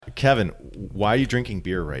Kevin, why are you drinking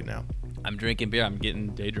beer right now? I'm drinking beer. I'm getting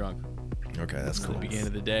day drunk. Okay, that's cool. At the beginning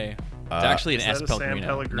of the day. It's actually an S. Pellegrino.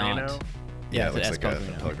 Pellegrino? Yeah, it looks it's like a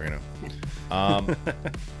Pellegrino.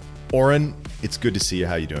 Oren, it's good to see you.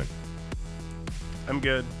 How you doing? I'm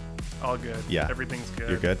good. All good. Yeah. Everything's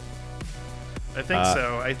good. You're good? I think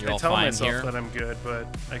so. I You're all tell fine myself here? that I'm good, but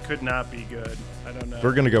I could not be good. I don't know.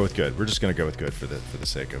 We're gonna go with good. We're just gonna go with good for the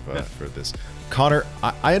sake of for this. Connor,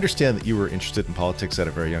 I understand that you were interested in politics at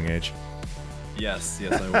a very young age. Yes,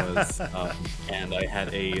 I was, and I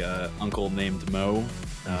had a uncle named Mo,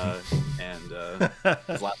 and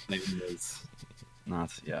his last name was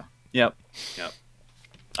not. Yeah. Yep.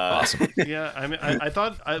 Awesome. Yeah, I mean, I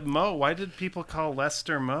thought Mo. Why did people call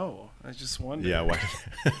Lester Mo? I just wondered. Yeah. Why?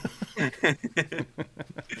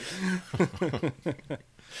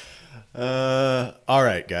 All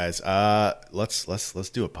right, guys. Let's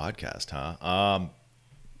do a podcast, huh?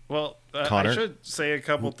 Well, Connor? I should say a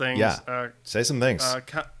couple things. Yeah. Say some things.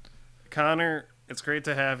 Connor, it's great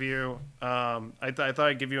to have you. I thought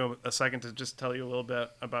I'd give you a second to just tell you a little bit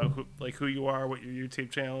about who you are, what your YouTube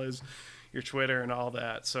channel is, your Twitter, and all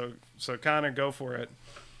that. So Connor, go for it.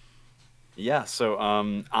 Yeah. So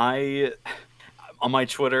I on my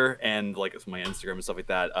Twitter and like my Instagram and stuff like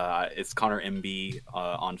that, it's Connor MB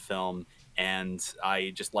on film, and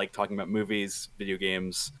I just like talking about movies, video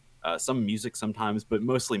games, some music sometimes, but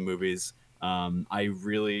mostly movies. I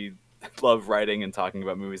really love writing and talking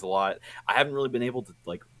about movies a lot. I haven't really been able to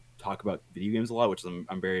like talk about video games a lot, which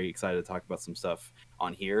I'm very excited to talk about some stuff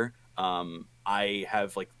on here. I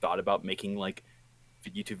have like thought about making like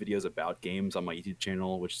YouTube videos about games on my YouTube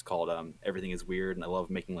channel, which is called Everything is Weird, and I love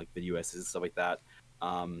making like video essays and stuff like that.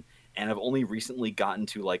 And I've only recently gotten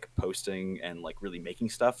to like posting and like really making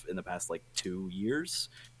stuff in the past like 2 years.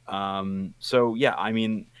 So yeah, I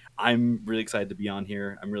mean, I'm really excited to be on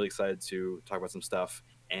here. I'm really excited to talk about some stuff,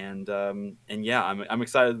 and yeah, I'm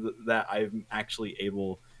excited that I'm actually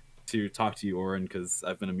able to talk to you, Oren, because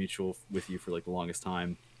I've been a mutual with you for like the longest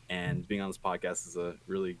time, and being on this podcast is a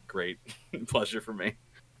really great pleasure for me.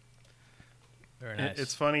 Very nice.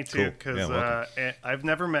 It's funny too Cool. because Yeah, I've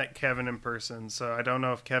never met Kevin in person, so I don't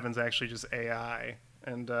know if Kevin's actually just AI.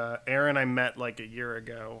 And Aaron, I met like a year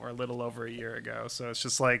ago, or a little over a year ago. So it's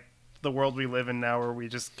just like the world we live in now, where we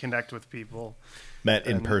just connect with people, Met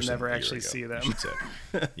in person. never a year actually ago, see I them. should say.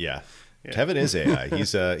 Yeah. Kevin is AI.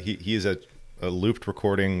 He's a looped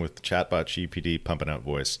recording with chatbot GPT pumping out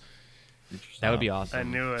voice. That would be awesome. I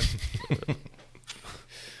knew it.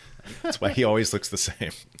 That's why he always looks the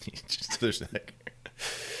same. There's like,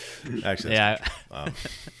 actually, Yeah.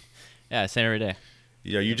 Yeah, same every day.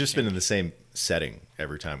 you've just been in the same setting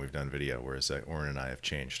every time we've done video, whereas Oren and I have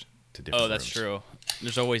changed to different. Oh, that's rooms. true.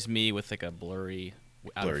 There's always me with like a blurry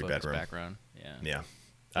out of Blurry focus bedroom. background. Yeah.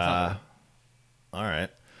 Yeah. All right.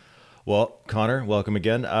 Well, Connor, welcome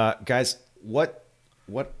again, guys. What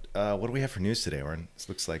do we have for news today, Oren? This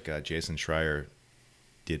looks like Jason Schreier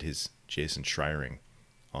did his Jason Schreiering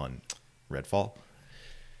on Redfall.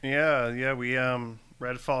 Yeah. We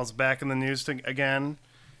Redfall's back in the news again.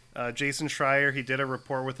 Jason Schreier, he did a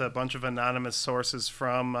report with a bunch of anonymous sources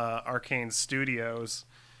from Arcane Studios,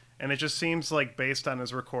 and it just seems like based on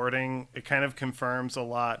his recording, it kind of confirms a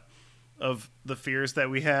lot of the fears that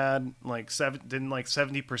we had. Like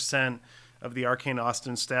 70% of the Arcane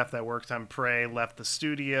Austin staff that worked on Prey left the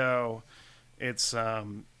studio. It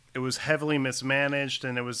was heavily mismanaged,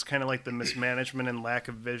 and it was kind of like the mismanagement and lack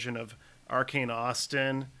of vision of Arcane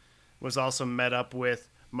Austin was also met up with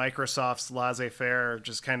Microsoft's laissez-faire,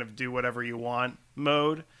 just kind of do whatever you want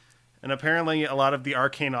mode. And apparently a lot of the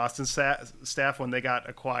Arcane Austin staff, when they got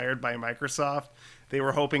acquired by Microsoft, they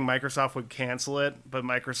were hoping Microsoft would cancel it, but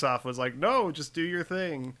Microsoft was like, no, just do your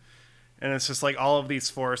thing. And it's just like all of these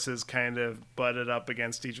forces kind of butted up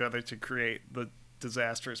against each other to create the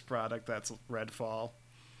disastrous product that's Redfall.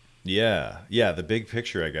 Yeah. The big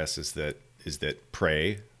picture, I guess, is that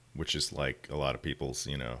Prey, which is like a lot of people's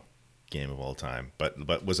game of all time,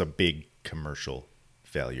 but was a big commercial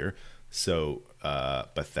failure. So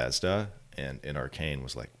Bethesda and Arcane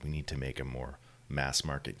was like, we need to make a more mass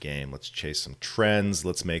market game. Let's chase some trends.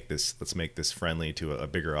 Let's make this friendly to a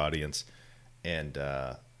bigger audience. And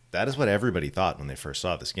that is what everybody thought when they first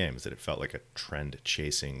saw this game, is that it felt like a trend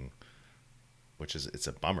chasing, it's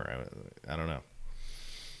a bummer. I don't know.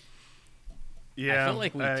 Yeah, I feel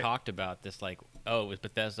like we talked about this, like, oh, it was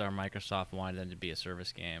Bethesda or Microsoft wanted them to be a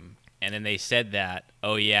service game. And then they said that,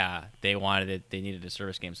 oh yeah, they wanted it, they needed a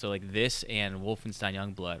service game. So like this and Wolfenstein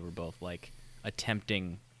Youngblood were both like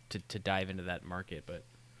attempting to dive into that market, but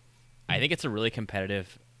I think it's a really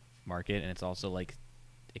competitive market, and it's also like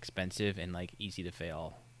expensive and like easy to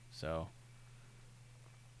fail. So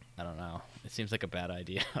I don't know. It seems like a bad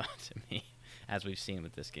idea to me, as we've seen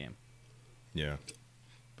with this game. Yeah.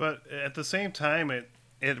 But at the same time,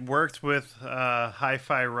 it worked with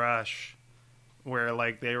Hi-Fi Rush, where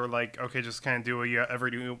like they were like, okay, just kind of do whatever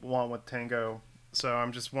you want with Tango. So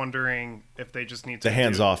I'm just wondering if they just need to The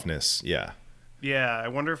hands-offness, yeah. Yeah, I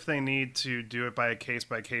wonder if they need to do it by a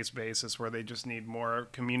case-by-case basis, where they just need more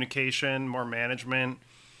communication, more management,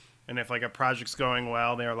 and if like a project's going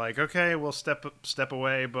well, they're like, okay, we'll step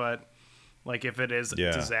away. But like if it is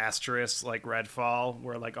disastrous, like Redfall,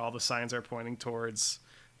 where like all the signs are pointing towards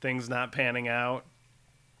things not panning out.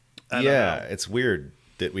 I don't know. It's weird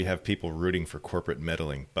that we have people rooting for corporate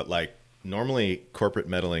meddling, but like normally corporate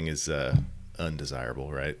meddling is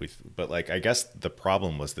undesirable, right? But like I guess the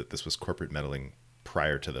problem was that this was corporate meddling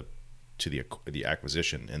prior to the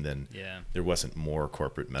acquisition, and then there wasn't more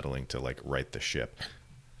corporate meddling to like right the ship.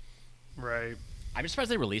 Right. I'm just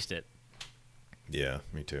surprised they released it. Yeah,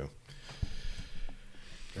 me too.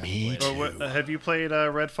 Have you played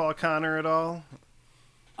Redfall, Connor, at all?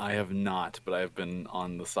 I have not, but I've been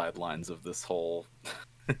on the sidelines of this whole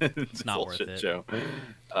It's not worth shit it. show.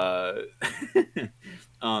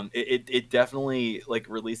 It definitely, like,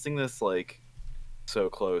 releasing this like so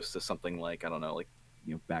close to something like, I don't know, like,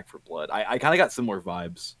 you know, Back 4 Blood. I kind of got similar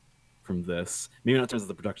vibes from this. Maybe not in terms of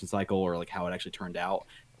the production cycle or like how it actually turned out,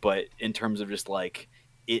 but in terms of just like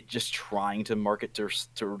it just trying to market to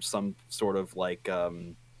some sort of like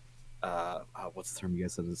what's the term you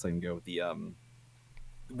guys said a second ago? The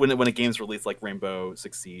when a game's released, like Rainbow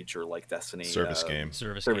Six Siege or like Destiny Service game.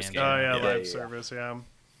 Service Oh game. yeah, live service. Yeah.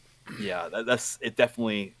 Yeah, that's it.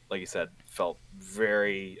 Definitely, like you said, felt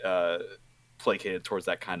very placated towards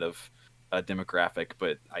that kind of demographic.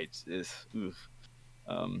 But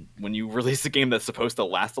when you release a game that's supposed to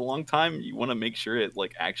last a long time, you want to make sure it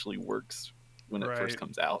like actually works when it first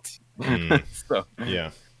comes out. So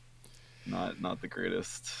Yeah. not the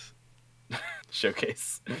greatest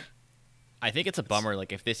showcase. I think it's a bummer.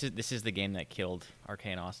 Like if this is the game that killed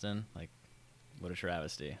Arcane Austin, like what a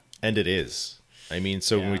travesty. And it is. I mean,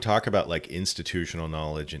 so when we talk about like institutional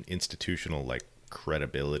knowledge and institutional like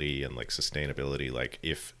credibility and like sustainability, like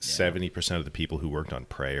if 70% of the people who worked on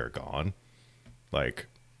Prey are gone, like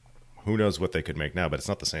who knows what they could make now, but it's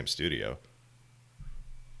not the same studio.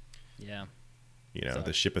 Yeah. You know,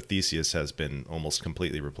 the ship of Theseus has been almost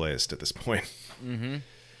completely replaced at this point. Mm-hmm.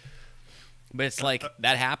 But it's like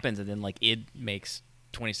that happens, and then like id makes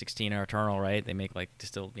 2016 or Eternal, right? They make like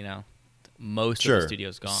still, you know, most of the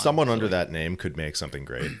studio's gone. Someone under that name could make something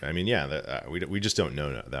great. I mean, we just don't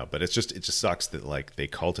know that, but it just sucks that like they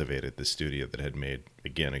cultivated the studio that had made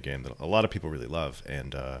again a game that a lot of people really love,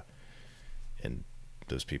 and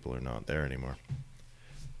those people are not there anymore.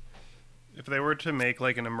 If they were to make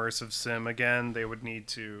like an immersive sim again, they would need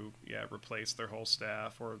to replace their whole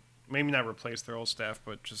staff, or maybe not replace their whole staff,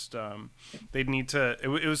 but just they'd need to. It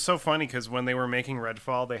was so funny because when they were making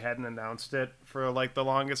Redfall, they hadn't announced it for like the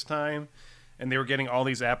longest time, and they were getting all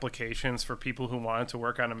these applications for people who wanted to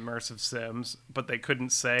work on immersive sims, but they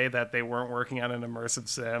couldn't say that they weren't working on an immersive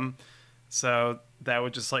sim, so that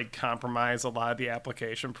would just like compromise a lot of the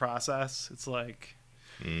application process. It's like,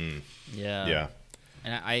 yeah,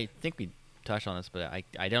 and I think we touched on this, but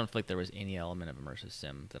I don't feel like there was any element of immersive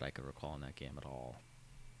sim that I could recall in that game at all.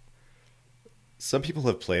 Some people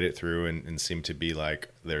have played it through and seem to be like,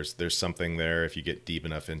 there's something there if you get deep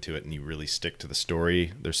enough into it and you really stick to the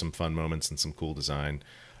story. There's some fun moments and some cool design.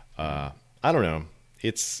 I don't know.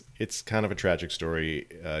 It's kind of a tragic story.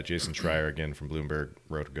 Jason Schreier, again from Bloomberg,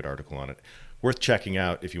 wrote a good article on it. Worth checking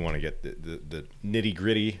out if you want to get the nitty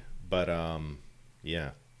gritty. But yeah,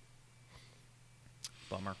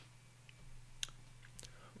 Bummer.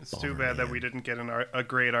 it's too bad that we didn't get a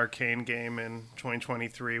great Arcane game in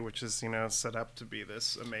 2023, which is, you know, set up to be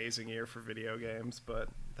this amazing year for video games. But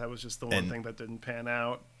that was just the one thing that didn't pan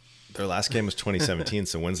out. Their last game was 2017.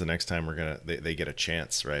 So when's the next time they get a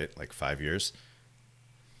chance? Right, like 5 years.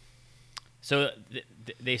 So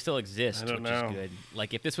they still exist, I don't which know. is good.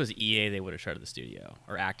 Like if this was EA, they would have started the studio,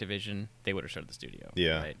 or Activision, they would have started the studio.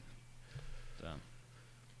 Yeah. Right? So.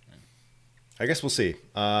 I guess we'll see.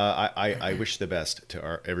 I wish the best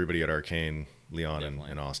to everybody at Arcane, Leon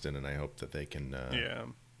and Austin, and I hope that they can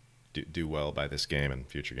do well by this game and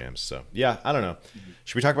future games. So yeah, I don't know.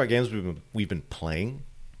 Should we talk about games we've been playing?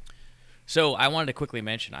 So I wanted to quickly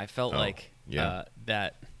mention, I felt like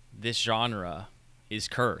that this genre is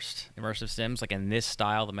cursed. Immersive sims, like in this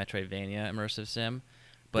style, the Metroidvania immersive sim.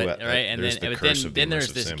 But then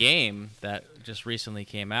there's this game that just recently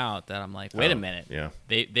came out that I'm like, wait a minute. Yeah.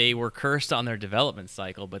 They were cursed on their development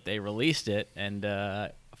cycle, but they released it, and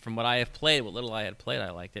from what I have played, what little I had played,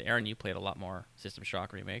 I liked it. Aaron, you played a lot more System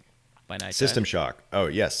Shock remake by Night System Dive. Shock. Oh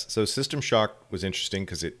yes. So System Shock was interesting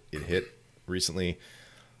because it hit recently.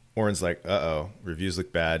 Oren's like, reviews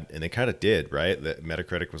look bad, and they kind of did, right? The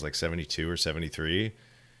Metacritic was like 72 or 73.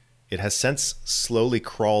 It has since slowly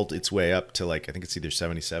crawled its way up to like, I think it's either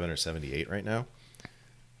 77 or 78 right now,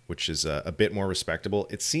 which is a bit more respectable.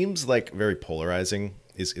 It seems like very polarizing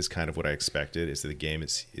is kind of what I expected, is that the game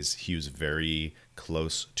hews very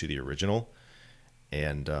close to the original.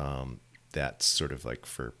 And that's sort of like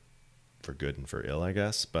for good and for ill, I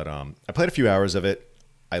guess. But I played a few hours of it.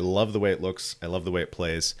 I love the way it looks. I love the way it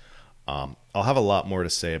plays. I'll have a lot more to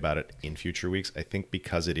say about it in future weeks. I think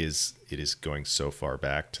because it is going so far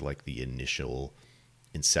back to like the initial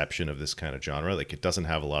inception of this kind of genre. Like it doesn't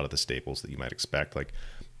have a lot of the staples that you might expect. Like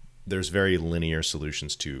there's very linear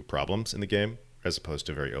solutions to problems in the game as opposed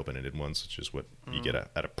to very open-ended ones, which is what you get at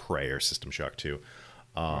a Prey or System Shock 2.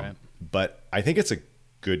 Right. But I think it's a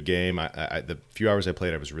good game. The few hours I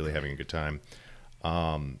played, I was really having a good time.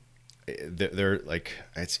 They're like,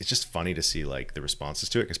 it's just funny to see like the responses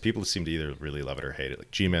to it because people seem to either really love it or hate it.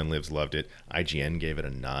 Like G-Man Lives loved it. IGN gave it a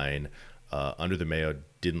 9. Under the Mayo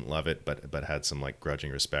didn't love it, but had some like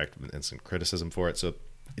grudging respect and some criticism for it. So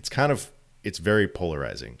it's very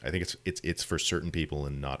polarizing. I think it's for certain people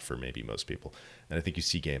and not for maybe most people. And I think you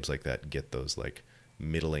see games like that get those like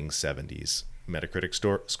middling 70s Metacritic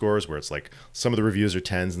scores where it's like some of the reviews are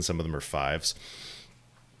 10s and some of them are 5s.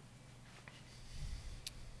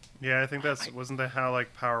 Yeah, I think wasn't that how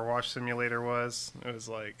like Power Wash Simulator was? It was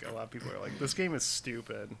like a lot of people are like, this game is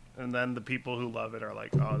stupid, and then the people who love it are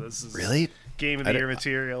like, oh, this is Really game of the year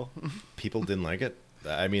material. People didn't like it.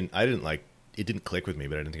 I mean, I didn't like it. Didn't click with me,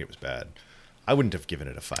 but I didn't think it was bad. I wouldn't have given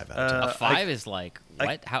it a 5 out of 10. A 5 is like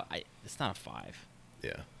what? It's not a 5.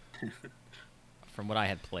 Yeah. From what I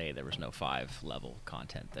had played, there was no 5 level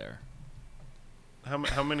content there.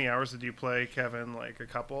 How many hours did you play, Kevin? Like a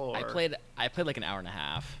couple? Or? I played like an hour and a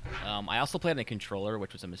half. I also played on a controller,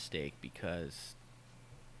 which was a mistake because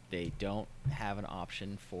they don't have an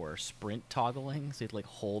option for sprint toggling, so you have to like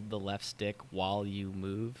hold the left stick while you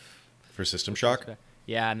move. For System Shock?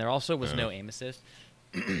 Yeah, and there also was no aim assist.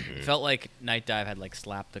 It felt like Night Dive had like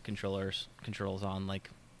slapped the controls on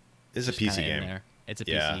like. It's a just PC kinda in game. there. It's a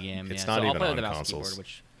Yeah, PC game. it's yeah. not So I'll even play on with the mouse and consoles. keyboard,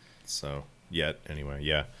 which So yet anyway,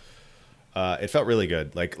 yeah. It felt really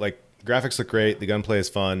good. Like graphics look great. The gunplay is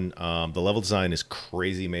fun. The level design is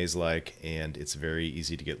crazy maze-like, and it's very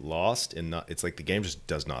easy to get lost. And it's like the game just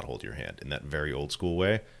does not hold your hand in that very old school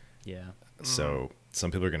way. yeah. So some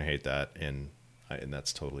people are going to hate that, and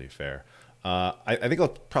that's totally fair. I think I'll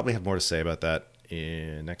probably have more to say about that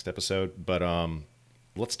in next episode. But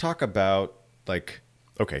let's talk about like,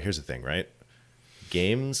 okay, here's the thing, right?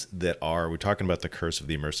 Games that we're talking about the curse of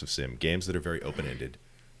the immersive sim. Games that are very open-ended,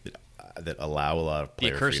 that allow a lot of The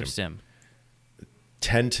player curse freedom, of sim.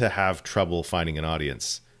 tend to have trouble finding an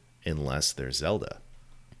audience unless they're Zelda,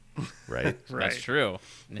 right? Right. That's true.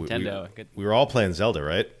 Nintendo. We were all playing Zelda,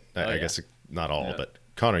 right? I yeah. guess not all, Yeah. but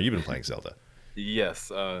Connor, you've been playing Zelda.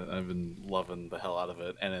 Yes, I've been loving the hell out of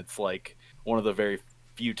it, and it's like one of the very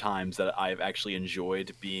few times that I've actually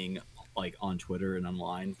enjoyed being like on Twitter and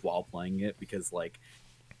online while playing it because like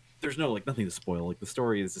there's no like nothing to spoil. Like the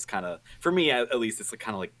story is just kind of, for me at least, it's like,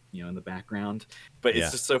 kind of like, you know, in the background. But Yeah.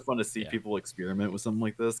 it's just so fun to see Yeah. people experiment with something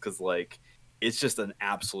like this because like it's just an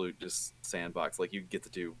absolute just sandbox. Like you get to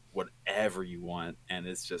do whatever you want, and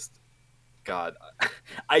it's just God.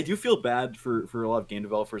 I do feel bad for a lot of game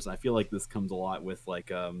developers, and I feel like this comes a lot with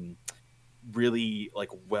like really like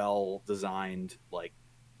well designed like,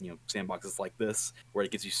 you know, sandboxes like this where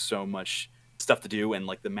it gives you so much stuff to do, and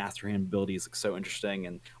like the master hand ability is like so interesting,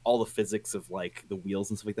 and all the physics of like the wheels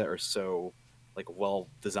and stuff like that are so like well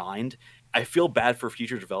designed. I feel bad for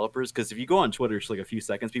future developers because if you go on Twitter just like a few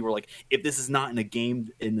seconds, people are like, if this is not in a game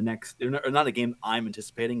in the next, or not a game I'm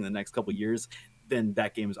anticipating in the next couple of years, then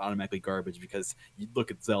that game is automatically garbage because you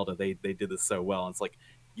look at Zelda, they did this so well. And it's like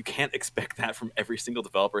you can't expect that from every single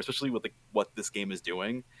developer, especially with like what this game is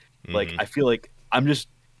doing. Like I feel like I'm just,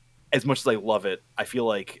 as much as I love it, I feel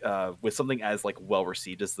like with something as like well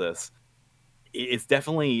received as this, it's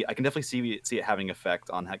definitely, I can definitely see it having effect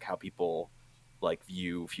on like how people like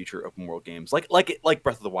view future open world games, like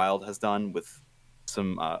Breath of the Wild has done with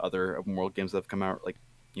some other open world games that have come out like,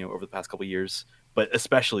 you know, over the past couple of years, but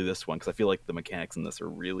especially this one because I feel like the mechanics in this are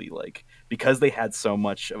really like, because they had so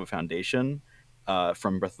much of a foundation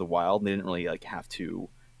from Breath of the Wild, they didn't really like have to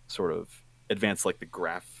sort of advance like the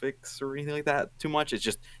graphics or anything like that too much. It's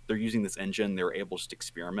just they're using this engine, they were able to just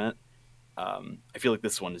experiment. I feel like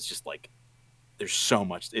this one is just like there's so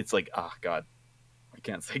much. It's like, oh god, I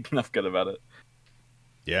can't say enough good about it.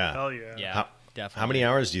 Yeah. Hell yeah. Yeah, How, definitely. how many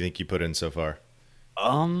hours do you think you put in so far?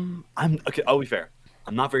 I'm okay. I'll be fair.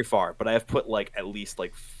 I'm not very far, but I have put like at least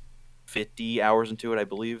like 50 hours into it, I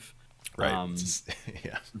believe. Right. Um,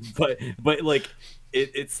 Yeah. but like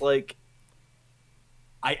it's like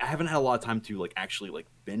I haven't had a lot of time to like actually like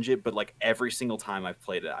binge it, but like every single time I've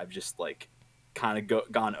played it, I've just like kind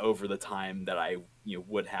of gone over the time that I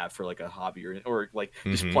would have for like a hobby or like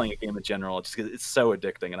just Mhm. playing a game in general, just because it's so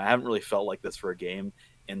addicting, and I haven't really felt like this for a game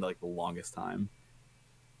in like the longest time.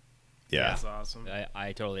 Yeah. That's awesome.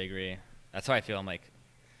 I totally agree. That's how I feel.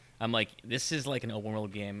 I'm like, this is like an open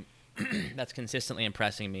world game that's consistently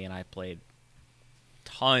impressing me, and I played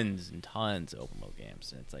tons and tons of open world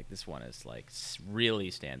games, and it's like this one is like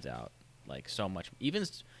really stands out like so much. Even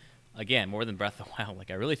again, more than Breath of the Wild.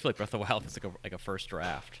 Like I really feel like Breath of the Wild is like a first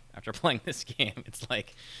draft after playing this game. It's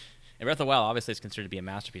like, and Breath of the Wild obviously is considered to be a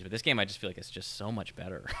masterpiece, but this game I just feel like it's just so much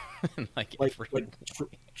better. like every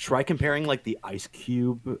Try comparing like the ice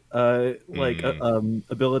cube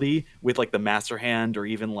ability with like the master hand, or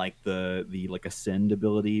even like the like ascend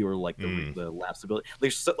ability, or like the lapse ability.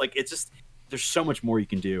 Like it's just there's so much more you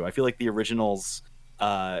can do. I feel like the originals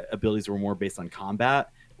abilities were more based on combat,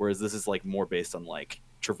 whereas this is like more based on like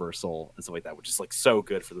traversal and stuff like that, which is like so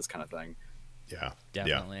good for this kind of thing. Yeah.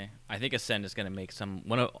 definitely. Yeah. I think Ascend is going to make some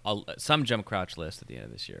jump crouch list at the end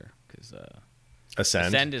of this year because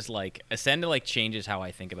Ascend. Ascend like changes how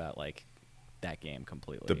I think about like that game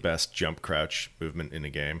completely. The best jump crouch movement in a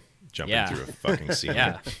game. Jumping Yeah. through a fucking scene.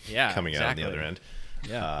 yeah, Coming out on the other end.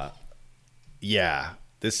 Yeah. Yeah.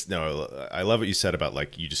 I love what you said about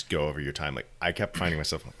like you just go over your time. Like I kept finding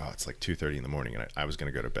myself like, oh, it's like 2:30 in the morning, and I was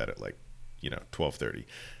gonna go to bed at like 12:30,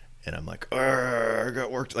 and I'm like, I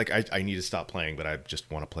got work. Like I need to stop playing, but I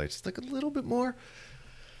just want to play just like a little bit more.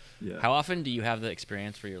 Yeah. How often do you have the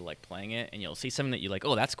experience where you're like playing it and you'll see something that you like,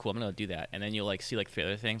 oh, that's cool, I'm gonna do that, and then you'll like see like 3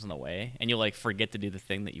 other things on the way, and you'll like forget to do the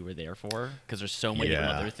thing that you were there for because there's so many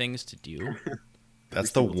Yeah. other things to do.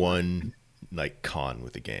 That's the one like con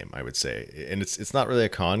with the game, I would say, and it's not really a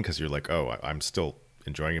con because you're like, oh, I'm still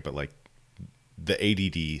enjoying it, but like the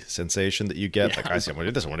ADD sensation that you get, like I see, I want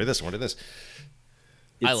to do this, I want to do this, I want to do this.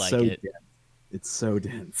 I It's like so it. dense. It's so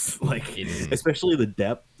dense, like It is. especially the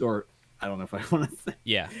depth, or I don't know if I want to say.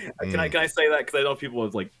 Yeah. Can I say that, because I know people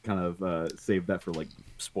have like kind of saved that for like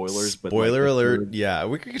spoilers. But Spoiler like, alert! Yeah,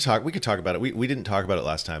 we could talk about it. We didn't talk about it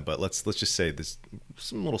last time, but let's just say this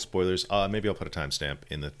some little spoilers. Maybe I'll put a timestamp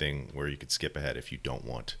in the thing where you could skip ahead if you don't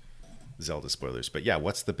want Zelda spoilers. But yeah,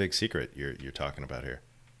 what's the big secret you're talking about here?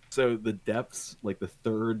 So the depths, like the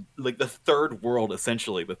third world,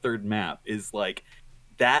 essentially the third map, is like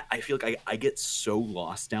that. I feel like I get so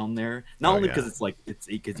lost down there. Not only because it's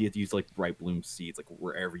because you have to use like bright bloom seeds like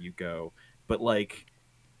wherever you go, but like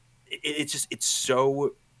it's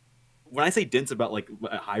so. When I say dense about like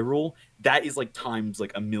Hyrule, that is like times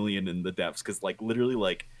like a million in the depths, because like literally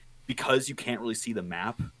like because you can't really see the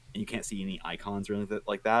map and you can't see any icons or anything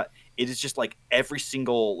like that. It is just like every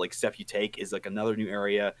single like step you take is like another new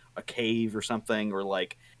area, a cave or something, or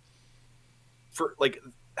like for like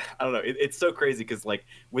I don't know. It's so crazy because like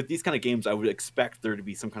with these kind of games, I would expect there to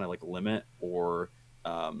be some kind of like limit or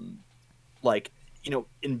like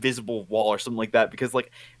invisible wall or something like that, because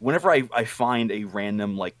like whenever I find a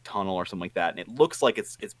random like tunnel or something like that and it looks like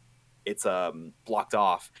it's blocked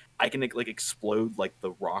off, I can like explode like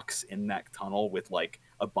the rocks in that tunnel with like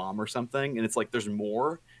a bomb or something, and it's like there's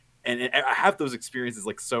more, and I have those experiences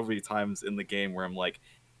like so many times in the game where I'm like,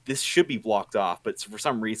 this should be blocked off, but for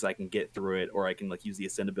some reason I can get through it, or I can like use the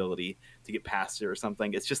ascend ability to get past it or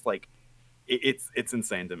something. It's just like it's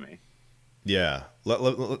insane to me. Yeah.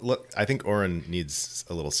 I think Oren needs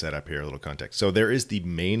a little setup here, a little context. So there is the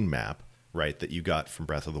main map, right, that you got from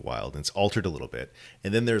Breath of the Wild, and it's altered a little bit.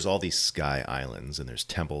 And then there's all these sky islands, and there's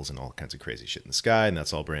temples and all kinds of crazy shit in the sky, and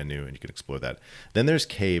that's all brand new, and you can explore that. Then there's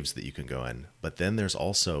caves that you can go in, but then there's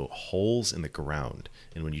also holes in the ground.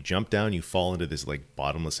 And when you jump down, you fall into this like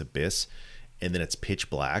bottomless abyss, and then it's pitch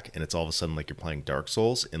black, and it's all of a sudden like you're playing Dark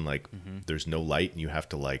Souls, and like there's no light, and you have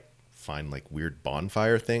to like find like weird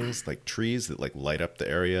bonfire things, like trees that like light up the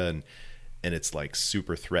area, and it's like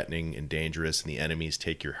super threatening and dangerous, and the enemies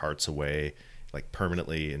take your hearts away like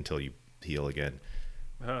permanently until you heal again.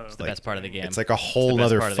 It's the best part of the game. It's like a whole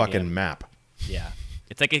other fucking map. Yeah.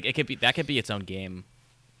 It's like it could be its own game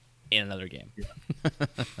in another game.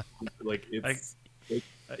 Like it's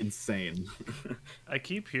insane. I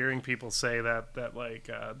keep hearing people say that like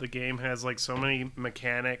the game has like so many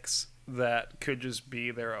mechanics that could just be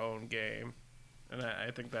their own game, and I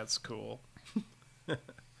think that's cool.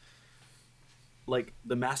 Like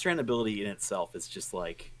the master hand ability in itself is just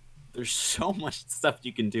like there's so much stuff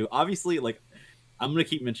you can do. Obviously, like I'm gonna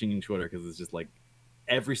keep mentioning Twitter because it's just like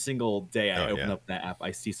every single day I open up that app,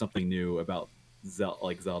 I see something new about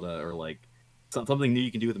Zelda or like something new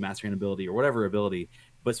you can do with the Master Hand ability or whatever ability.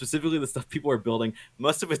 But specifically, the stuff people are building,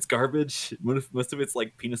 most of it's garbage. Most of it's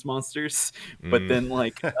like penis monsters. But then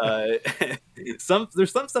like there's some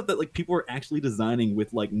stuff that like people are actually designing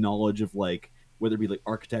with like knowledge of like whether it be like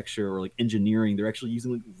architecture or like engineering. They're actually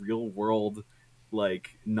using like real world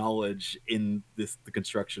like knowledge in the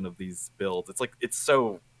construction of these builds. It's like it's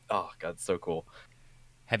so it's so cool.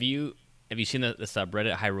 Have you seen the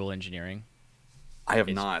subreddit Hyrule Engineering? I have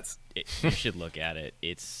not. You should look at it.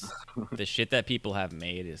 It's the shit that people have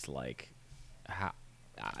made is like,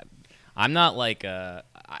 I'm not like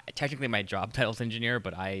technically my job title's engineer,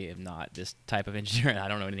 but I am not this type of engineer. And I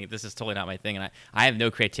don't know anything. This is totally not my thing, and I have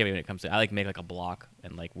no creativity when it comes to. I like make like a block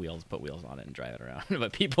and like put wheels on it and drive it around.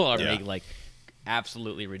 But people are making like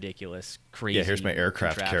absolutely ridiculous, crazy. Yeah, here's my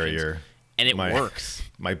aircraft carrier, and it works.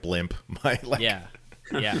 My blimp, my like.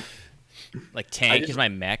 Yeah. Like tank is my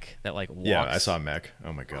mech that like walks. Yeah, I saw a mech.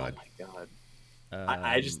 Oh my god. Oh my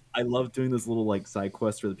god. I love doing those little like side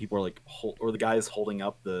quests where the people are like or the guy is holding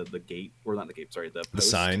up the gate or not the gate, sorry, the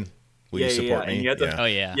sign. Will you support me? And you have to,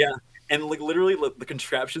 yeah, and like literally the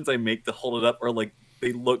contraptions I make to hold it up are like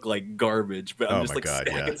they look like garbage, but I'm just like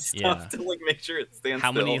stacking stuff to like make sure it stands.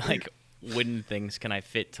 How still. many like wooden things can I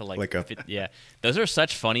fit to like fit? Yeah, those are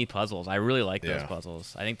such funny puzzles. I really like those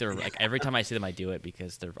puzzles. I think they're like every time I see them I do it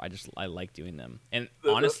because I like doing them. And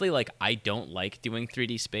honestly, like I don't like doing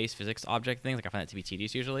 3D space physics object things. Like I find that to be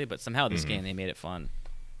tedious usually, but somehow this game they made it fun.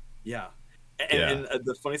 Yeah. And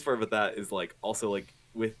the funniest part about that is like also like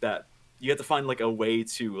with that you have to find like a way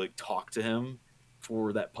to like talk to him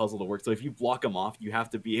for that puzzle to work. So if you block him off, you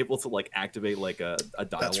have to be able to like activate like a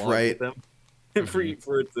dialogue with him. For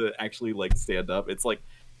it to actually like stand up. It's like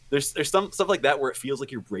there's some stuff like that where it feels like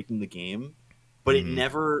you're breaking the game, but it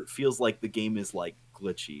never feels like the game is like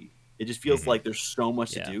glitchy. It just feels like there's so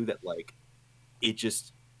much to do that like it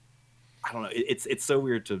just I don't know. It's so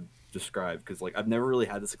weird to describe because like I've never really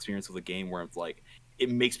had this experience with a game where it's like it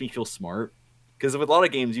makes me feel smart. Because with a lot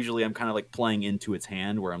of games, usually I'm kind of like playing into its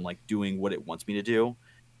hand where I'm like doing what it wants me to do.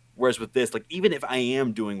 Whereas with this, like even if I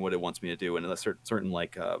am doing what it wants me to do in a certain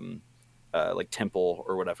like temple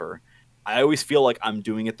or whatever, I always feel like I'm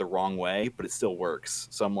doing it the wrong way, but it still works.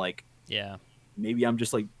 So I'm like, maybe I'm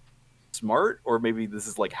just like smart, or maybe this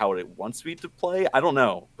is like how it wants me to play. I don't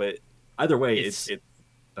know, but either way, it's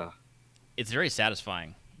very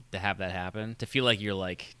satisfying to have that happen. To feel like you're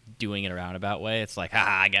like doing it a roundabout way. It's like,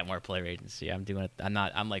 I got more player agency. I'm doing it. It's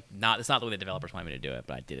not the way the developers want me to do it,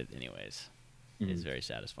 but I did it anyways. It's very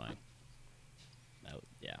satisfying.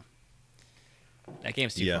 That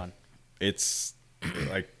game's too fun. It's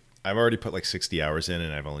like I've already put like 60 hours in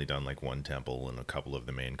and I've only done like one temple and a couple of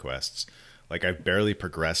the main quests. Like I've barely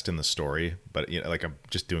progressed in the story, but you know, like I'm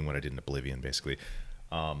just doing what I did in Oblivion basically.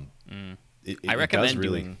 I recommend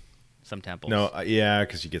doing some temples. No,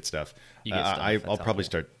 because you get stuff. I'll probably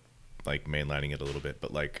start like mainlining it a little bit,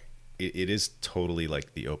 but like it is totally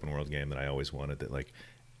like the open world game that I always wanted, that like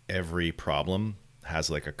every problem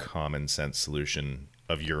has like a common sense solution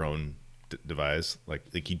of your own devise.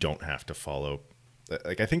 Like you don't have to follow.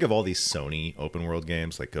 Like I think of all these Sony open world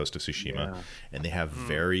games like Ghost of Tsushima, and they have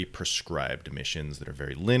very prescribed missions that are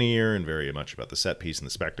very linear and very much about the set piece and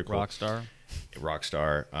the spectacle.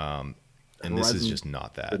 Rockstar. And Horizon, this is just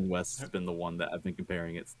not that. Forbidden West has been the one that I've been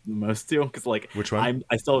comparing it the most to, because like which one?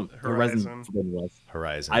 I still Horizon Forbidden West.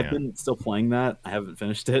 Horizon. I've been still playing that. I haven't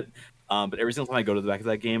finished it. But every single time I go to the back of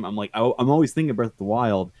that game, I'm like, I'm always thinking of Breath of the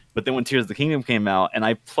Wild. But then when Tears of the Kingdom came out, and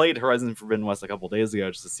I played Horizon Forbidden West a couple of days ago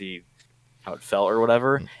just to see how it felt or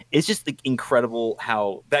whatever, it's just like, incredible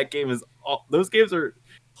how that game is. Those games are,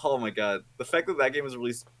 oh my god, the fact that game was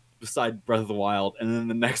released beside Breath of the Wild, and then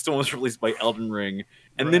the next one was released by Elden Ring,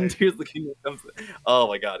 and then Tears of the Kingdom comes. Oh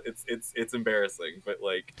my god, it's embarrassing, but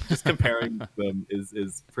like just comparing them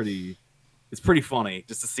is pretty. It's pretty funny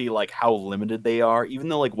just to see like how limited they are, even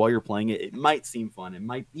though like while you're playing it, it might seem fun, it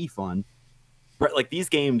might be fun, but like these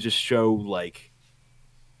games just show like,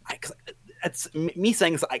 it's me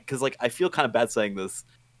saying this because like I feel kind of bad saying this,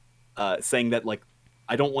 saying that like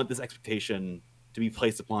I don't want this expectation to be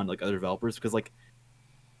placed upon like other developers, because like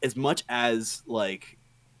as much as like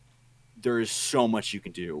there is so much you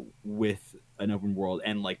can do with an open world,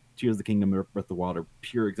 and like Tears of the Kingdom and Breath of the Wild are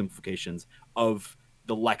pure exemplifications of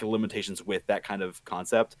the lack of limitations with that kind of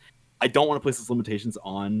concept. I don't want to place those limitations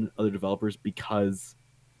on other developers, because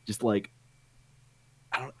just like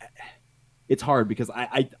it's hard, because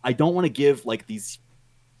I don't want to give like these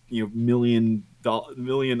 $1 million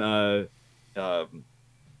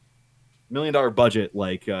budget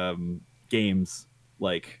like games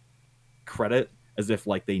like credit as if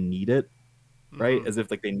like they need it, right? Mhm. As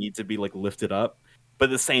if like they need to be like lifted up. But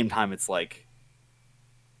at the same time, it's like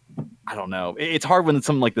I don't know. It's hard when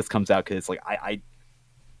something like this comes out because it's like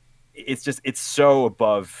it's just it's so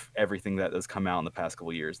above everything that has come out in the past couple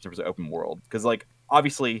of years in terms of open world. Because like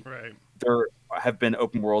obviously Right. there have been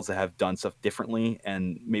open worlds that have done stuff differently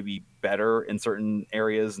and maybe better in certain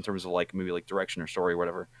areas in terms of like maybe like direction or story or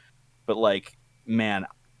whatever. But like, man,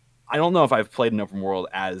 I don't know if I've played an open world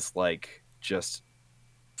as like just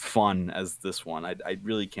fun as this one. I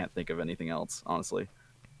really can't think of anything else, honestly.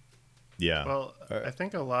 Yeah. Well, I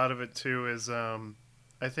think a lot of it too is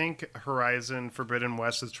I think Horizon Forbidden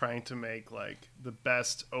West is trying to make like the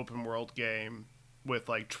best open world game with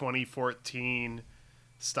like 2014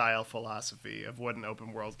 style philosophy of what an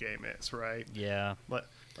open world game is, right? Yeah.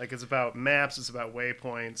 Like it's about maps, it's about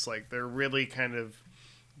waypoints, like they're really kind of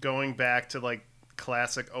going back to like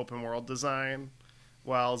classic open world design,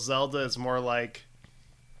 while Zelda is more like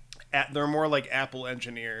they're more like Apple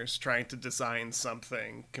engineers trying to design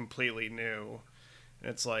something completely new. And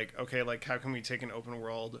it's like, okay, like how can we take an open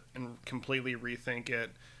world and completely rethink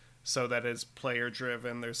it so that it's player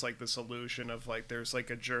driven? There's like this illusion of like there's like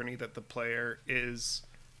a journey that the player is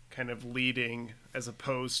kind of leading as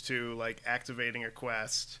opposed to like activating a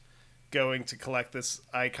quest, going to collect this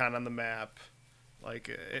icon on the map. Like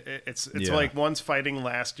it's Yeah. like one's fighting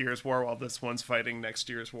last year's war while this one's fighting next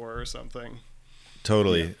year's war or something.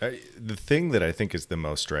 Totally. The thing that I think is the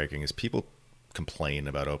most striking is people complain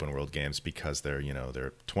about open world games because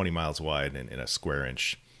they're 20 miles wide and in a square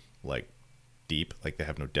inch like deep, like they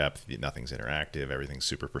have no depth, nothing's interactive, everything's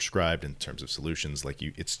super prescribed in terms of solutions. Like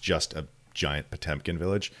it's just a giant Potemkin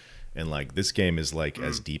village, and like this game is like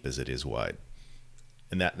as deep as it is wide.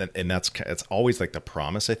 And that's always like the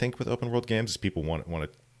promise I think with open world games is people want to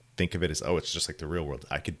think of it as, oh, it's just like the real world.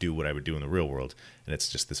 I could do what I would do in the real world, and it's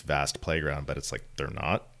just this vast playground. But it's like they're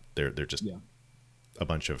not. They're just a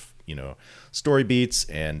bunch of story beats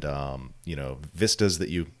and vistas that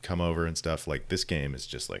you come over and stuff. Like this game is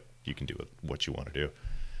just like you can do what you want to do.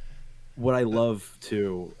 What I love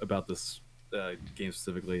too about this game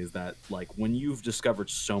specifically is that like when you've discovered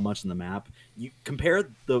so much in the map, you compare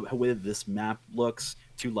the way this map looks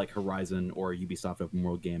to like Horizon or a Ubisoft open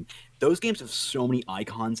world game. Those games have so many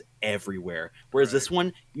icons everywhere, whereas this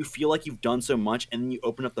one you feel like you've done so much, and then you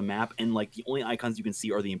open up the map and like the only icons you can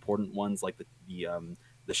see are the important ones, like the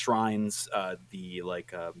shrines, the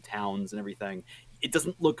like towns and everything. It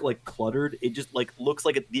doesn't look like cluttered. It just like looks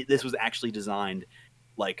like this was actually designed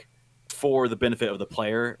like for the benefit of the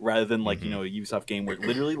player, rather than like a Ubisoft game where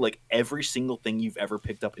literally like every single thing you've ever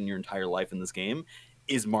picked up in your entire life in this game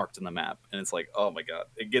is marked on the map, and it's like, oh my god,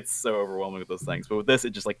 it gets so overwhelming with those things. But with this, it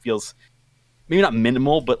just like feels maybe not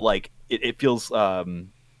minimal, but like it feels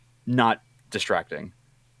not distracting.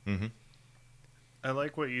 Mm-hmm. I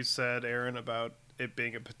like what you said, Aaron, about it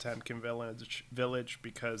being a Potemkin village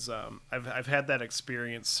because I've had that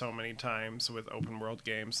experience so many times with open world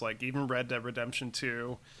games, like even Red Dead Redemption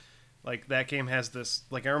 2. Like that game has this,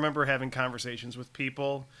 like I remember having conversations with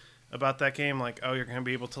people about that game, like, oh, you're going to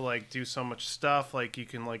be able to like do so much stuff, like you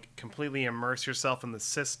can like completely immerse yourself in the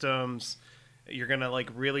systems, you're going to like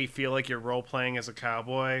really feel like you're role playing as a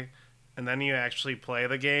cowboy, and then you actually play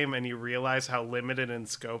the game and you realize how limited in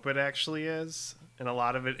scope it actually is, and a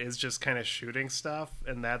lot of it is just kind of shooting stuff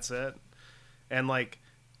and that's it. And like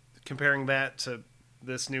comparing that to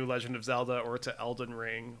this new Legend of Zelda or to Elden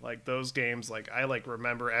Ring, like those games, like I like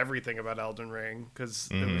remember everything about Elden Ring because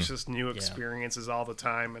there was just new experiences all the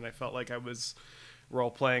time, and I felt like I was role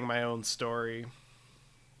playing my own story.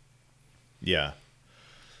 Yeah,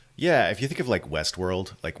 if you think of like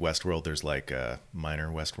Westworld, there's like minor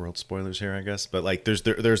Westworld spoilers here, I guess, but like there's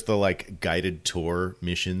the like guided tour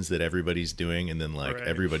missions that everybody's doing, and then like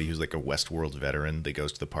everybody who's like a Westworld veteran that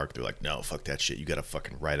goes to the park, they're like, no, fuck that shit, you gotta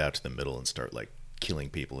fucking ride out to the middle and start like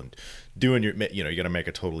killing people and doing your, you got to make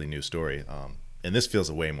a totally new story. And this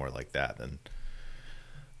feels way more like that than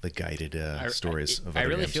the guided stories of other I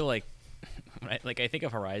really games. feel like I think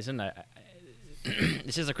of Horizon.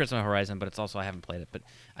 This is a criticism of Horizon, but it's also I haven't played it. But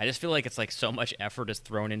I just feel like it's like so much effort is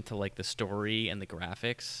thrown into like the story and the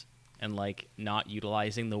graphics, and like not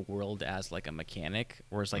utilizing the world as like a mechanic.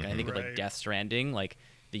 Whereas like I think of like Death Stranding, like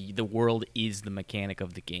the world is the mechanic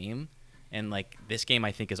of the game, and like this game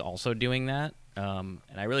I think is also doing that. And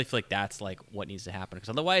I really feel like that's like what needs to happen, because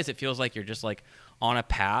otherwise it feels like you're just like on a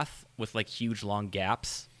path with like huge long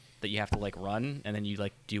gaps that you have to like run, and then you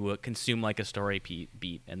like consume like a story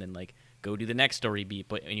beat and then like go do the next story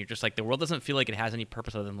beat, and you're just like, the world doesn't feel like it has any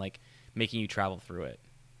purpose other than like making you travel through it.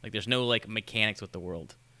 Like there's no like mechanics with the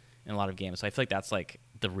world in a lot of games. So I feel like that's like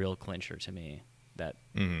the real clincher to me, that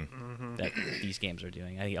that these games are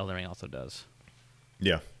doing. I think Elden Ring also does.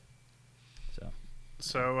 Yeah.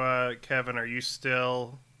 So, Kevin, are you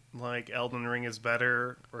still like Elden Ring is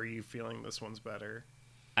better, or are you feeling this one's better?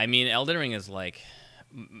 I mean, Elden Ring is like,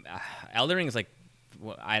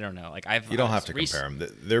 well, I don't know. Like You don't have to compare them.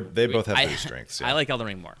 They both have their strengths. Yeah. I like Elden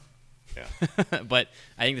Ring more. Yeah. But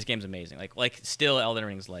I think this game's amazing. Like still Elden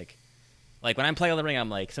Ring's like when I'm playing Elden Ring, I'm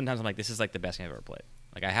like, sometimes I'm like, this is like the best game I've ever played.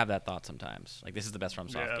 Like I have that thought sometimes. Like this is the best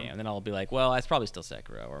FromSoft game. And then I'll be like, well, it's probably still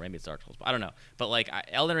Sekiro, or maybe it's Dark Souls. I don't know. But like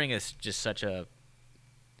Elden Ring is just such a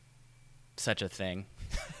thing.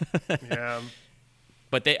 Yeah.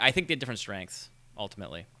 But I think they have different strengths.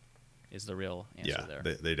 Ultimately, is the real answer there.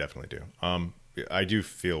 Yeah, they definitely do. I do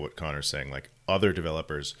feel what Connor's saying. Like other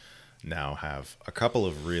developers now have a couple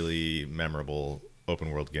of really memorable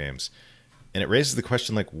open world games, and it raises the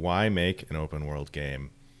question, like, why make an open world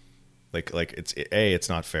game? Like it's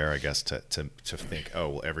not fair, I guess, to think, oh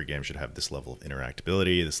well, every game should have this level of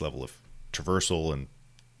interactability, this level of traversal and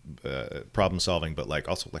problem solving, but like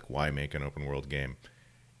also like why make an open world game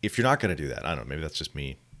if you're not going to do that? I don't know, maybe that's just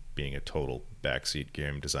me being a total backseat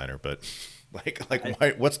game designer, but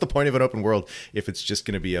why, what's the point of an open world if it's just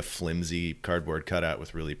going to be a flimsy cardboard cutout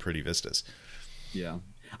with really pretty vistas? Yeah,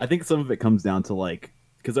 I think some of it comes down to like,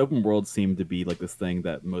 because open worlds seem to be like this thing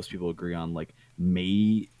that most people agree on, like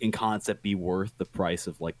may in concept be worth the price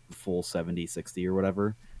of like the full 70, 60 or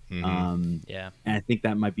whatever. Yeah, and I think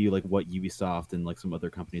that might be like what Ubisoft and like some other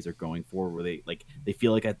companies are going for, where they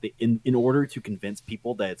feel like in order to convince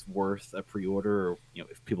people that it's worth a pre-order, or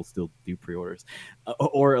if people still do pre-orders,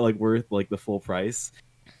 or like worth like the full price,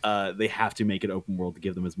 they have to make it open world to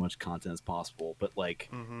give them as much content as possible. But like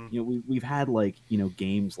we've had like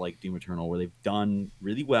games like Doom Eternal where they've done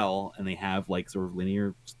really well and they have like sort of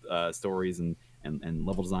linear stories and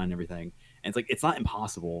level design and everything. And it's like, it's not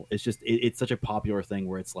impossible. It's just, it's such a popular thing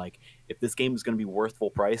where it's like, if this game is going to be worth full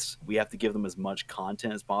price, we have to give them as much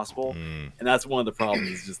content as possible. And that's one of the problems,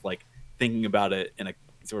 is just like thinking about it in a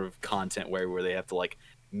sort of content way where they have to like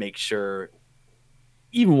make sure.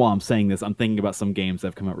 Even while I'm saying this, I'm thinking about some games that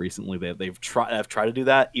have come out recently that have tried to do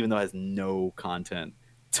that, even though it has no content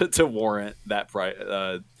to warrant that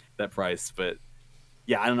price. But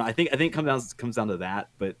yeah, I don't know. I think it comes down to that.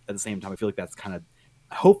 But at the same time, I feel like that's kind of,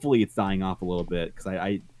 hopefully it's dying off a little bit, because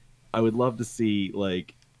I would love to see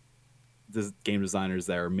like this game designers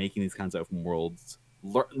that are making these kinds of open worlds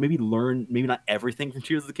maybe not everything from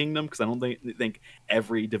Tears of the Kingdom, because I don't think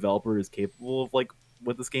every developer is capable of like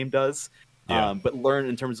what this game does. But learn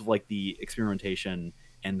in terms of like the experimentation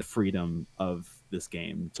and the freedom of this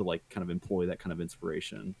game to like kind of employ that kind of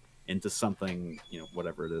inspiration into something,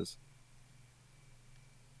 whatever it is.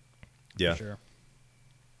 Yeah. For sure.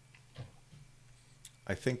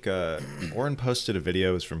 I think Oren posted a video.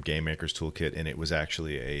 It was from Game Maker's Toolkit, and it was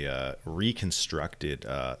actually a reconstructed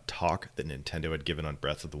talk that Nintendo had given on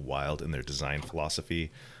Breath of the Wild and their design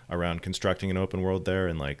philosophy around constructing an open world there.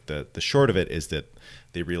 And like the short of it is that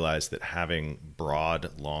they realized that having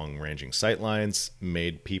broad, long-ranging sight lines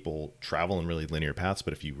made people travel in really linear paths,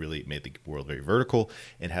 but if you really made the world very vertical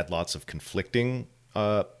and had lots of conflicting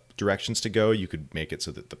directions to go, you could make it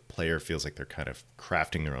so that the player feels like they're kind of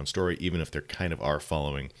crafting their own story, even if they're kind of are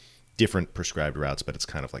following different prescribed routes, but it's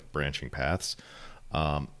kind of like branching paths.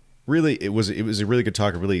 Really, it was a really good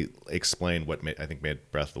talk. It really explained what I think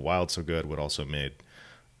made Breath of the Wild so good, what also made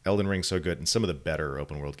Elden Ring so good, and some of the better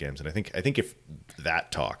open world games. And I think if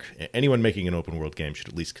that talk, anyone making an open world game should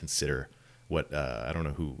at least consider what I don't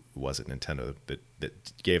know who was at Nintendo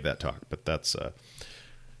that gave that talk, but that's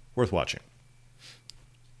worth watching.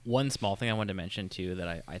 One small thing I wanted to mention too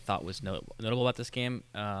that I thought was notable about this game.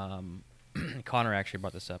 Connor actually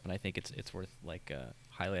brought this up, and I think it's worth like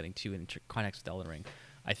highlighting too in context with Elden Ring.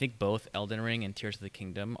 I think both Elden Ring and Tears of the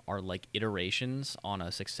Kingdom are like iterations on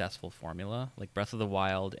a successful formula. Like Breath of the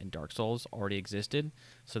Wild and Dark Souls already existed,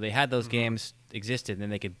 so they had those games existed, and then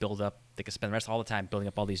they could spend the rest all the time building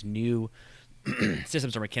up all these new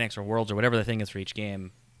systems or mechanics or worlds or whatever the thing is for each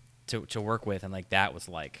game to work with, and like that was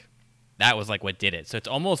like what did it. So it's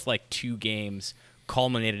almost like two games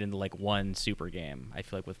culminated into like one super game. I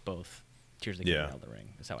feel like with both Tears of the Kingdom and Elden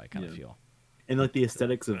Ring. That's how I kind of feel. And like the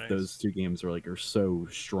aesthetics of those two games are so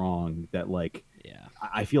strong that like yeah,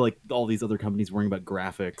 I feel like all these other companies worrying about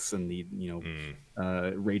graphics and the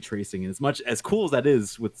ray tracing, and as much as cool as that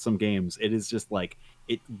is with some games, it is just like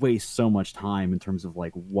it wastes so much time in terms of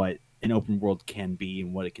like what an open world can be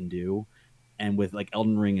and what it can do. And with like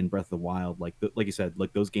Elden Ring and Breath of the Wild, like you said,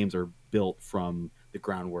 like those games are built from the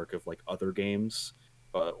groundwork of like other games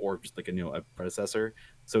or just like a predecessor.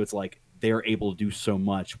 So it's like they're able to do so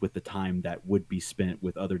much with the time that would be spent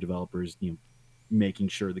with other developers, making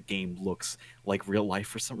sure the game looks like real life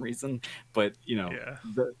for some reason. But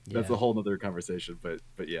that's a whole nother conversation. But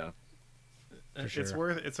yeah.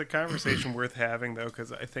 For It's a conversation worth having though,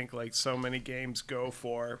 because I think like so many games go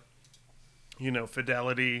for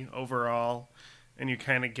fidelity overall, and you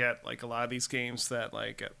kind of get like a lot of these games that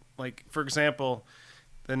like for example,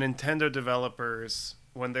 the Nintendo developers,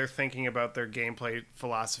 when they're thinking about their gameplay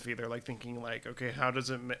philosophy, they're like thinking like, okay,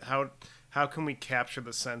 how can we capture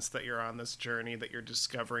the sense that you're on this journey, that you're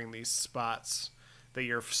discovering these spots, that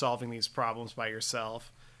you're solving these problems by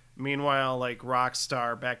yourself. Meanwhile, like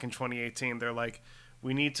Rockstar back in 2018, they're like,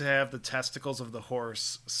 we need to have the testicles of the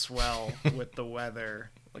horse swell with the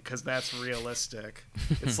weather because that's realistic.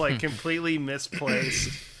 It's like completely misplaced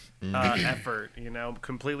effort,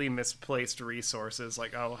 completely misplaced resources.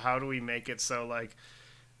 Like, oh, how do we make it so like,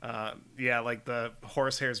 like the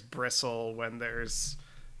horsehairs bristle when there's,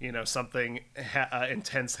 something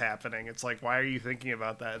intense happening. It's like, why are you thinking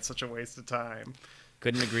about that? It's such a waste of time.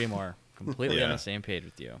 Couldn't agree more. Completely on the same page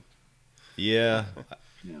with you. Yeah.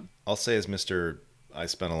 I'll say as I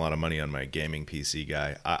spent a lot of money on my gaming PC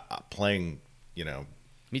guy. Playing,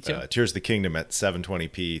 Me too. Tears of the Kingdom at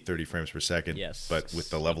 720p, 30 frames per second. Yes. But with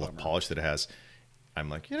the level of polish that it has, I'm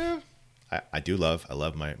like, I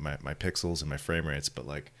love my pixels and my frame rates, but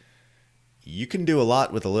like, you can do a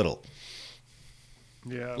lot with a little.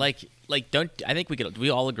 Yeah. I think we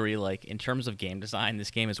all agree, like, in terms of game design, this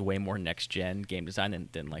game is way more next gen game design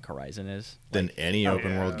than like Horizon is. Than any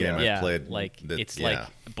open world game I've played.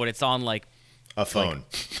 But it's on like a phone.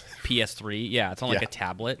 Like PS3. Yeah, it's on like a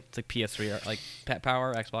tablet. It's like PS3 or like Pet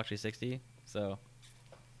Power, Xbox 360. So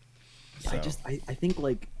I think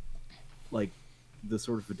like the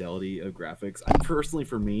sort of fidelity of graphics, personally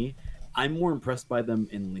for me, I'm more impressed by them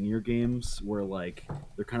in linear games where like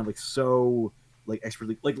they're kind of like so like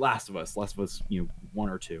expertly, like Last of Us 1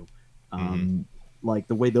 or 2, like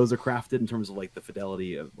the way those are crafted in terms of like the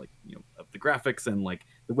fidelity of like of the graphics, and like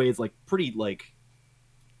the way it's like pretty like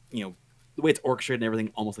the way it's orchestrated and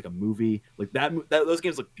everything, almost like a movie. Like that those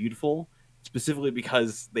games look beautiful, specifically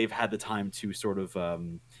because they've had the time to sort of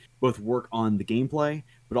both work on the gameplay,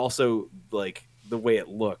 but also like the way it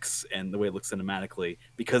looks and the way it looks cinematically,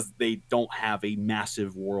 because they don't have a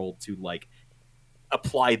massive world to like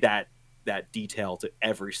apply that detail to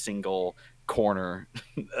every single corner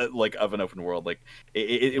like of an open world. Like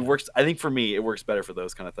it works. I think for me it works better for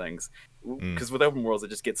those kind of things, because with open worlds it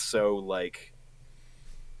just gets so like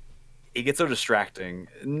it gets so distracting.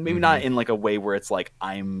 Maybe not in like a way where it's like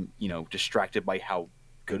I'm distracted by how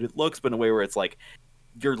good it looks, but in a way where it's like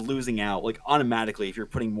you're losing out like automatically. If you're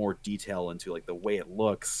putting more detail into like the way it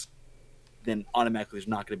looks, then automatically there's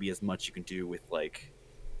not going to be as much you can do with like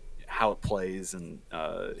how it plays and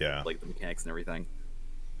like the mechanics and everything.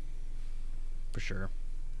 For sure.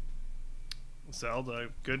 Zelda,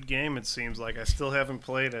 good game. It seems like I still haven't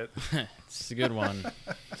played it. It's a good one.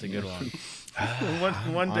 It's a good one.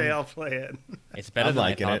 one day I'll play it. It's better than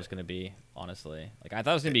I thought it was going to be. Honestly, like I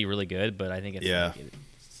thought it was going to be really good, but I think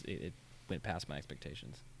it went past my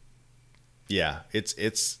expectations. Yeah,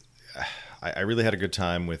 it's. I really had a good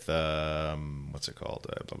time with what's it called?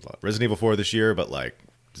 Resident Evil 4 this year, but like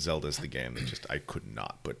Zelda's the game that just I could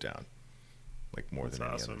not put down, like more than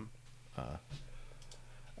any other.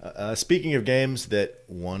 Speaking of games that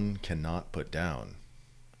one cannot put down,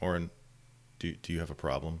 Oren, do you have a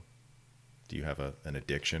problem? Do you have an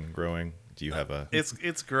addiction growing? Do you have a?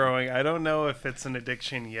 It's growing. I don't know if it's an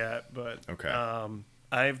addiction yet, but okay.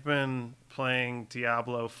 I've been playing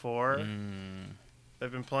Diablo 4.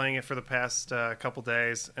 I've been playing it for the past couple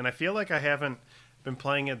days, and I feel like I haven't been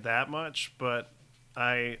playing it that much, but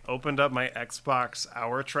I opened up my Xbox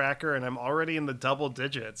hour tracker, and I'm already in the double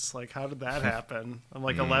digits. Like, how did that happen? I'm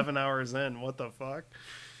like 11 hours in. What the fuck?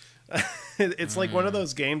 It's like one of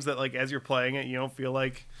those games that, like, as you're playing it, you don't feel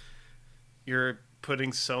like you're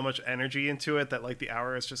putting so much energy into it that, like, the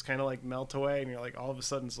hours just kind of, like, melt away, and you're like, all of a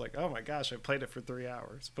sudden, it's like, oh my gosh, I played it for 3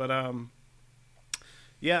 hours. But,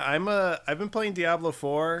 yeah, I've been playing Diablo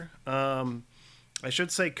 4. I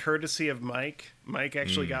should say courtesy of Mike. Mike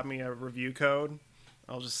actually got me a review code.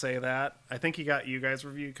 I'll just say that. I think he got you guys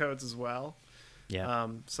review codes as well. Yeah.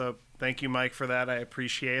 So thank you, Mike, for that. I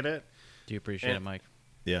appreciate it. Do you appreciate it, Mike?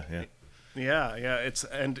 Yeah. Yeah. It's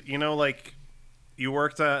like you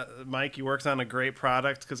worked on Mike. You worked on a great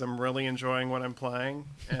product because I'm really enjoying what I'm playing,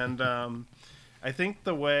 and I think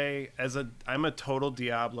the way I'm a total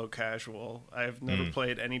Diablo casual. I've never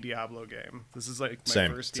played any Diablo game. This is like my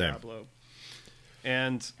first Diablo.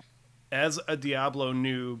 And as a Diablo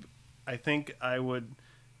noob, I think I would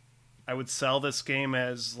sell this game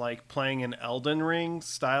as like playing an Elden Ring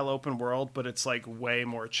style open world, but it's like way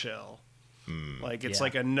more chill. Like it's Yeah.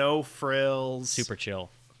 like a no frills, Super chill.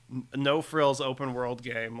 no frills open world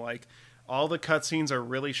game. Like all the cutscenes are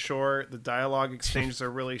really short. The dialogue exchanges are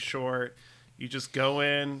really short. You just go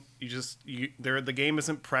in. The game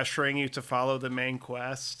isn't pressuring you to follow the main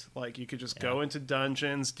quest. Like you could just go into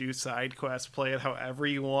dungeons, do side quests, play it however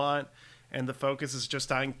you want, and the focus is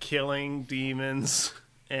just on killing demons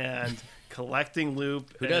and collecting loot.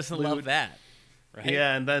 Who doesn't love that? Right?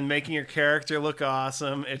 Yeah, and then making your character look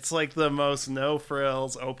awesome. It's like the most no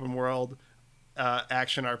frills open world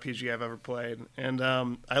action RPG I've ever played, and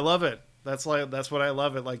I love it. That's what I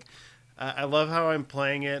love it. Like I love how I'm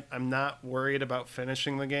playing it. I'm not worried about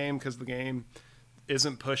finishing the game because the game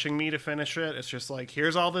isn't pushing me to finish it. It's just like,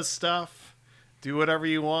 here's all this stuff, do whatever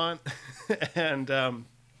you want, and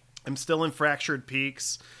I'm still in Fractured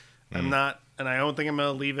Peaks. I'm not, and I don't think I'm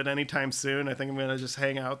going to leave it anytime soon. I think I'm going to just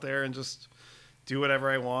hang out there and just do whatever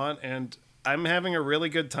I want, and I'm having a really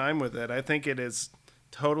good time with it. I think it is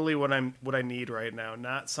totally what I need right now.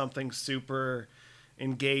 Not something super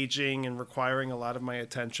engaging and requiring a lot of my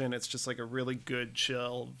attention. It's just like a really good,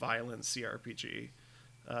 chill, violent CRPG.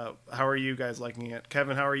 How are you guys liking it?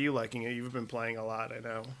 Kevin, how are you liking it? You've been playing a lot, I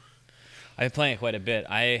know. I've been playing it quite a bit.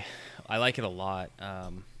 I like it a lot.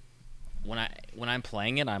 When I'm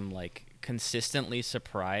playing it, I'm like consistently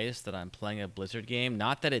surprised that I'm playing a Blizzard game.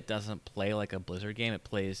 Not that it doesn't play like a Blizzard game. It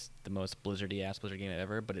plays the most Blizzard-y ass Blizzard game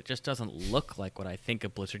ever, but it just doesn't look like what I think a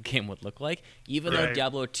Blizzard game would look like. Even though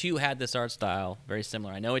Diablo 2 had this art style, very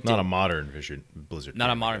similar. I know it Not did. a modern vision Blizzard. Not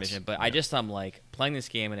game, a modern I guess. vision, but I'm like playing this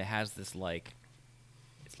game and it has this like,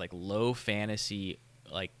 it's like low fantasy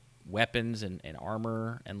like weapons and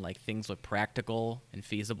armor and like things look practical and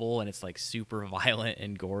feasible and it's like super violent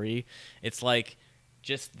and gory. It's like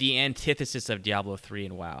just the antithesis of Diablo 3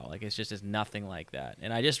 and WoW. Like it's just nothing like that.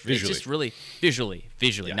 And I just Visually. it's just really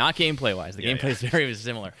visually, Yeah. not gameplay wise. The Yeah, gameplay is very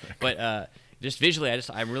similar, but just visually,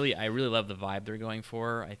 I really love the vibe they're going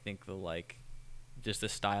for. I think just the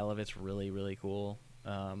style of it's really really cool.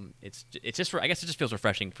 It's just I guess it just feels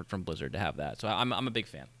refreshing from Blizzard to have that. So I'm a big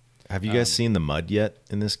fan. Have you guys seen the mud yet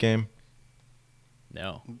in this game?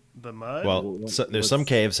 No. The mud? Well, there's some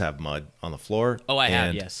caves have mud on the floor. Oh, I have,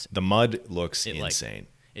 and yes. The mud looks It, insane.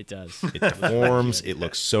 It does. It deforms. It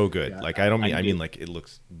looks so good. Yeah, Like I I mean like it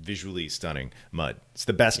looks visually stunning. Mud. It's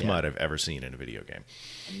the best mud I've ever seen in a video game.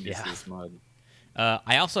 Yeah. This mud.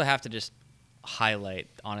 I also have to just highlight,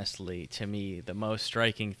 honestly, to me, the most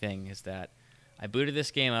striking thing is that I booted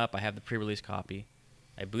this game up. I have the pre-release copy.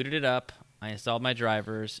 I booted it up. I installed my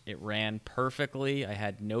drivers. It ran perfectly. I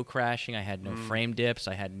had no crashing. I had no frame dips.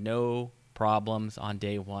 I had no problems on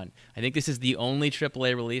day one. I think this is the only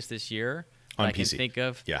AAA release this year that On I can PC. think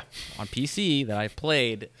of Yeah. on PC that I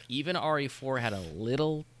played. Even RE4 had a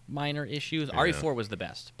little minor issues. RE4 was the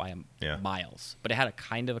best by miles, but it had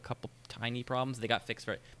a couple tiny problems. They got fixed.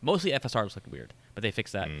 Mostly FSR was looking weird, but they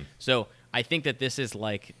fixed that. So I think that this is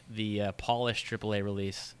like the polished AAA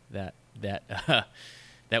release that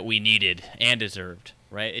that we needed and deserved,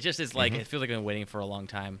 right? It just is like it feels like I've been waiting for a long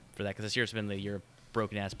time for that because this year's been the year of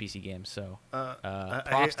broken ass PC games. So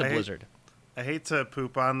props to Blizzard. I hate to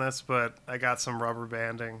poop on this, but I got some rubber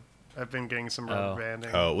banding. I've been getting some rubber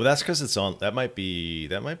banding. Oh, well that's cuz it's on that might be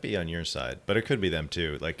on your side, but it could be them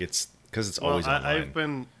too. Like it's cuz it's always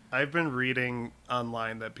online. I've been reading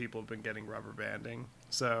online that people have been getting rubber banding.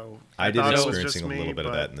 So I did thought it was experiencing just a little me, bit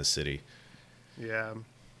of but- that in the city. Yeah.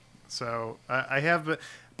 So I have,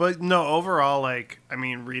 but no, overall, like, I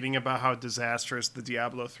mean, reading about how disastrous the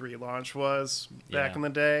Diablo 3 launch was back Yeah. in the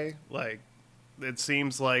day, like, it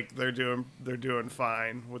seems like they're doing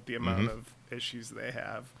fine with the amount of issues they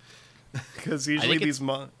have. Because usually think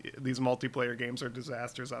these multiplayer games are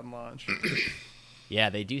disasters on launch. Yeah,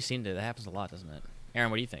 they do seem to. That happens a lot, doesn't it?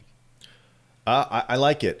 Aaron, what do you think? I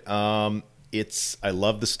like it. I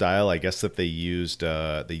love the style. I guess that they used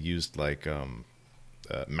like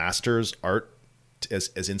Masters art as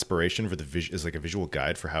inspiration for as like a visual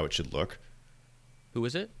guide for how it should look. Who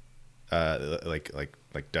is it?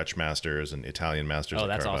 Like Dutch masters and Italian masters, Oh,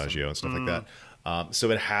 like that's Caravaggio awesome. and stuff like that.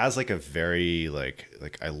 So it has like a very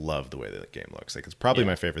like I love the way the game looks. Like it's probably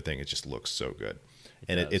my favorite thing. It just looks so good,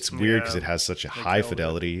 it's weird because it has such a high killed it.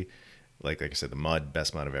 fidelity. Like I said, the mud,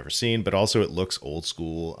 best mud I've ever seen, but also it looks old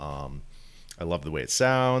school. I love the way it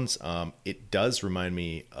sounds. It does remind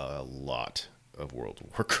me a lot of World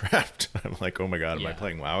of Warcraft. I'm like, oh my god, am I Yeah.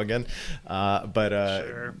 playing WoW again?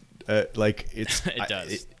 Sure. Like it's It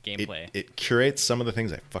does. Gameplay. It curates some of the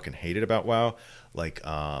things I fucking hated about WoW. Like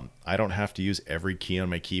I don't have to use every key on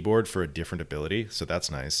my keyboard for a different ability, so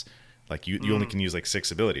that's nice. Like you only can use like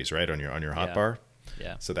 6 abilities, right, on your hotbar.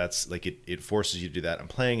 Yeah. So that's like it forces you to do that. I'm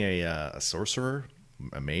playing a sorcerer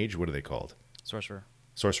a mage. What are they called? Sorcerer.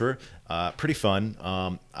 Pretty fun.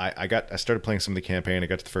 I started playing some of the campaign. I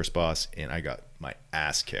got to the first boss and I got my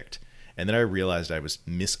ass kicked. And then I realized I was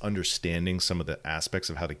misunderstanding some of the aspects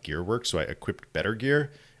of how the gear works. So I equipped better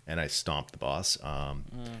gear and I stomped the boss.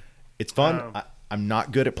 It's fun. I'm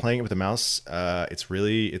not good at playing it with a mouse. It's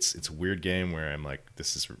a weird game where I'm like,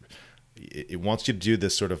 it wants you to do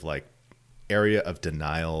this sort of like area of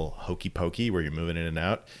denial hokey pokey where you're moving in and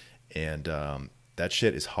out. And that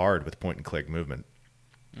shit is hard with point and click movement.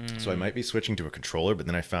 So I might be switching to a controller, but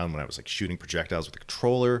then I found when I was like shooting projectiles with the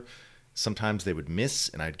controller, sometimes they would miss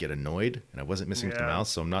and I'd get annoyed and I wasn't missing with the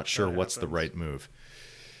mouse. So I'm not sure what's the right move.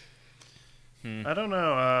 I don't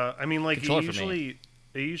know. I mean, like it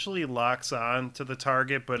usually locks on to the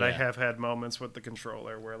target, but I have had moments with the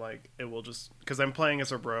controller where like it will just, because I'm playing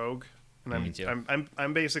as a rogue and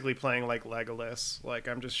I'm basically playing like Legolas, like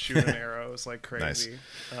I'm just shooting arrows like crazy.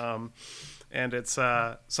 Nice. And it's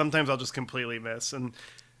sometimes I'll just completely miss and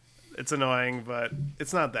it's annoying, but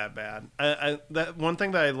it's not that bad. That one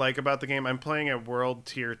thing that I like about the game, I'm playing at World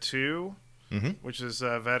Tier 2, which is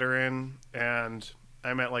a veteran, and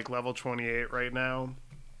I'm at like level 28 right now.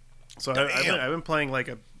 So I've been playing like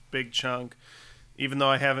a big chunk, even though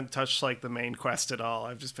I haven't touched like the main quest at all.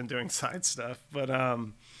 I've just been doing side stuff. But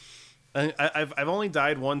I've only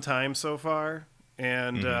died one time so far,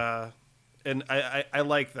 and I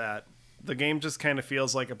like that. The game just kind of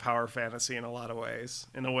feels like a power fantasy in a lot of ways.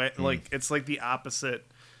 In a way, like it's like the opposite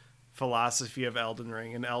philosophy of Elden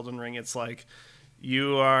Ring. In Elden Ring, it's like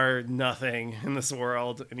you are nothing in this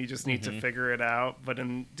world and you just need to figure it out. But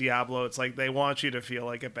in Diablo, it's like they want you to feel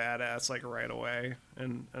like a badass like right away,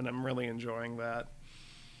 and I'm really enjoying that.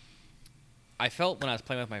 I felt when I was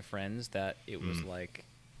playing with my friends that it was like,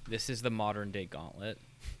 this is the modern day Gauntlet.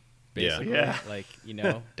 Basically, like, you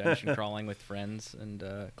know, dungeon crawling with friends and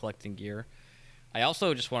collecting gear. I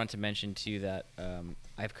also just wanted to mention too that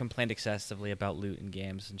I've complained excessively about loot in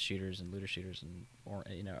games and shooters and looter shooters and what's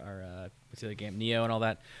the other game, Neo and all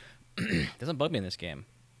that. It doesn't bug me in this game.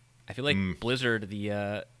 I feel like Blizzard,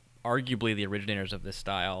 the arguably the originators of this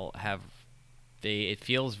style, it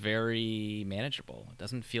feels very manageable. It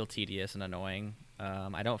doesn't feel tedious and annoying.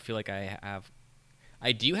 I don't feel like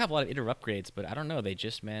I do have a lot of iter upgrades, but I don't know. They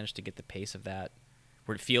just managed to get the pace of that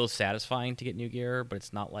where it feels satisfying to get new gear, but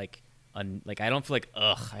it's not like I don't feel like,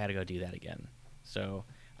 I had to go do that again. So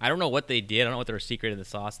I don't know what they did. I don't know what their secret in the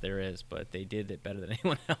sauce there is, but they did it better than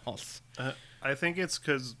anyone else. I think it's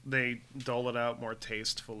because they dole it out more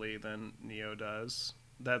tastefully than Neo does.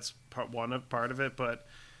 That's part of it, but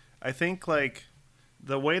I think like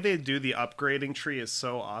the way they do the upgrading tree is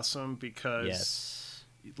so awesome because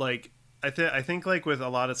like I think like with a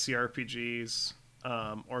lot of CRPGs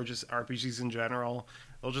or just RPGs in general,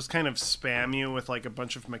 they'll just kind of spam you with like a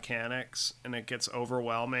bunch of mechanics and it gets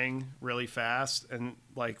overwhelming really fast. And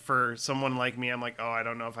like for someone like me, I'm like, oh, I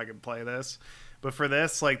don't know if I can play this. But for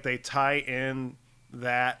this, like they tie in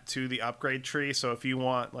that to the upgrade tree. So if you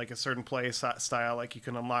want like a certain play style, like you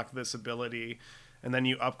can unlock this ability and then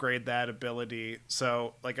you upgrade that ability.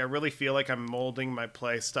 So like I really feel like I'm molding my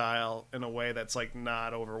play style in a way that's like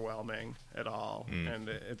not overwhelming at all. And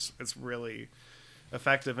it's really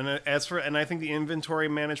effective. And and I think the inventory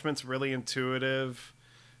management's really intuitive.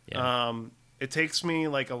 It takes me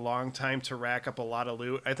like a long time to rack up a lot of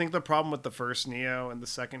loot. I think the problem with the first Neo and the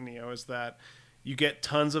second Neo is that you get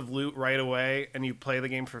tons of loot right away and you play the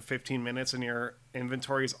game for 15 minutes and your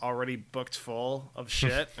inventory is already booked full of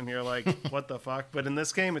shit and you're like, what the fuck? But in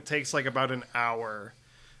this game, it takes like about an hour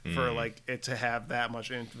for like it to have that much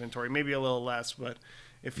inventory, maybe a little less, but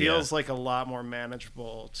it feels like a lot more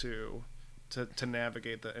manageable to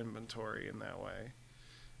navigate the inventory in that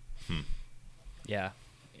way. Yeah,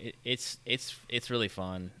 it's really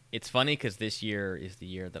fun. It's funny because this year is the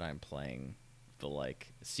year that I'm playing the like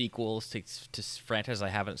sequels to franchises I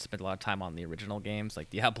haven't spent a lot of time on the original games, like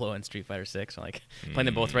Diablo and Street Fighter 6. I'm like playing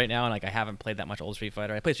them both right now, and like I haven't played that much old Street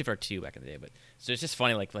Fighter. I played Street Fighter 2 back in the day, but so it's just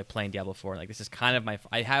funny like playing Diablo 4. Like this is kind of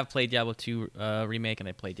I have played Diablo 2 remake, and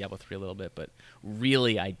I played Diablo 3 a little bit, but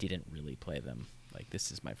really I didn't really play them. Like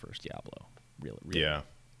this is my first Diablo. Really. Yeah.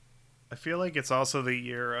 I feel like it's also the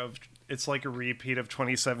year of, it's like a repeat of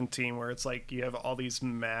 2017 where it's like you have all these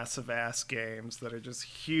massive ass games that are just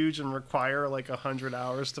huge and require like 100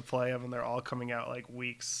 hours to play them, and they're all coming out like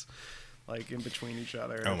weeks like in between each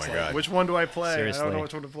other. Oh my God. Which one do I play? Seriously. I don't know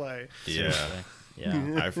which one to play. Yeah.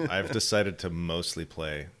 I've decided to mostly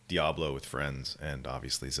play Diablo with friends and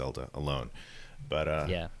obviously Zelda alone. But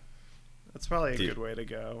that's probably a good way to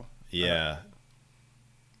go. Yeah.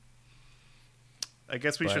 I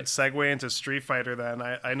guess we should segue into Street Fighter then.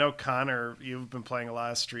 I know, Connor, you've been playing a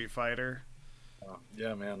lot of Street Fighter.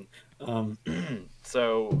 Yeah, man. Um,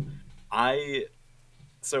 so I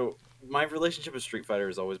so my relationship with Street Fighter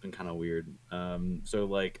has always been kind of weird. So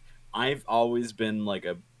like I've always been like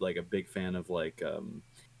a big fan of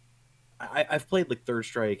I've played like Third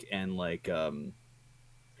Strike and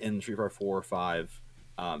in Street Fighter 4 or 5,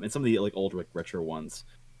 and some of the like old like retro ones.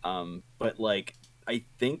 But like I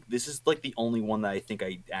think this is like the only one that I think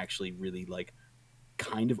I actually really like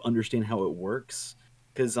kind of understand how it works.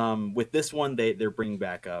 Because with this one they're bringing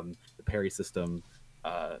back the parry system,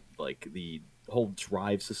 like the whole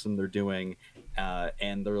drive system they're doing,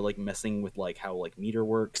 and they're like messing with like how like meter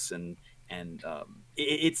works, and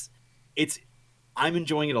it's I'm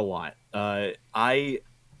enjoying it a lot. I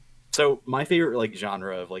So my favorite like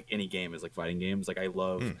genre of like any game is like fighting games. Like I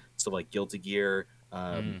love stuff like Guilty Gear,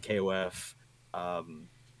 KOF, um,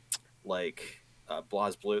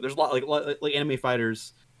 Blaz Blue. There's a lot like anime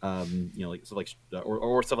fighters. Like stuff like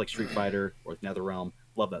or stuff like Street Fighter or NetherRealm.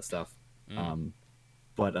 Love that stuff.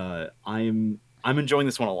 But I'm enjoying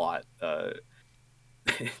this one a lot.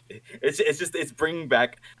 It's bringing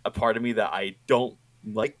back a part of me that I don't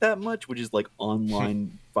like that much, which is like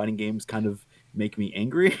online fighting games kind of make me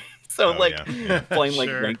angry. So playing like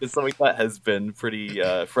Sure. ranked and stuff like that has been pretty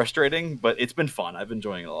frustrating, but it's been fun. I've been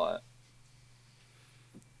enjoying it a lot.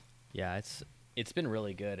 Yeah, it's been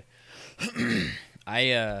really good.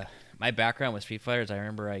 My background with Street Fighter is I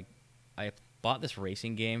remember I bought this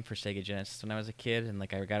racing game for Sega Genesis when I was a kid, and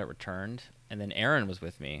like I got it returned, and then Aaron was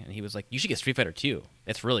with me, and he was like, "You should get Street Fighter 2.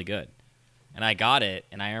 It's really good." And I got it,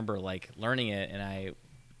 and I remember like learning it, and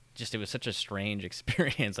it was such a strange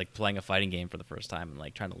experience, like playing a fighting game for the first time and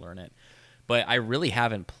like trying to learn it. But I really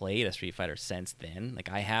haven't played a Street Fighter since then.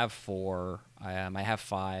 Like I have 4, I have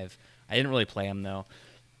 5. I didn't really play them though.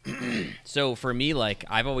 So for me, like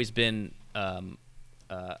I've always been a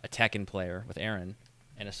Tekken player with Aaron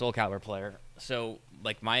and a Soul Calibur player. So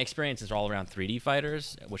like my experiences are all around 3D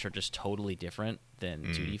fighters, which are just totally different than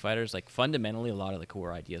 2D fighters. Like fundamentally, a lot of the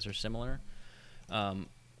core ideas are similar.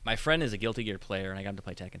 My friend is a Guilty Gear player, and I got him to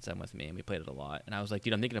play Tekken 7 with me, and we played it a lot. And I was like,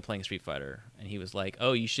 dude, I'm thinking of playing Street Fighter. And he was like,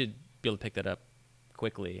 oh, you should be able to pick that up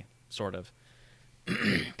quickly, sort of.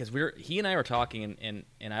 Because he and I were talking,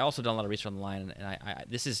 and I also done a lot of research online, and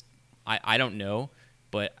I don't know,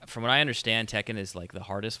 but from what I understand, Tekken is like the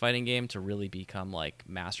hardest fighting game to really become like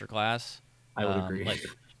masterclass. I would agree. Like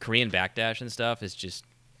Korean backdash and stuff is just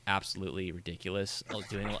absolutely ridiculous.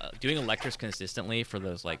 Doing electrics consistently for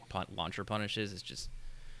those like launcher punishes is just.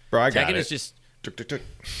 Bro, I got Tekken it. is just, dude.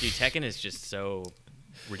 Tekken is just so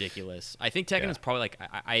ridiculous. I think Tekken is probably like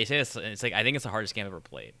I say this. It's like I think it's the hardest game I've ever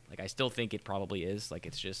played. Like I still think it probably is. Like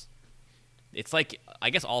it's like I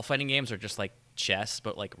guess all fighting games are just like chess,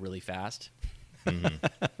 but like really fast,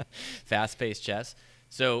 fast-paced chess.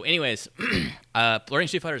 So, anyways, learning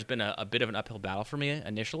Street Fighter has been a bit of an uphill battle for me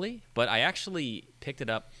initially, but I actually picked it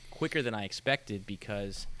up quicker than I expected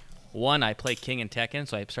because. One, I play King and Tekken,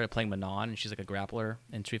 so I started playing Manon, and she's like a grappler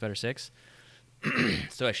in Street Fighter 6.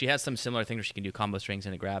 So she has some similar things where she can do combo strings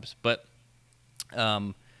and it grabs. But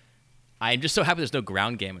I'm just so happy there's no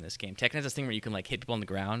ground game in this game. Tekken has this thing where you can like hit people on the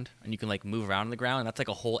ground, and you can like move around on the ground, and that's like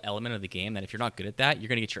a whole element of the game that if you're not good at that, you're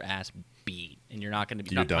going to get your ass beat, and you're not going to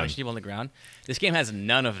be punishing people on the ground. This game has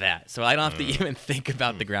none of that, so I don't have to even think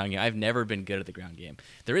about the ground game. I've never been good at the ground game.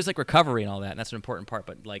 There is like recovery and all that, and that's an important part,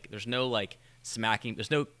 but like there's no like smacking,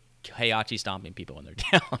 there's no Heihachi stomping people when they're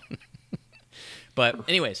down. But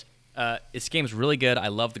anyways, this game's really good. I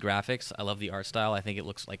love the graphics. I love the art style. I think it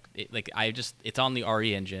looks like it's on the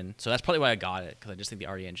RE engine, so that's probably why I got it, because I just think the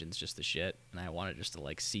RE engine's just the shit, and I wanted just to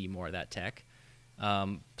like see more of that tech.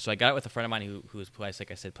 So I got it with a friend of mine who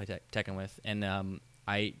like I said, play Tekken with, and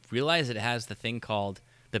I realized it has the thing called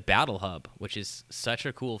the Battle Hub, which is such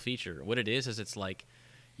a cool feature. What it is it's like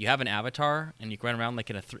you have an avatar, and you can run around like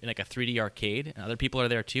in a 3D arcade, and other people are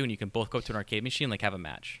there too, and you can both go up to an arcade machine and like have a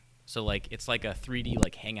match. So like it's like a 3D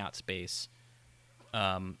like hangout space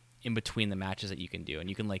in between the matches that you can do, and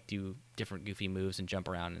you can like do different goofy moves and jump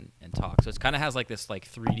around and talk. So it kind of has like this like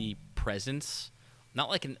 3D presence. Not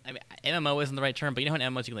like MMO isn't the right term, but you know how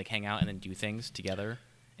in MMOs you can like hang out and then do things together.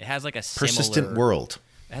 It has like a persistent world.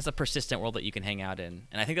 It has a persistent world that you can hang out in,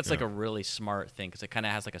 and I think that's like a really smart thing because it kind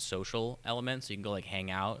of has like a social element, so you can go like hang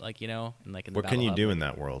out, like and like in the What can you Battle do Hub. in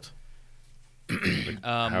that world? Like,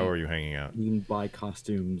 how are you hanging out? You can buy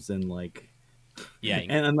costumes and like, Yeah,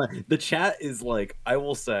 and the chat is like, I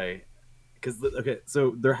will say, because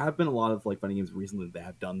so there have been a lot of like fighting games recently that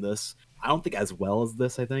have done this. I don't think as well as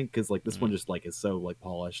this. I think because like this one just like is so like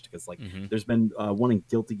polished. Because like there's been one in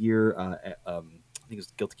Guilty Gear. I think it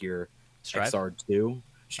was Guilty Gear Strive? XR2.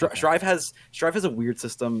 Strive has a weird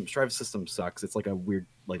system. Strive's system sucks. It's like a weird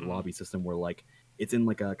lobby system where like it's in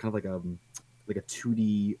like a kind of like a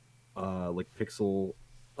 2D like pixel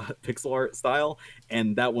art style,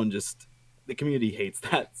 and that one just the community hates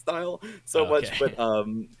that style so much. But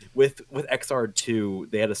with XR2,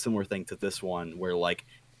 they had a similar thing to this one where like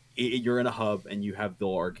you're in a hub and you have the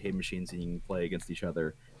arcade machines and you can play against each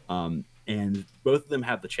other. And both of them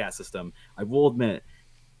have the chat system. I will admit,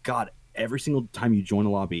 God, every single time you join a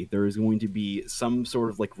lobby, there is going to be some sort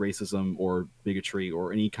of like racism or bigotry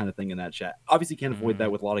or any kind of thing in that chat. Obviously, you can't avoid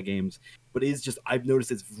that with a lot of games, but it is just, I've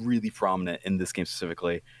noticed it's really prominent in this game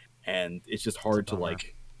specifically, and it's just hard to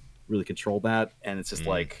like really control that. And it's just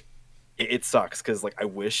like it sucks because like I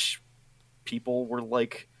wish people were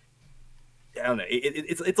like, I don't know.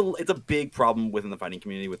 It's a big problem within the fighting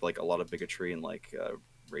community with like a lot of bigotry and like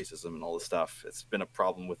racism and all this stuff. It's been a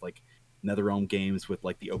problem with like NetherRealm games with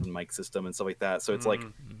like the open mic system and stuff like that. So it's like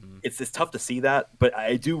it's tough to see that, but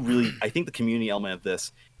I think the community element of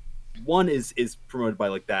this one is promoted by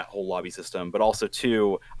like that whole lobby system, but also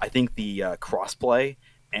two, I think the crossplay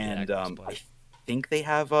and I think they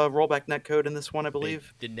have a rollback netcode in this one, I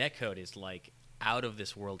believe. The netcode is like out of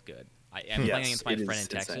this world good. I'm playing against my friend in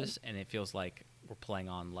Texas, and it feels like we're playing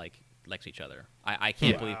on like next to each other. I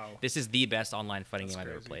can't believe this is the best online fighting game I've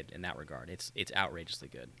ever played in that regard. It's outrageously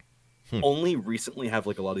good. Only recently have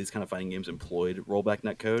like a lot of these kind of fighting games employed rollback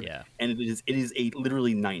netcode, and it is a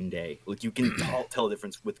literally night and day. Like you can tell the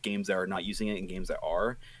difference with games that are not using it and games that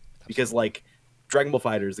are, because like Dragon Ball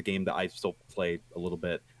Fighter is a game that I still play a little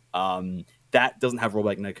bit. That doesn't have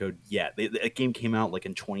rollback netcode yet. The game came out like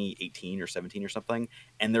in 2018 or 17 or something,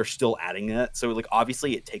 and they're still adding it. So like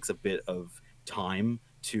obviously it takes a bit of time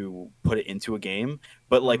to put it into a game,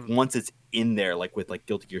 but like once it's in there, like with like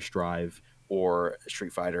Guilty Gear Strive or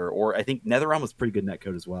Street Fighter, or I think NetherRealm was pretty good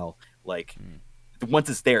netcode as well. Like once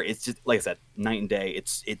it's there, it's just like I said, night and day.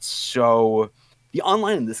 It's so the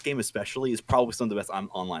online in this game especially is probably some of the best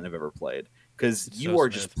online I've ever played, because you are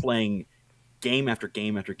just playing game after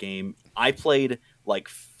game after game. I played like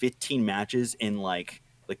 15 matches in like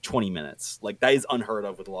 20 minutes. Like that is unheard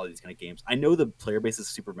of with a lot of these kind of games. I know the player base is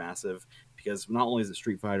super massive because not only is it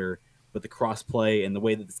Street Fighter, but the crossplay and the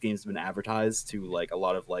way that this game's been advertised to like a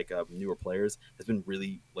lot of like newer players has been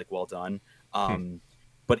really like well done.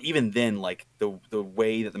 But even then, like the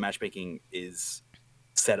way that the matchmaking is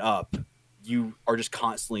set up, you are just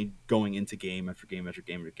constantly going into game after game after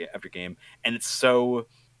game after game, and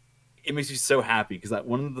it makes me so happy because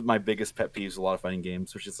one of my biggest pet peeves with a lot of fighting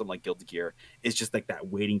games, which is something like Guilty Gear, is just like that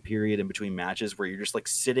waiting period in between matches where you're just like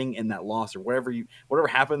sitting in that loss or whatever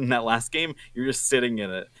happened in that last game, you're just sitting in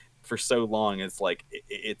it for so long. It's like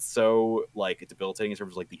it's so like debilitating in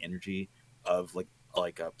terms of like the energy of like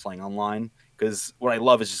playing online. Because what I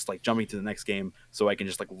love is just like jumping to the next game so I can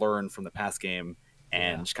just like learn from the past game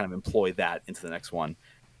and just kind of employ that into the next one.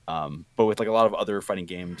 But with like a lot of other fighting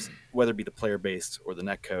games, whether it be the player based or the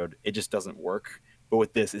netcode, it just doesn't work. But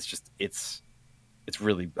with this, it's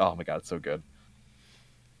really, oh my god, it's so good.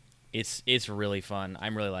 It's really fun.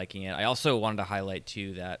 I'm really liking it. I also wanted to highlight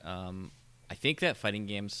too that I think that fighting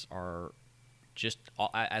games are just,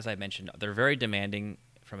 as I mentioned, they're very demanding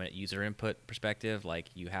from a user input perspective. Like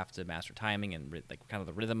you have to master timing and like kind of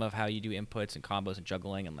the rhythm of how you do inputs and combos and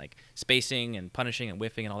juggling and like spacing and punishing and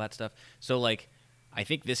whiffing and all that stuff. So like I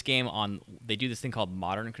think this game they do this thing called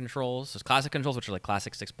modern controls. There's classic controls, which are like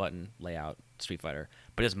classic 6-button layout Street Fighter,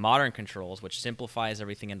 but it's modern controls, which simplifies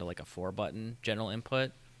everything into like a 4-button general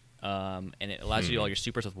input, and it allows you to do all your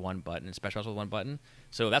supers with one button and specials with one button.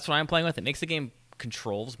 So that's what I'm playing with. It makes the game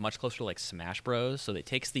controls much closer to like Smash Bros. So it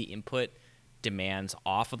takes the input demands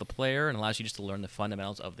off of the player and allows you just to learn the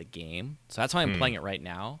fundamentals of the game. So that's how I'm playing it right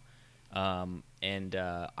now, and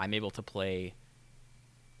I'm able to play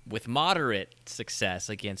with moderate success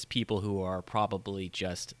against people who are probably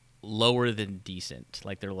just lower than decent.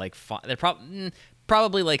 Like they're like they're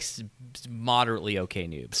probably like moderately okay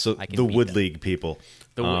noobs. So the Wood League people.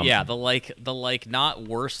 The like not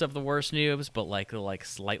worst of the worst noobs, but like the like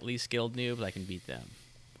slightly skilled noobs. I can beat them,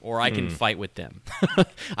 or I can fight with them.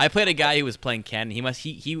 I played a guy who was playing Ken. He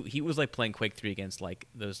was like playing Quake 3 against like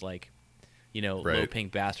those like, you know, low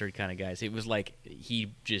pink bastard kind of guys. It was like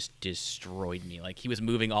he just destroyed me. Like he was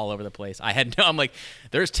moving all over the place. I'm like,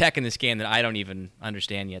 there's tech in this game that I don't even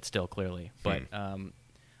understand yet still clearly. But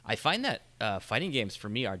I find that fighting games for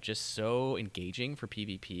me are just so engaging for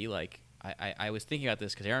PvP. Like I was thinking about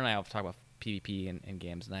this because Aaron and I have talked about PvP and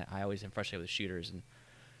games, and I always am frustrated with shooters. And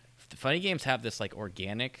the fighting games have this like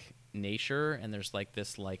organic nature, and there's like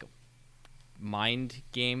this like mind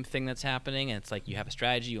game thing that's happening, and it's like you have a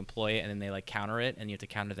strategy, you employ it, and then they like counter it, and you have to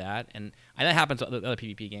counter that, and that happens with other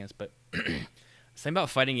PvP games. But something about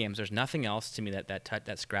fighting games, there's nothing else to me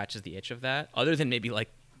that scratches the itch of that, other than maybe like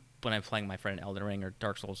when I'm playing my friend in Elden Ring or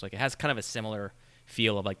Dark Souls. Like it has kind of a similar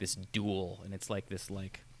feel of like this duel, and it's like this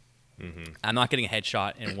like. I'm not getting a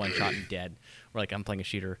headshot and one shot and dead, or like I'm playing a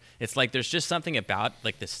shooter. It's like there's just something about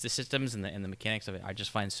like the systems and the mechanics of it I just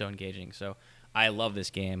find so engaging. So I love this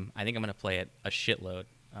game. I think I'm gonna play it a shitload.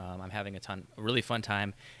 I'm having a really fun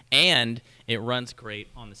time, and it runs great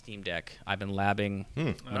on the Steam Deck. I've been labbing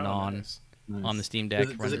Manon Nice. on the Steam Deck.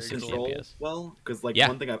 Does runs it at 60 control FPS. well? Because like Yeah.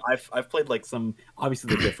 one thing I've played like some,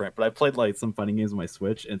 obviously they're different, but I played like some fighting games on my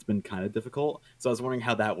Switch, and it's been kind of difficult. So I was wondering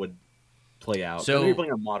how that would play out. So- You're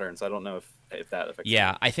playing on modern, so I don't know if that affects.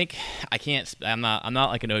 Yeah, I think I can't. I'm not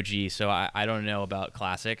like an OG, so I don't know about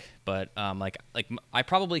classic. But like I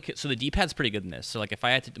probably could. So the D-pad's pretty good in this. So like if I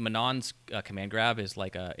had to, Manon's command grab is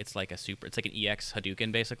like an EX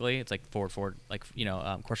Hadouken basically. It's like forward, like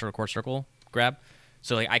core circle grab.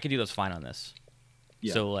 So like I could do those fine on this.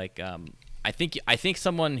 Yeah. So like I think this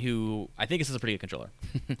is a pretty good controller.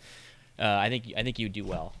 I think you do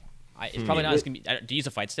well. It's probably not as gonna be. Do you use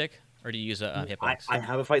a fight stick? Or do you use a hitbox? I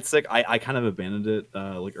have a fight stick. I kind of abandoned it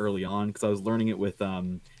like early on because I was learning it with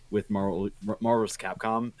Marvel's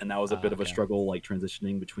Capcom, and that was a bit of a struggle like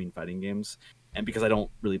transitioning between fighting games. And because I don't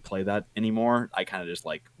really play that anymore, I kind of just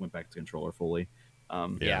like went back to controller fully.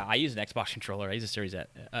 Yeah, I use an Xbox controller. I use a Series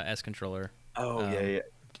S controller. Yeah.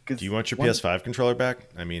 Do you want your PS5 controller back?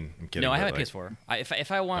 I mean, I'm kidding. No, I have but, a like, PS4.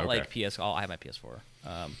 If I want like PS, I have my PS4.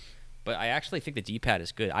 But I actually think the D-pad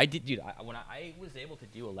is good. When I was able to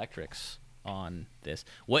do electrics on this.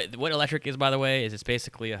 What electric is, by the way, is it's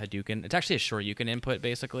basically a Hadouken. It's actually a Shoryuken input,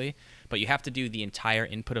 basically. But you have to do the entire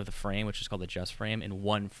input of the frame, which is called the just frame, in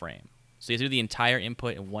one frame. So you have to do the entire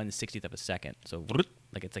input in 1/60th of a second. So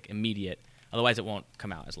like it's like immediate. Otherwise, it won't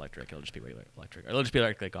come out as electric. It'll just be regular electric. Or it'll just be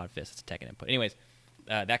like God Fist. It's a Tekken input. Anyways,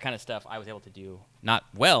 that kind of stuff I was able to do. Not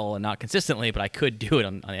well and not consistently, but I could do it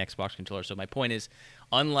on the Xbox controller. So my point is,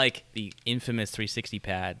 unlike the infamous 360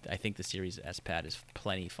 pad, I think the Series S pad is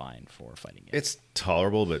plenty fine for fighting games. It's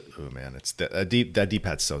tolerable, but oh man, it's that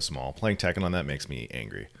D-pad's so small. Playing Tekken on that makes me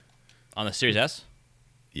angry. On the Series S?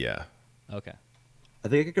 Yeah. Okay. I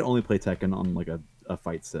think I could only play Tekken on like a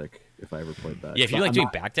fight stick if I ever played that. Yeah, if you So like I'm doing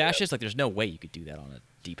not- backdashes, like there's no way you could do that on a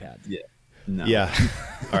D-pad. Yeah. No. Yeah.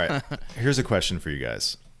 All right. Here's a question for you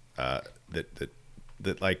guys. I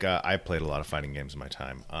played a lot of fighting games in my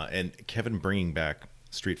time, and Kevin bringing back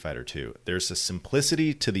Street Fighter 2. There's a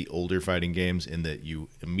simplicity to the older fighting games in that you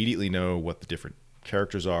immediately know what the different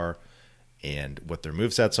characters are and what their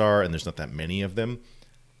movesets are, and there's not that many of them.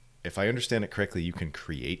 If I understand it correctly, you can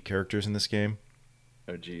create characters in this game.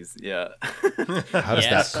 Oh, geez. Yeah. How does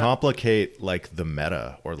Yes. that complicate like the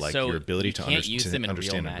meta or like So your ability you to can't use them in real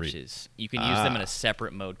understand and read? matches. You can use them in a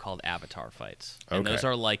separate mode called avatar fights, and those Okay.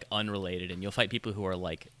 are like unrelated. And you'll fight people who are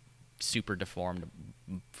like super deformed,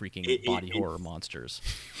 freaking body horror monsters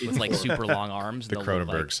with like super long arms. The and they'll look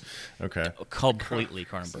Cronenbergs. Okay. like completely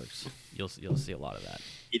Cronenbergs. You'll see a lot of that.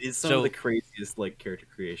 It is some So- of the craziest like character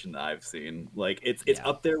creation that I've seen. Like it's Yeah.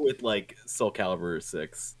 up there with like Soul Calibur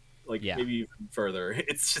 6. Like Yeah. maybe even further.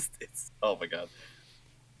 It's oh my god.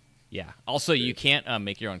 Yeah. Also, you can't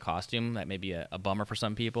make your own costume. That may be a bummer for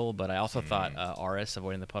some people. But I also thought Aris,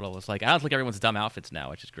 Avoiding the Puddle, was like, I don't think everyone's dumb outfits now,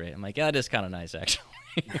 which is great. I'm like, yeah, it is kind of nice, actually.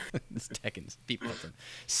 This Tekken, people have some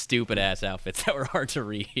stupid-ass outfits that were hard to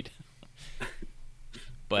read.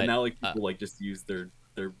 But And now like people like just use their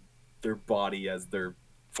body as their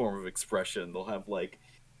form of expression. They'll have like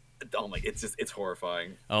oh my it's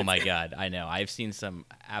horrifying. oh my God, I know. I've seen some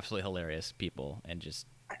absolutely hilarious people and just...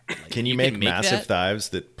 Like, Can you make massive that? thighs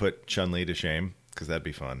that put Chun-Li to shame? Because that'd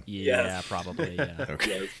be fun. Yeah, Yes. probably, yeah.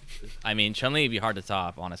 Okay. I mean, Chun-Li would be hard to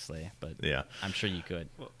top, honestly, but Yeah. I'm sure you could.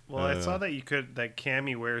 Well, I saw that that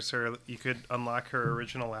Cammy wears her. You could unlock her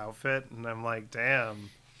original outfit, and I'm like,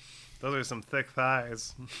 damn, those are some thick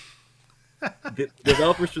thighs. The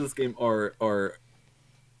developers for this game are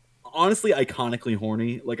honestly iconically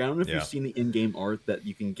horny. Like I don't know if Yeah. you've seen the in-game art that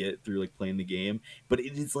you can get through like playing the game, but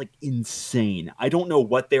it is like insane. I don't know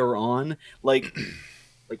what they were on. Like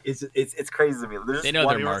it's crazy to me. They're just They know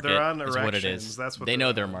their They're market on is what it erections, is. that's what They they're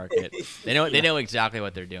know their on. market. They know exactly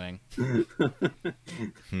what they're doing.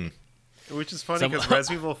 Which is funny Some- because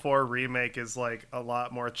Resident Evil 4 Remake is like a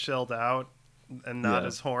lot more chilled out and not Yeah.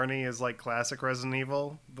 as horny as like classic Resident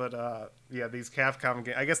Evil. But yeah, these Capcom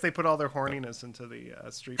games, I guess they put all their horniness into the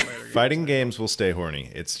Street Fighter games. Fighting games will stay horny.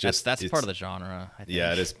 It's just That's part of the genre. I think.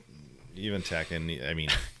 Yeah, it is. even Tekken. I mean,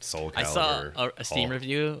 Soul Calibur. I saw a Steam all-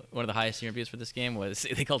 review. One of the highest Steam reviews for this game was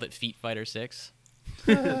they called it Feet Fighter 6.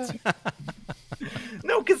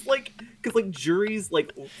 No, because Jury's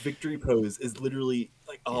like victory pose is literally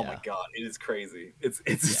like, oh my Yeah. god, it is crazy. It's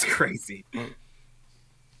just crazy.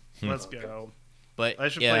 Let's go. But I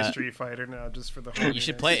should yeah, play Street Fighter now just for the whole. you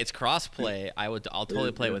should play. It's cross-play. I'll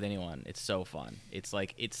totally play it with anyone. It's so fun. It's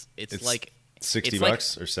like it's like $60 it's like-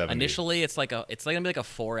 or 70. Initially, it's gonna be like a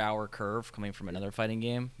 4-hour curve coming from another fighting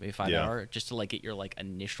game, maybe 5 Yeah. hour, just to like get your like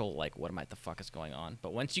initial like what the fuck is going on.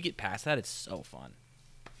 But once you get past that, it's so fun.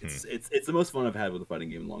 It's the most fun I've had with a fighting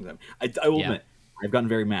game in a long time. I will Yeah. admit, I've gotten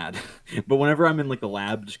very mad, but whenever I'm in like the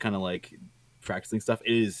lab, just kind of like practicing stuff,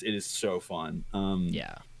 it is so fun.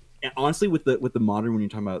 Yeah. And honestly, with the modern, when you're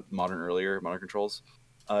talking about modern controls,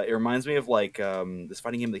 it reminds me of like this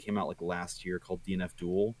fighting game that came out like last year called DNF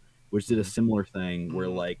Duel, which did a similar thing where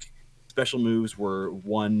like special moves were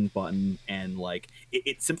one button, and like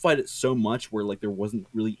it simplified it so much where like there wasn't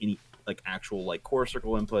really any like actual like quarter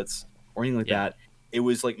circle inputs or anything like Yeah. that. It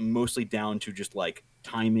was like mostly down to just like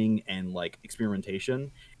timing and like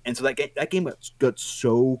experimentation, and so that game got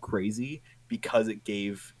so crazy because it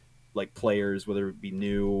gave like players, whether it be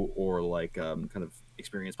new or like kind of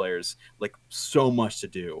experienced players, like so much to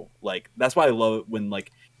do. Like that's why I love it when like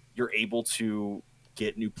you're able to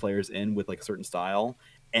get new players in with like a certain style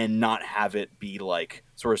and not have it be like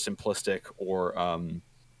sort of simplistic or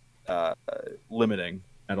limiting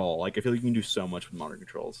at all. Like I feel like you can do so much with modern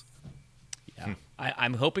controls. Yeah,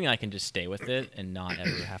 I'm hoping I can just stay with it and not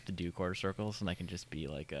ever have to do quarter circles, and I can just be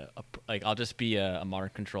like I'll just be a modern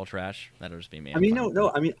control trash. That'll just be me. I mean, I'm fine no.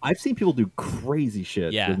 with I mean, I've seen people do crazy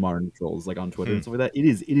shit Yeah. with modern controls, like on Twitter and stuff like that. It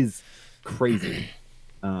is crazy.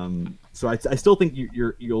 So I still think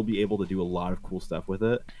you'll be able to do a lot of cool stuff with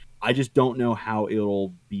it. I just don't know how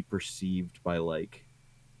it'll be perceived by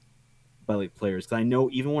players. Because I know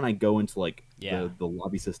even when I go into like Yeah. the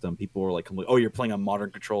lobby system, people are like, "Oh, you're playing on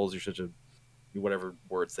modern controls. You're such a..." whatever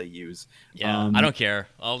words they use. Yeah, I don't care.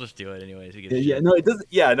 I'll just do it anyways. Who gives a Yeah, shit? no, it doesn't.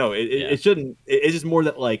 Yeah, no, Yeah. it shouldn't. It's just more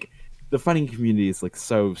that like the fighting community is like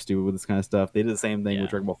so stupid with this kind of stuff. They did the same thing Yeah.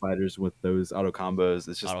 with Dragon Ball Fighters with those auto combos.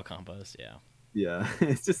 It's just Auto combos. Yeah. yeah,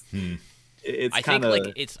 it's just it's I kind think of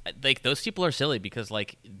like it's like those people are silly because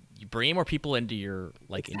like you bringing more people into your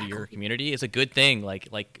into your community is a good thing. Like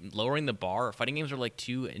lowering the bar. Fighting games are like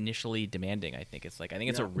too initially demanding. I think it's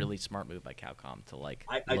a really smart move by Capcom to like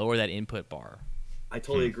lower that input bar. I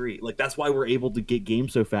totally agree. Like that's why we're able to get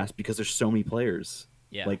games so fast because there's so many players.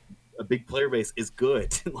 Yeah. Like a big player base is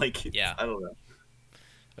good. Like Yeah. I don't know.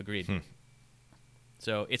 Agreed.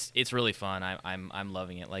 So it's really fun. I'm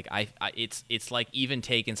loving it. Like it's like even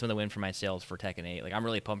taking some of the win from my sales for Tekken 8. Like I'm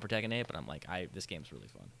really pumped for Tekken 8, but I'm like this game's really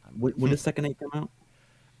fun. When does Tekken 8 come out?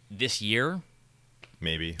 This year,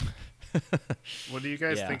 Maybe. What do you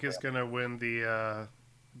guys Yeah. think is gonna win the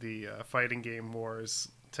fighting game wars?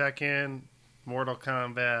 Tekken, Mortal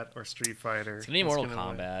Kombat, or Street Fighter? it's gonna be What's Mortal gonna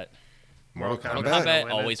win? Kombat. Mortal Mortal Kombat? Kombat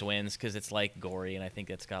Win it. always wins because it's like gory, and I think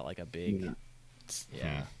it's got like a big. Yeah.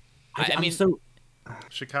 Yeah. I'm I mean, so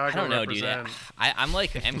Chicago I don't know, dude. represent. I'm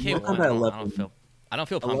like MK1. Mortal Kombat 11. I don't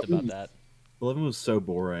feel pumped 11 about that. 11 was so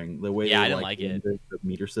boring. The way Yeah, they I didn't like it. the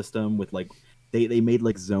meter system with like they made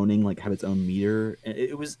like zoning like have its own meter. And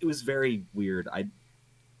it was very weird. I'm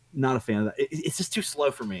not a fan of that. It's just too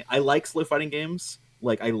slow for me. I like slow fighting games.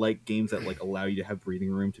 Like I like games that like allow you to have breathing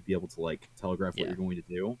room to be able to like telegraph what Yeah. you're going to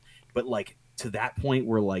do. But like to that point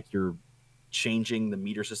where like you're changing the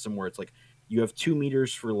meter system where it's like you have 2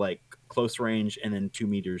 meters for like close range and then 2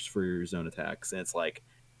 meters for your zone attacks, and it's like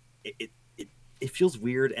it feels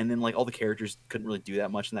weird. And then like all the characters couldn't really do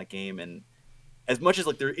that much in that game, and as much as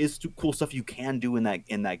like there is cool stuff you can do in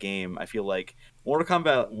that game, I feel like Mortal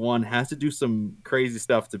Kombat 1 has to do some crazy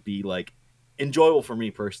stuff to be like enjoyable for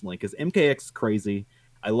me personally, because MKX is crazy.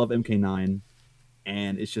 I love MK9,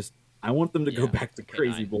 and it's just I want them to go Yeah, back to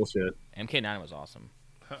crazy MK9. bullshit. MK9 was awesome.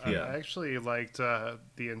 Yeah. I actually liked the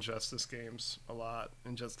Injustice games a lot.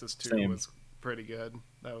 Injustice 2 Same. was pretty good.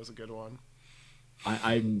 That was a good one.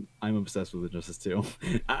 I'm obsessed with Injustice 2.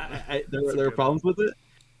 There a are good problems with it,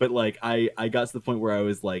 but like I got to the point where I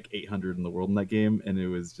was like 800 in the world in that game, and it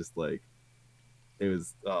was just like it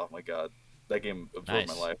was Oh my god, that game absorbed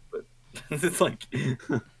Nice. my life. But it's like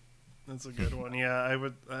That's a good one. Yeah, I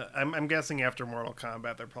would. I'm guessing after Mortal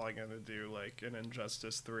Kombat, they're probably going to do like an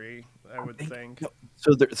Injustice 3. I would think.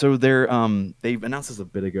 they've announced this a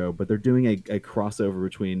bit ago, but they're doing a crossover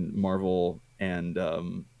between Marvel and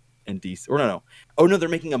DC. Or no, they're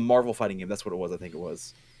making a Marvel fighting game. That's what it was. I think it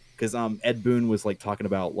was because Ed Boon was like talking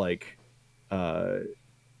about like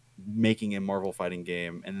making a Marvel fighting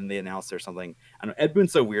game, and then they announce there's something. I don't know. Ed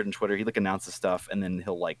Boon's so weird on Twitter. He like announces stuff, and then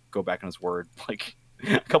he'll like go back on his word like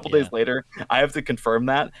a couple days later. I have to confirm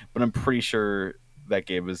that, but I'm pretty sure that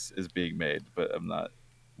game is being made, but I'm not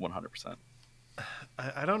 100%.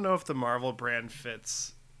 I don't know if the Marvel brand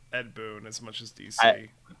fits Ed Boon as much as DC.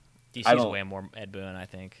 DC's way more Ed Boon, I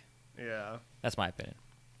think. Yeah, that's my opinion.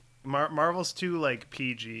 Marvel's too like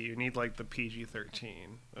PG. You need like the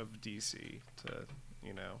PG-13 of DC to,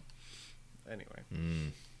 Anyway.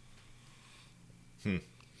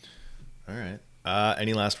 All right.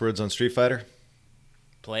 Any last words on Street Fighter?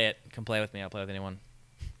 Play it. Come play with me. I'll play with anyone.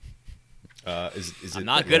 Is I'm it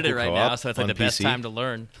not good at it right co-op now, so it's like the best PC? time to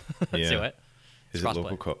learn. Yeah. See what? Is it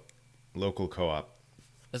local co-op?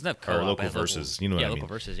 Doesn't have co-op. Or local versus. You know what I mean? Yeah, local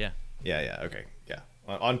versus, yeah. Yeah, okay. Yeah.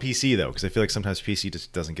 On PC, though, because I feel like sometimes PC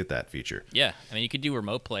just doesn't get that feature. Yeah. I mean, you could do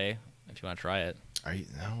remote play if you want to try it.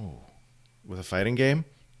 No. With a fighting game?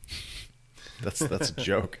 That's a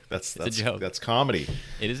joke. That's a joke. That's comedy.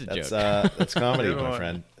 It is a joke. That's comedy, my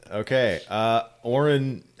friend. Okay.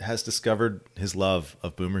 Oren has discovered his love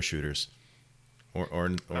of boomer shooters.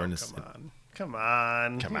 Oren is... Come on. Come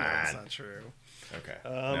on. That's not true. Okay.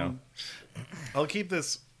 No. I'll keep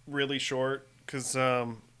this really short because I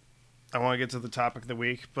want to get to the topic of the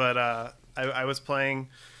week. But I was playing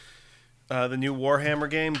the new Warhammer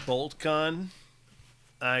game, Boltgun.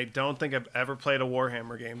 I don't think I've ever played a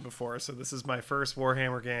Warhammer game before, so this is my first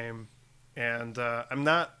Warhammer game. And I'm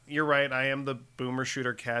not... You're right, I am the boomer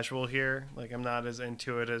shooter casual here. Like, I'm not as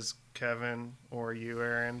into it as Kevin or you,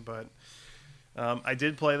 Aaron, but I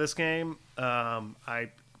did play this game. I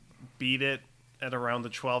beat it at around the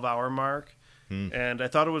 12-hour mark. And I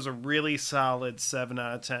thought it was a really solid 7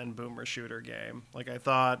 out of 10 boomer shooter game. Like, I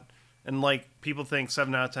thought, and like people think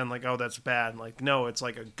 7 out of 10, like, oh, that's bad. Like, no, it's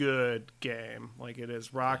like a good game. Like, it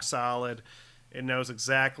is rock solid. It knows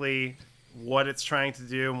exactly what it's trying to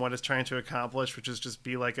do and what it's trying to accomplish, which is just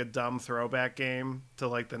be like a dumb throwback game to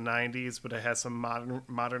like the 90s, but it has some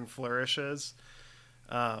modern flourishes.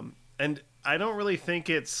 And I don't really think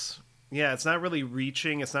it's not really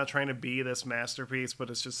reaching. It's not trying to be this masterpiece, but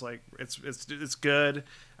it's just like it's good.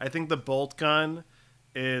 I think the bolt gun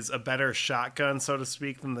is a better shotgun, so to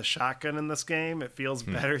speak, than the shotgun in this game. It feels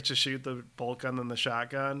better to shoot the bolt gun than the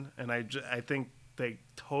shotgun, and I think they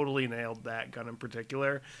totally nailed that gun in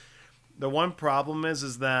particular. The one problem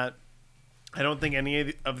is that I don't think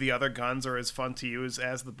any of the other guns are as fun to use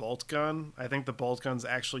as the bolt gun. I think the bolt gun's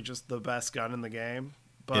actually just the best gun in the game.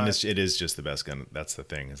 But it is just the best gun. That's the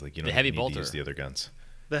thing. Is like you know, the heavy need bolter. to use the other guns.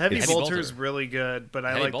 The heavy bolter is really good, but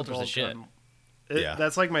I like the bolt gun.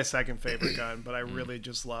 That's like my second favorite gun, but I really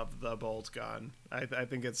just love the bolt gun. I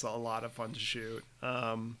think it's a lot of fun to shoot.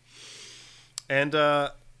 I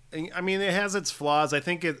mean, it has its flaws. I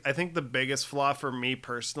think the biggest flaw for me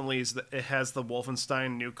personally is that it has the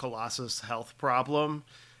Wolfenstein New Colossus health problem,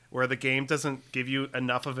 where the game doesn't give you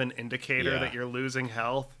enough of an indicator that you're losing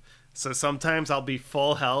health. So sometimes I'll be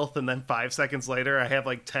full health, and then 5 seconds later I have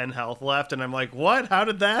like 10 health left, and I'm like, what? How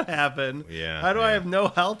did that happen? Yeah. How do I have no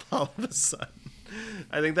health all of a sudden?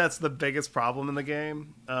 I think that's the biggest problem in the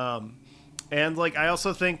game. And like, I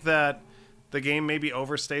also think that the game maybe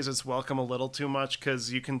overstays its welcome a little too much,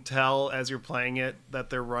 because you can tell as you're playing it that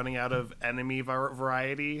they're running out of enemy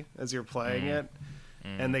variety as you're playing it.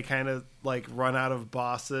 And they kind of like run out of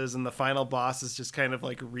bosses, and the final boss is just kind of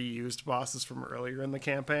like reused bosses from earlier in the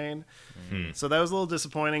campaign. So that was a little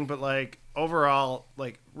disappointing, but like overall,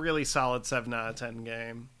 like really solid 7 out of 10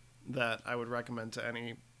 game that I would recommend to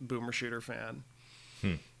any boomer shooter fan.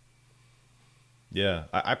 Yeah,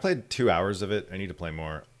 I played 2 hours of it. I need to play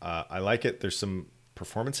more. I like it. There's some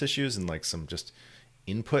performance issues and like some just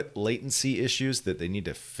input latency issues that they need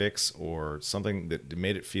to fix, or something that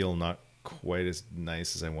made it feel not quite as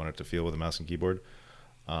nice as I want it to feel with a mouse and keyboard.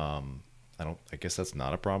 I guess that's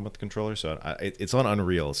not a problem with the controller. So it's on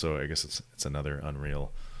Unreal, so I guess it's another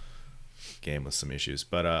Unreal game with some issues.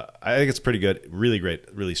 But I think it's pretty good. Really great,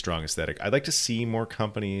 really strong aesthetic. I'd like to see more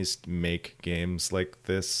companies make games like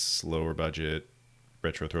this, lower budget,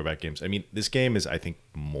 retro throwback games. I mean, this game is, I think,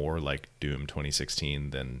 more like Doom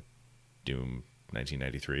 2016 than Doom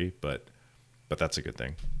 1993, but that's a good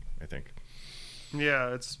thing, I think.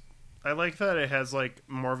 Yeah, I like that it has like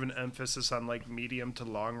more of an emphasis on like medium to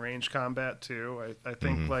long range combat too. I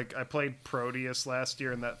think like I played Proteus last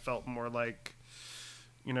year, and that felt more like,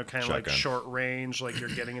 you know, kind of like short range, like you're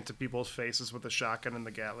getting into people's faces with the shotgun and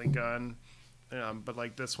the Gatling gun. But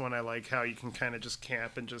like this one, I like how you can kind of just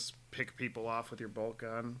camp and just pick people off with your bolt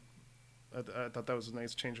gun. I thought that was a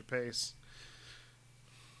nice change of pace.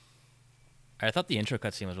 I thought the intro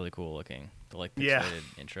cutscene was really cool looking. The like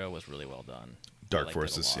pixelated intro was really well done. Dark liked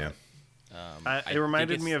Forces, it a lot. It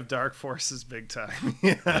reminded me of Dark Forces big time.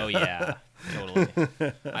 Oh yeah, totally.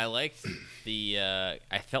 I liked the.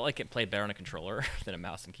 I felt like it played better on a controller than a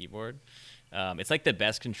mouse and keyboard. It's like the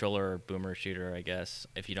best controller boomer shooter, I guess,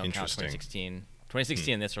 if you don't count Interesting. 2016.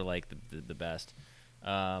 2016 and this are like the best.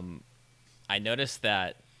 I noticed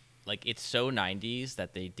that like it's so 90s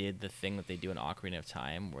that they did the thing that they do in Ocarina of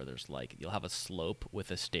Time, where there's like you'll have a slope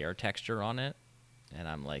with a stair texture on it, and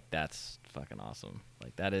I'm like, that's fucking awesome.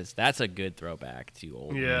 Like that's a good throwback to the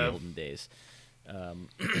olden days.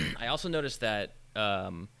 I also noticed that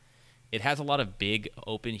it has a lot of big,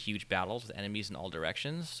 open, huge battles with enemies in all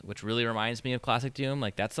directions, which really reminds me of classic Doom.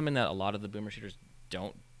 Like that's something that a lot of the boomer shooters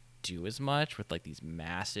don't do as much, with like these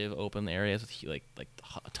massive open areas with like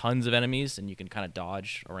tons of enemies, and you can kind of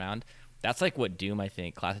dodge around. That's like what Doom, I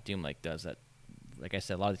think, classic Doom like does that. Like I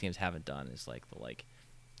said, a lot of the games haven't done is like the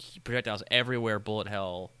projectiles everywhere, bullet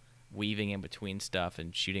hell, weaving in between stuff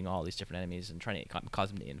and shooting all these different enemies and trying to cause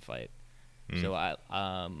them to infight. So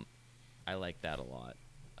I like that a lot.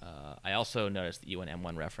 I also noticed the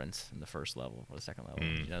UN-M1 reference in the first level or the second level.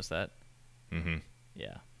 Did you notice that? Mm-hmm.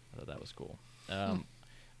 Yeah, I thought that was cool.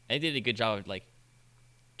 They did a good job of like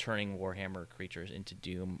turning Warhammer creatures into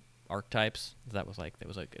Doom archetypes. That was like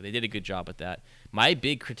they did a good job at that. My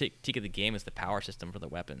big critique of the game is the power system for the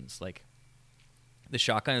weapons. Like the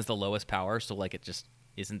shotgun is the lowest power, so like it just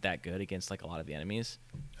isn't that good against like a lot of the enemies.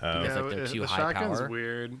 Because like they're too the high shotgun's power.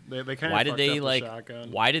 Weird. They kind Why of did they up like? the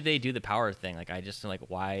shotgun. Why did they do the power thing? Like I just like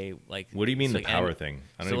why like. What do you mean so, the like, power thing?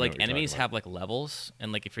 I don't So even know like what you're enemies talking about. have like levels,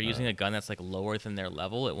 and like if you're using a gun that's like lower than their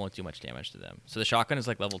level, it won't do much damage to them. So the shotgun is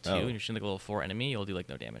like level 2, and you're shooting like a level 4 enemy, you'll do like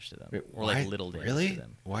no damage to them, Wait, or like little damage really? to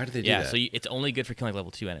them. Why do they do Yeah, that? so it's only good for killing like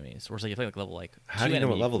level 2 enemies. Whereas like if you like level like How 2 do you know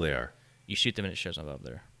what enemy, level they are? you shoot them and it shows them above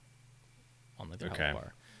there on like their Okay. health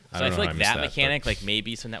bar. I So I don't feel know like how I missed that that, mechanic, but- like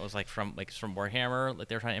maybe something that was like from Warhammer, like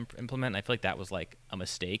they were trying to implement. And I feel like that was like a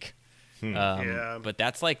mistake. Yeah. But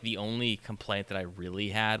that's like the only complaint that I really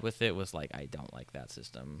had with it was like I don't like that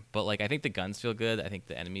system. But like I think the guns feel good. I think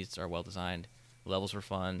the enemies are well designed. The levels were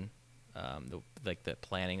fun. The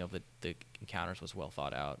planning of the encounters was well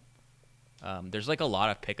thought out. There's like a lot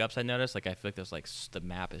of pickups I noticed. Like I feel like there's like the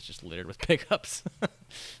map is just littered with pickups.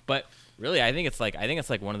 But really, I think it's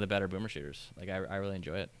like one of the better boomer shooters. Like I really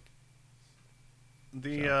enjoy it.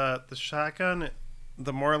 The shotgun,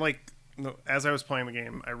 the more like as I was playing the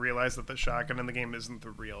game, I realized that the shotgun in the game isn't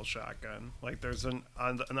the real shotgun. Like there's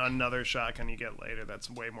another shotgun you get later that's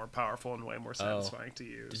way more powerful and way more satisfying to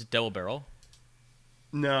use. Is it double barrel?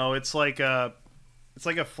 No, it's like a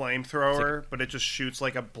flamethrower, but it just shoots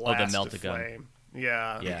like a blast of melt-a-gun. flame.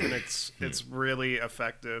 Yeah, and it's really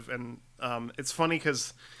effective. And it's funny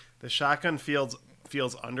because the shotgun feels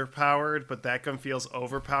underpowered, but that gun feels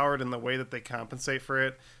overpowered. And the way that they compensate for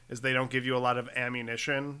it is they don't give you a lot of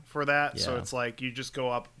ammunition for that. So Yeah. it's like you just go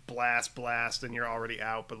up, blast, and you're already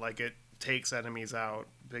out. But like it takes enemies out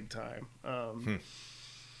big time.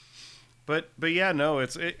 But yeah, no,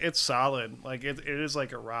 it's solid. Like it is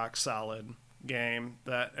like a rock solid game.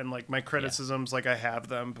 That and like my criticisms, like I have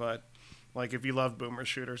them, but like if you love boomer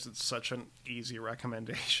shooters, it's such an easy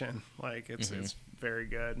recommendation. Like it's very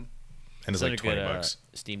good. And it's Such like a good, $20.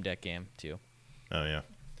 Steam Deck game too. Oh yeah.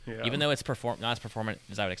 Yeah. Even though it's not as performant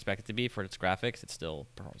as I would expect it to be for its graphics, it still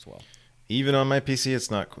performs well. Even on my PC,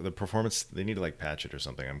 it's not the performance. They need to like patch it or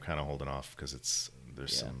something. I'm kind of holding off because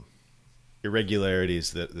there's some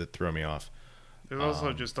irregularities that throw me off. There's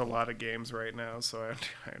also just a lot of games right now, so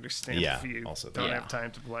I understand Yeah, if you also that. don't Yeah. have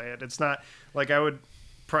time to play it. It's not like I would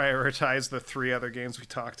prioritize the 3 other games we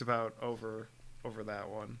talked about over that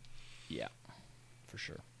one. Yeah, for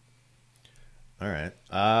sure. All right.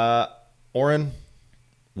 Oren,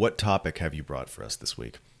 what topic have you brought for us this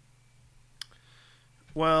week?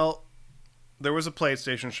 Well, there was a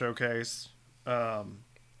PlayStation showcase.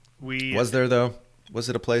 Was there though? Was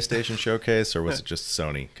it a PlayStation showcase or was it just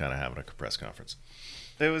Sony kind of having a press conference?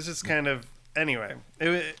 It was just kind of anyway.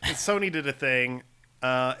 Sony did a thing.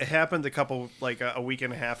 It happened a week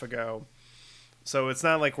and a half ago. So it's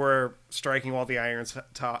not like we're striking while the iron's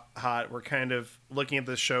hot. We're kind of looking at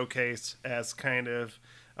the showcase as kind of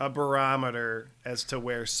a barometer as to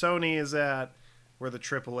where Sony is at, where the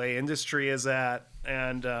AAA industry is at,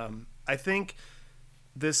 and I think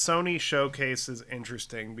this Sony showcase is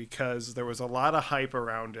interesting because there was a lot of hype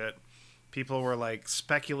around it. People were like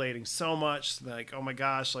speculating so much, like, oh my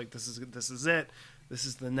gosh, like this is it. This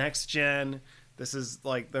is the next gen. This is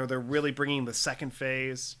like they're really bringing the second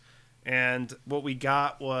phase. And what we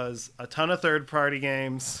got was a ton of third-party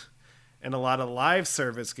games and a lot of live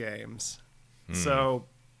service games. So,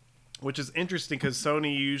 which is interesting because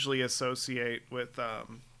Sony usually associate with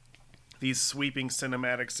these sweeping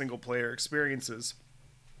cinematic single player experiences.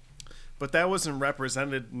 But that wasn't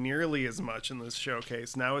represented nearly as much in this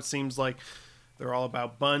showcase. Now it seems like they're all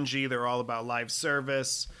about Bungie. They're all about live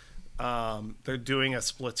service. They're doing a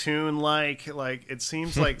Splatoon like it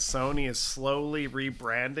seems like Sony is slowly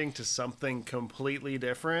rebranding to something completely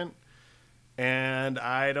different. And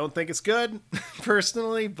I don't think it's good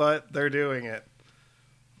personally, but they're doing it.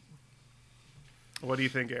 What do you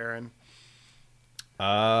think, Aaron?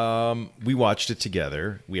 We watched it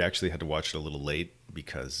together. We actually had to watch it a little late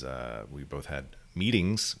because we both had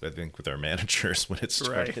meetings, I think, with our managers when it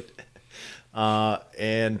started. Right.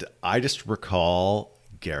 And I just recall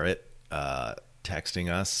Garrett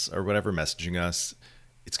texting us or whatever, messaging us,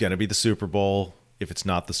 it's going to be the Super Bowl. If it's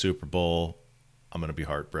not the Super Bowl, I'm going to be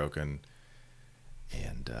heartbroken.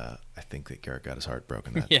 And I think that Garrett got his heart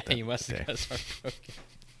broken that Yeah, that he must day. have got his heart broken.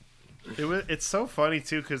 It's so funny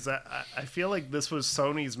too because I feel like this was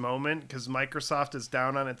Sony's moment because Microsoft is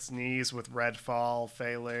down on its knees with Redfall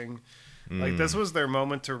failing. Like this was their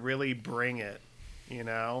moment to really bring it, you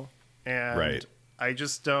know. And right. I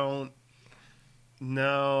just don't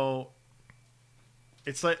know.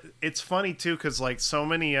 It's funny too because like so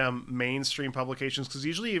many mainstream publications, because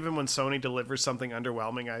usually even when Sony delivers something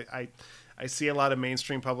underwhelming, I see a lot of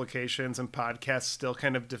mainstream publications and podcasts still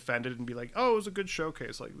kind of defend it and be like, oh, it was a good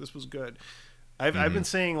showcase. Like, this was good. I've been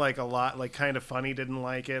seeing, like, a lot, like, Kind of Funny didn't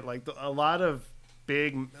like it. Like, a lot of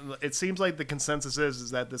big... It seems like the consensus is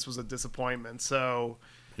that this was a disappointment. So...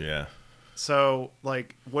 Yeah. So,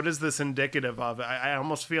 like, what is this indicative of? I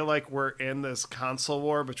almost feel like we're in this console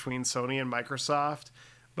war between Sony and Microsoft,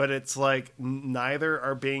 but it's like neither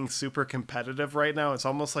are being super competitive right now. It's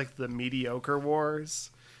almost like the mediocre wars,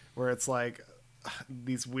 where it's like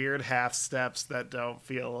these weird half steps that don't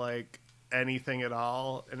feel like anything at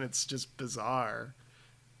all, and it's just bizarre.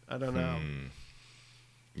 I don't know.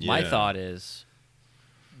 Yeah. My thought is,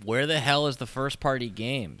 where the hell is the first-party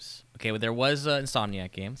games? Okay, well, there was an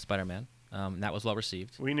Insomniac game, Spider-Man. That was well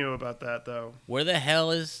received. We knew about that, though. Where the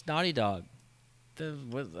hell is Naughty Dog?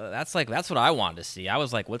 That's what I wanted to see. I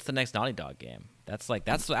was like, what's the next Naughty Dog game? That's what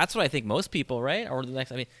I think most people, right? Or the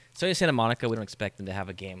next, I mean, Sony Santa Monica, we don't expect them to have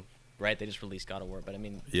a game, right? They just released God of War, but I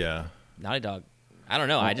mean, Yeah. Naughty Dog, I don't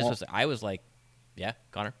know. I was like, yeah,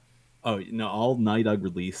 Connor. Oh no! All Naughty Dog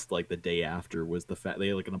released like the day after was the fact they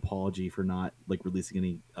had like an apology for not like releasing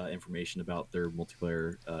any information about their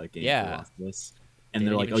multiplayer game Yeah. for Last of Us, and They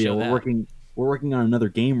they're didn't like, even "Oh yeah, show that. we're working on another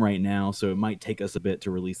game right now, so it might take us a bit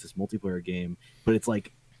to release this multiplayer game." But it's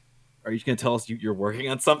like, are you just gonna tell us you're working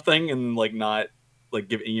on something and like not like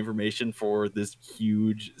give any information for this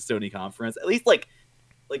huge Sony conference? At least like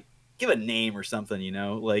give a name or something, you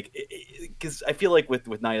know, like because I feel like with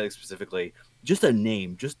Naughty Dog specifically, just a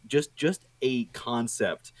name, just a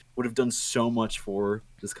concept would have done so much for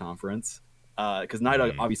this conference. Because Naughty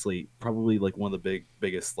Dog obviously probably like one of the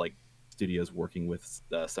biggest like studios working with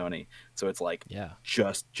Sony, so it's like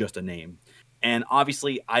just a name. And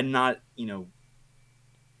obviously, I'm not, you know,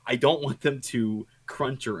 I don't want them to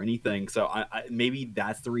crunch or anything. So I maybe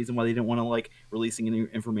that's the reason why they didn't want to like releasing any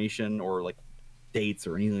information or like dates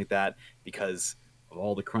or anything like that, because of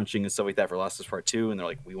all the crunching and stuff like that for Last of Us Part 2, and they're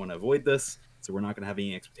like, we want to avoid this, so we're not going to have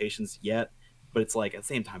any expectations yet. But it's like at the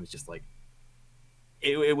same time, it's just like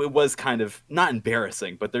it was kind of not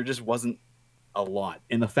embarrassing, but there just wasn't a lot.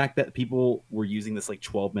 And the fact that people were using this like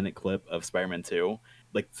 12-minute clip of Spider-Man 2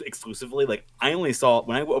 like exclusively, like I only saw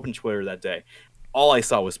when I opened Twitter that day, all I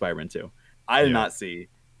saw was Spider-Man 2. I did not see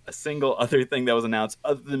a single other thing that was announced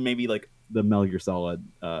other than maybe like the Metal Gear Solid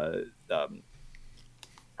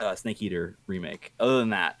Snake Eater remake. Other than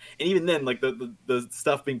that, and even then, like the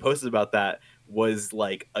stuff being posted about that was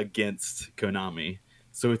like against Konami.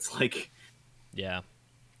 So it's like, Yeah.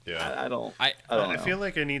 I don't I know. feel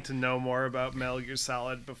like I need to know more about Metal Gear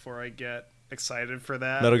Solid before I get excited for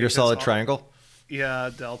that. Metal Gear because Solid Triangle? Yeah,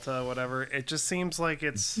 Delta, whatever. It just seems like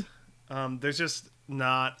it's there's just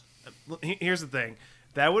not. Here's the thing,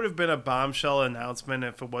 that would have been a bombshell announcement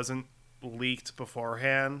if it wasn't leaked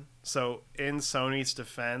beforehand. So in Sony's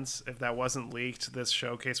defense, if that wasn't leaked, this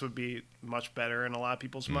showcase would be much better in a lot of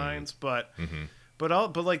people's minds. But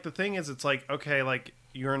but like the thing is, it's like, okay, like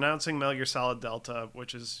you're announcing Metal Gear Solid Delta,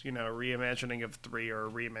 which is, you know, a reimagining of 3 or a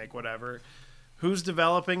remake, whatever. Who's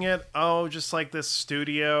developing it? Oh, just like this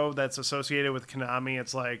studio that's associated with Konami.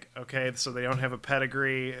 It's like, okay, so they don't have a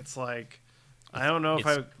pedigree. It's like, I don't know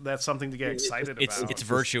if that's something to get excited about. It's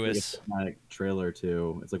virtuous. Like a cinematic trailer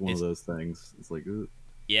too. It's like one of those things. It's like, ooh.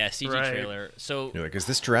 Yeah, CG Right. trailer. So You're like, is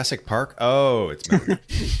this Jurassic Park? Oh, it's Metal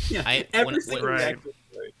Gear. I Every when, single right. extra-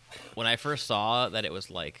 when I first saw that it was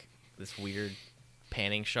like this weird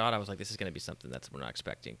panning shot, I was like, this is going to be something we're not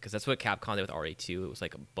expecting, because that's what Capcom did with RE2. It was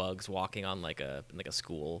like bugs walking on like a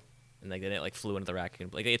school, and like then it like flew into the raccoon.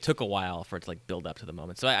 Like it took a while for it to like build up to the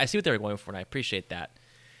moment. So I see what they were going for, and I appreciate that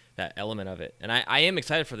element of it. And I am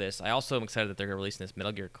excited for this. I also am excited that they're releasing this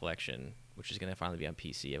Metal Gear collection, which is going to finally be on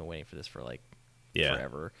PC. I've been waiting for this for like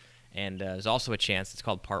forever. And there's also a chance it's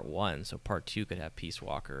called Part 1, so Part 2 could have Peace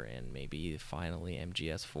Walker, and maybe finally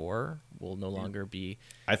MGS4 will no longer be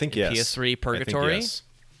I think in yes. PS3 purgatory. I think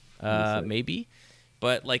yes. Maybe.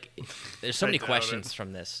 But like, there's so I many doubt questions it.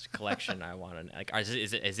 from this collection. I want to like,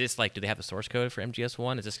 is this like, do they have the source code for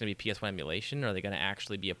MGS1? Is this going to be PS1 emulation, or are they going to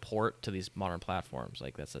actually be a port to these modern platforms?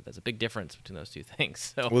 Like that's a big difference between those two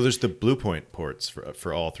things. So Well, there's the Bluepoint ports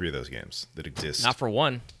for all three of those games that exist. not for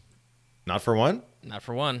one. Not for one? Not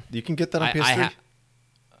for one. You can get that on I PS3?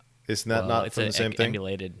 Isn't that not it's from the same thing?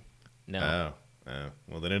 emulated. No. Oh.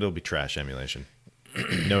 Well, then it'll be trash emulation.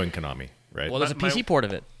 Knowing Konami, right? Well, there's a My- PC port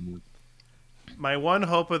of it. My one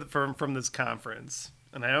hope from this conference,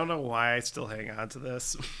 and I don't know why I still hang on to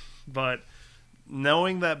this, but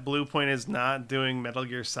knowing that Bluepoint is not doing Metal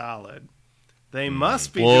Gear Solid, they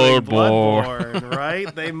must be doing Bloodborne,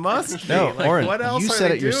 right? They must be. No, Like, Oren, what else you are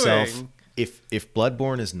said they it yourself. doing? If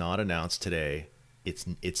Bloodborne is not announced today,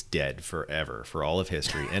 it's dead forever, for all of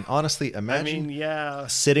history. And honestly, I imagine mean, yeah,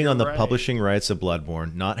 sitting you're on the right. publishing rights of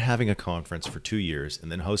Bloodborne, not having a conference for 2 years,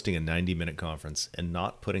 and then hosting a 90-minute conference and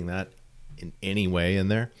not putting that in any way in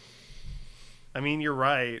there. I mean, you're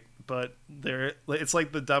right, but it's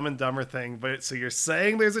like the Dumb and Dumber thing. But so you're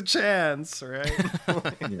saying there's a chance, right?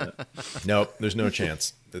 Yeah. Nope, there's no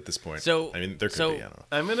chance at this point. So- I mean, there could so- be.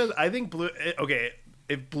 I don't know. I think okay,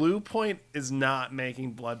 if Bluepoint is not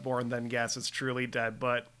making Bloodborne, then yes, it's truly dead.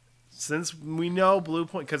 But since we know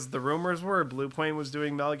Bluepoint, because the rumors were Bluepoint was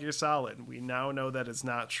doing Metal Gear Solid, we now know that it's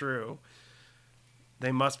not true.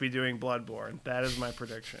 They must be doing Bloodborne. That is my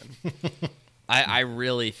prediction. I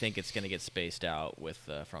really think it's going to get spaced out with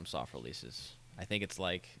From Soft releases. I think it's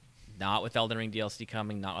like not with Elden Ring DLC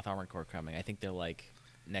coming, not with Armored Core coming. I think they're like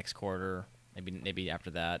next quarter, maybe after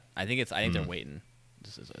that. I think they're waiting.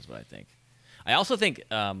 This is what I think. I also think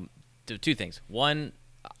two things. One,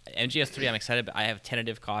 MGS3, I'm excited, but I have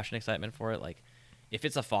tentative caution excitement for it. Like, if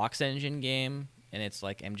it's a Fox Engine game and it's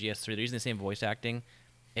like MGS3, they're using the same voice acting.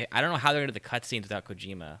 I don't know how they're going to do the cutscenes without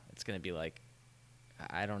Kojima. It's going to be like,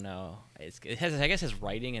 I don't know. It has, I guess, his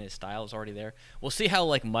writing and his style is already there. We'll see how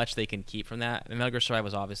like much they can keep from that. And Metal Gear Survive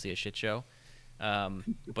was obviously a shit show.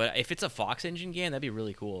 But if it's a Fox Engine game, that'd be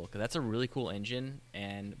really cool, because that's a really cool engine,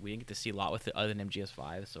 and we didn't get to see a lot with it other than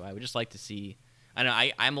MGS5. So I would just like to see. I know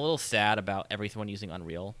I'm a little sad about everyone using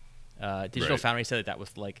Unreal. Digital Right. Foundry said that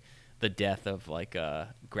was like the death of like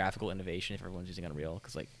graphical innovation if everyone's using Unreal,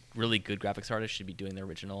 because like really good graphics artists should be doing the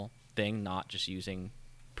original thing, not just using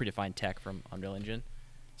predefined tech from Unreal Engine.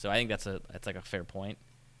 So I think that's like a fair point.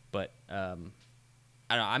 But I don't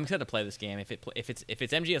know. I'm excited to play this game. If it's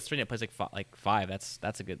MGS3 and it plays like 5, that's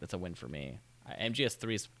a win for me.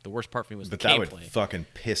 MGS3 is the worst part for me was But the that would gameplay. fucking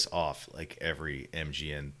piss off like every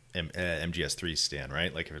MGS3 stand,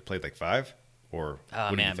 right? Like if it played like 5, or Oh what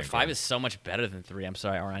do you man, but think, 5 Ron? is so much better than 3. I'm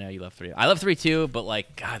sorry, Aaron, I know you love 3. I love 3 too, but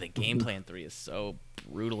like God, the gameplay in 3 is so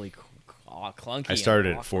brutally clunky. I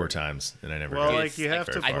started and it 4 awkward. times and I never. Well, got like you have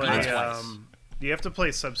to very I far. beat it play. twice. You have to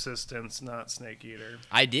play Subsistence, not Snake Eater.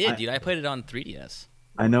 I did, dude. I played it on 3DS.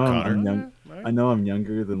 I know Connor? I'm young. Alright. I know I'm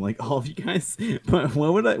younger than like all of you guys, but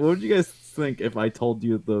what would you guys think if I told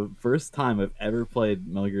you the first time I've ever played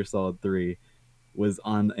Metal Gear Solid 3 was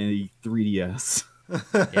on a 3DS?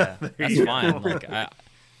 Yeah, that's you fine. go.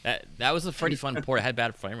 Like that was a pretty fun port. It had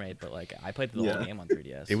bad frame rate, but like I played the Yeah. whole game on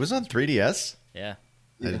 3DS. It was on 3DS. Yeah,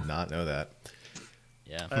 I did not know that.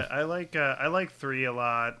 yeah. I like 3 a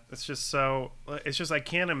lot. It's just I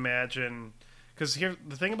can't imagine, because here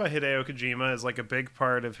the thing about Hideo Kojima is like a big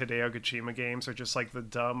part of Hideo Kojima games are just like the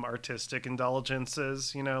dumb artistic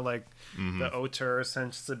indulgences, like the auteur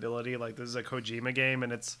sensibility. Like this is a Kojima game,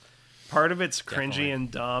 and it's part of it's cringy Definitely.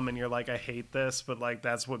 and dumb, and you're like, I hate this, but like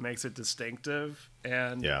that's what makes it distinctive.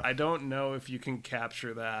 And Yeah. I don't know if you can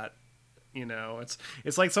capture that.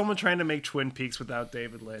 It's like someone trying to make Twin Peaks without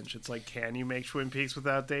David Lynch. It's like, can you make Twin Peaks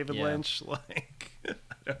without David Yeah. Lynch? Like,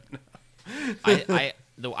 I don't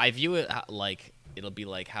know. I view it like it'll be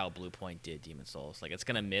like how Bluepoint did Demon Souls. Like it's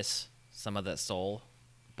gonna miss some of that soul,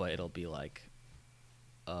 but it'll be like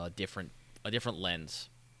a different lens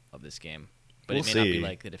of this game. But We'll it may not be see.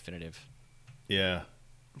 like the definitive. Yeah.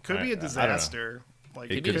 Could be I a don't know. disaster. Like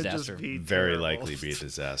It it could could disaster. just be Very terrible. likely be a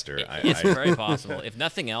disaster. It's very possible. If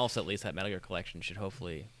nothing else, at least that Metal Gear collection should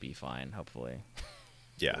hopefully be fine. Hopefully.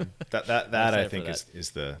 Yeah, that I excited think for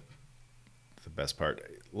is the best part.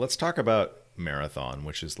 Let's talk about Marathon,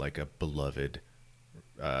 which is like a beloved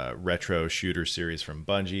retro shooter series from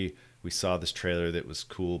Bungie. We saw this trailer that was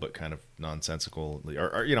cool but kind of nonsensical,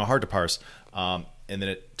 or hard to parse. And then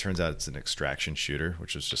it turns out it's an extraction shooter,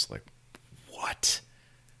 which was just like, what?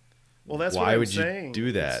 Well, that's why what I'm would saying. you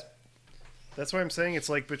do that? That's what I'm saying. It's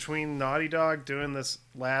like between Naughty Dog doing this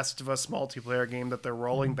Last of Us multiplayer game that they're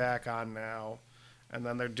rolling back on now, and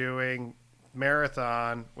then they're doing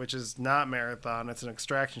Marathon, which is not Marathon, it's an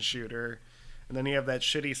extraction shooter, and then you have that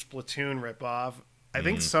shitty Splatoon ripoff. I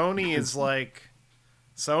think Sony is like,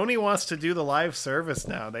 Sony wants to do the live service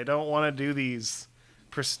now. They don't want to do these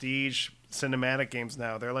prestige cinematic games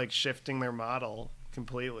now. They're like shifting their model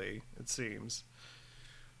completely, it seems.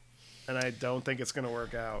 And I don't think it's going to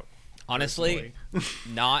work out. Honestly,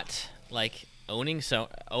 not like owning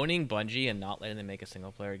Bungie and not letting them make a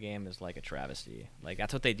single player game is like a travesty. Like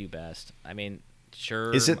that's what they do best. I mean,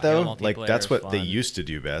 sure. Is it though? Like multiplayer that's is what fun. they used to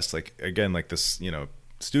do best. Like again, like this,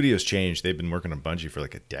 studios change. They've been working on Bungie for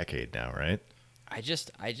like a decade now, right? I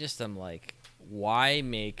just am like, why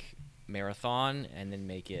make Marathon and then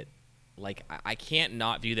make it like I can't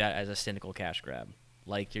not view that as a cynical cash grab.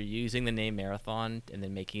 Like you're using the name Marathon and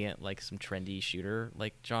then making it like some trendy shooter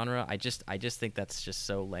like genre. I just think that's just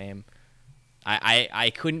so lame.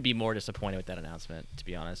 I couldn't be more disappointed with that announcement, to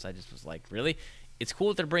be honest. I just was like, really? It's cool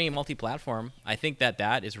that they're bringing multi-platform. I think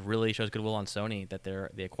that is really shows goodwill on Sony that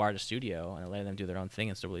they acquired a studio and are letting them do their own thing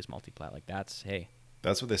and still release multi-plat. Like that's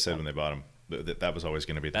what they said when they bought him. That was always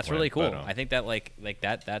going to be. That's plan, really cool. But, I think that like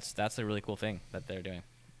that's a really cool thing that they're doing.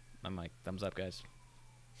 I'm like, thumbs up, guys.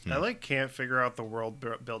 I can't figure out the world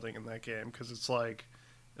building in that game because it's like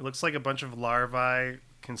it looks like a bunch of larvae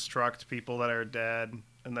construct people that are dead,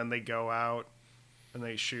 and then they go out and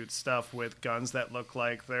they shoot stuff with guns that look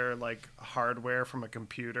like they're like hardware from a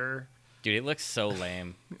computer. Dude, it looks so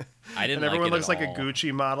lame. I didn't. And everyone like it looks at like all. a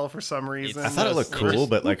Gucci model for some reason. I thought it looked cool,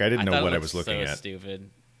 but like I didn't know what I was looking so at. Stupid.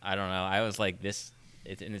 I don't know. I was like this.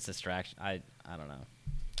 It's in its distraction. I don't know.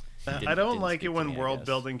 I don't like speak it to when me, I world guess.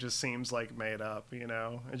 building just seems like made up,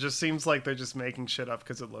 It just seems like they're just making shit up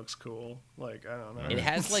because it looks cool. Like, I don't know. It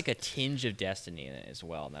has like a tinge of Destiny in it as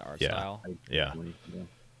well in that art style. Yeah.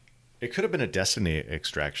 It could have been a Destiny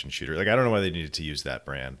extraction shooter. Like I don't know why they needed to use that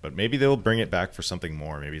brand, but maybe they'll bring it back for something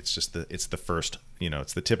more. Maybe it's just it's the first,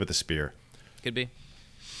 it's the tip of the spear. Could be.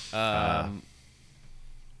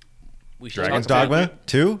 We should Dragon's talk about- Dogma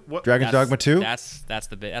 2? What- Dragon's Dogma 2? That's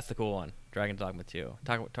the cool one. Dragon's Dogma 2.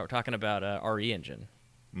 Talking about RE Engine.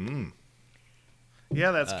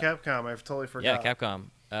 Yeah, that's Capcom. I've totally forgot. Yeah,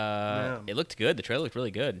 Capcom. It looked good. The trailer looked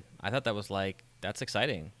really good. I thought that was that's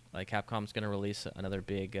exciting. Like Capcom's gonna release another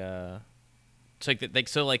big. So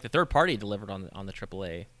the third party delivered on the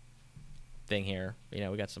AAA thing here. We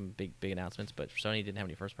got some big announcements, but Sony didn't have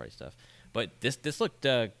any first party stuff. But this looked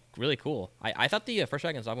really cool. I thought the first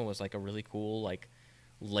Dragon's Dogma was like a really cool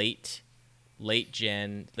late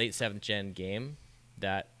 7th gen game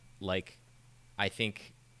that I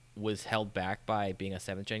think was held back by being a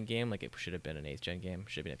 7th gen game. Like it should have been an 8th gen game.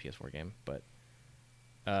 Should have been a PS4 game. But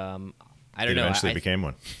I don't know. It eventually became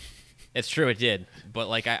one. It's true, it did. But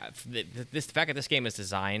the fact that this game is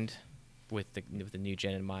designed with the new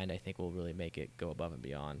gen in mind, I think will really make it go above and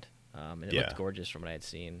beyond. And it looked gorgeous from what I had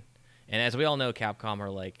seen. And as we all know, Capcom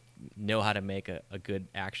are know how to make a good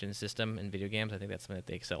action system in video games. I think that's something that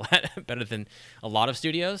they excel at better than a lot of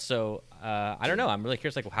studios. So I don't know. I'm really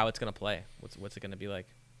curious how it's going to play. What's it going to be like?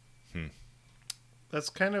 That's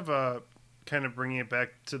kind of bringing it back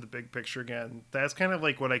to the big picture again. That's kind of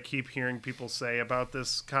like what I keep hearing people say about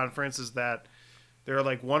this conference is that there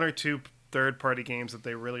are one or two third-party games that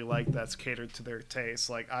they really like that's catered to their taste.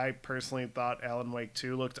 I personally thought Alan Wake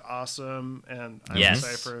 2 looked awesome, and I'm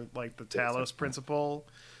excited for the Talos principle.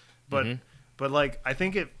 But I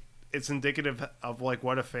think it's indicative of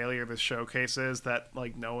what a failure this showcase is, that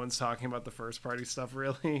no one's talking about the first-party stuff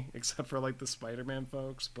really, except for the Spider-Man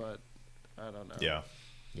folks. But I don't know.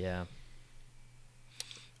 Yeah.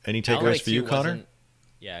 Any Alan takeaways Wake for you, 2 Connor? wasn't-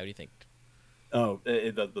 Yeah, what do you think? Oh,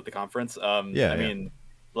 the conference. Yeah, I yeah. mean,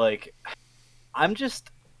 I'm just,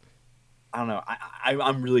 I don't know.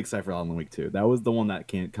 I'm really excited for Alan Wake 2. That was the one that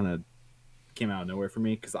kind of came out of nowhere for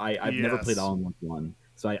me because I've never played Alan Wake 1,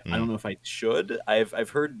 so I don't know if I should. I've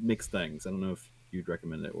heard mixed things. I don't know if you'd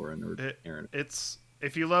recommend it or Aaron. It's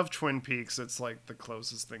if you love Twin Peaks, it's the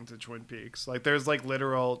closest thing to Twin Peaks. There's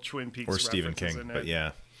literal Twin Peaks Or Stephen references King, in but it.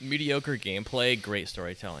 yeah. Mediocre gameplay, great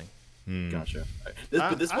storytelling. Gotcha.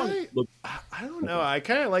 This I one looked. I don't know. I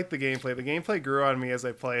kind of like the gameplay. The gameplay grew on me as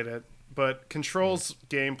I played it, but Control's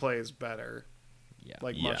gameplay is better. Yeah.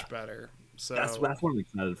 Much better. So That's what I'm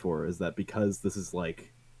excited for. Is that because this is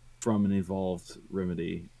from an evolved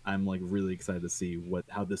Remedy. I'm like really excited to see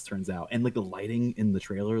how this turns out. And like the lighting in the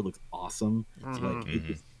trailer looks awesome. Like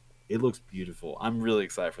it looks beautiful. I'm really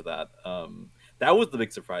excited for that. That was the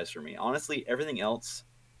big surprise for me. Honestly, everything else,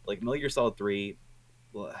 like Metal Gear Solid 3,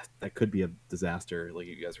 Well, that could be a disaster, like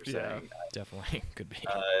you guys were Yeah. saying. Definitely could be.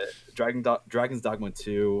 Dragon's Dogma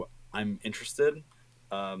 2, I'm interested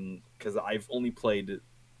because I've only played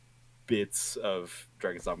bits of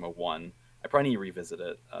Dragon's Dogma 1. I probably need to revisit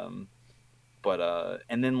it. And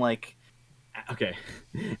then like, Okay,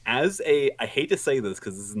 I hate to say this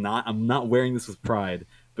because I'm not wearing this with pride,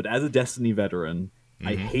 but as a Destiny veteran,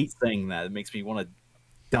 I hate saying that. It makes me want to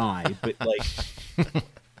die. But like,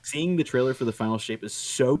 seeing the trailer for the final shape is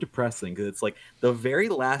so depressing because it's like the very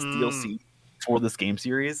last DLC for this game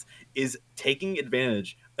series is taking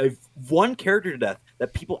advantage of one character to death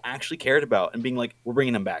that people actually cared about and being like, we're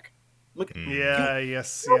bringing him back. Look, Yeah.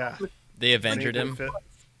 They Avengered him.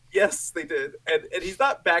 yes, they did, and he's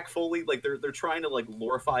not back fully. Like they're trying to like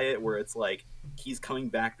glorify it, where it's like he's coming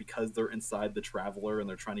back because they're inside the Traveler and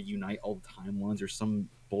they're trying to unite all the timelines or some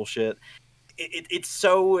bullshit. It's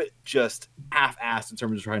so just half-assed in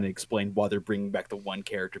terms of trying to explain why they're bringing back the one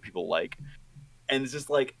character people like, and it's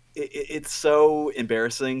just like it's so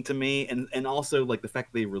embarrassing to me, and also like the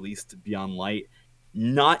fact they released Beyond Light,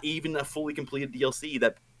 not even a fully completed DLC.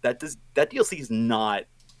 That DLC is not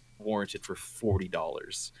warranted for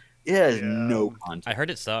 $40. It has no content. I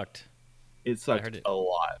heard it sucked. It sucked a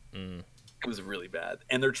lot. It was really bad,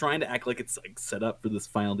 and they're trying to act like it's like set up for this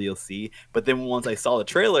final DLC. But then once I saw the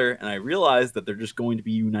trailer and I realized that they're just going to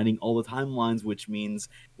be uniting all the timelines, which means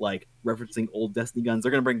like referencing old Destiny guns.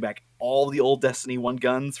 They're going to bring back all the old Destiny 1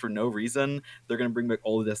 guns for no reason. They're going to bring back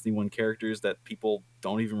all the Destiny 1 characters that people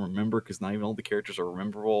don't even remember because not even all the characters are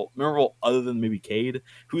memorable other than maybe Cade,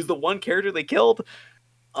 who's the one character they killed.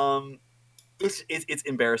 It's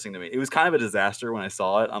embarrassing to me. It was kind of a disaster when I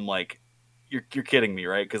saw it. I'm like, you're kidding me,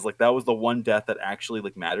 right? Because like that was the one death that actually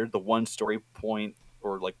like mattered, the one story point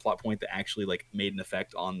or like plot point that actually like made an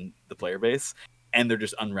effect on the player base, and they're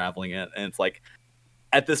just unraveling it. And it's like,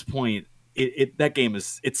 at this point, that game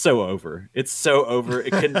it's so over. It's so over.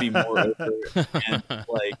 It couldn't be more over. And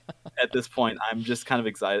like at this point, I'm just kind of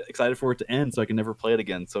excited for it to end so I can never play it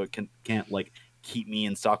again. So it can't like keep me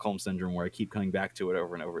in Stockholm syndrome where I keep coming back to it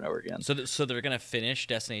over and over and over again. So they're gonna finish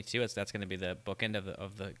Destiny 2. That's gonna be the bookend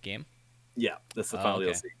of the game. Yeah, that's the final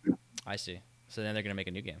DLC. I see. So then they're gonna make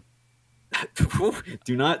a new game.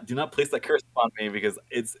 do not place that curse upon me because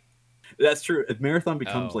that's true. If Marathon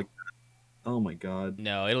becomes like, oh my god,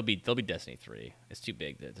 no, they'll be Destiny 3. It's too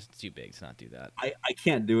big. It's too big to not do that. I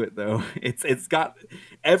can't do it though. It's got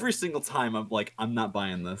every single time I'm like, I'm not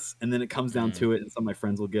buying this, and then it comes down to it, and some of my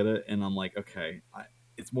friends will get it, and I'm like, okay,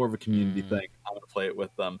 it's more of a community thing. I'm gonna play it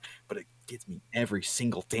with them, but it gets me every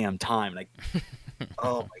single damn time, and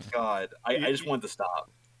oh my god, I just want to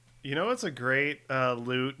stop. You know what's a great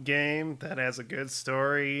loot game that has a good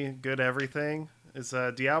story, good everything? Is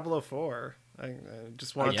Diablo 4. I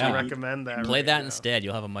just wanted to recommend that. Play that instead.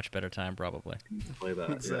 You'll have a much better time, probably. Play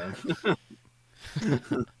that. Exactly.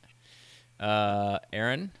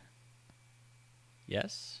 Aaron?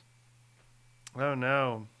 Yes? Oh,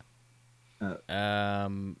 no. I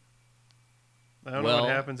don't know what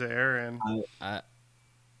happened to Aaron.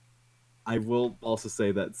 I will also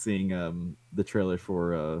say that seeing the trailer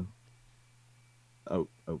for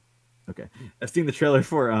seeing the trailer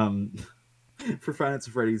for Five Nights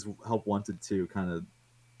at Freddy's Help Wanted 2 kind of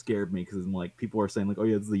scared me because I'm like, people are saying like, oh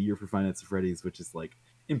yeah, this is the year for Five Nights at Freddy's, which is like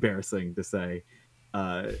embarrassing to say.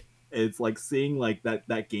 It's like seeing like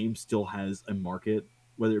that game still has a market,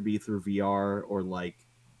 whether it be through VR or like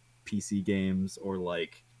PC games or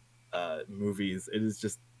like movies. It is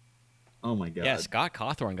just, oh my god. Yeah, Scott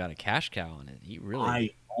Cawthorn got a cash cow on it. He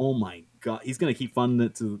really. Oh my god, he's gonna keep funding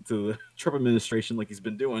it to the Trump administration like he's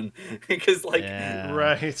been doing because like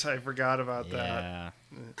right, I forgot about that.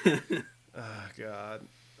 Oh god,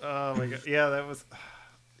 oh my god, yeah, that was.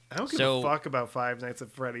 I don't give a fuck about Five Nights at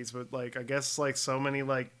Freddy's, but like I guess like so many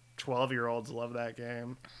like 12-year-olds love that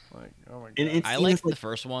game. Like, oh my god, I liked the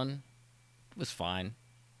first one. It was fine.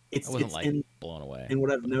 I wasn't blown away. And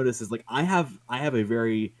what I've noticed is like I have a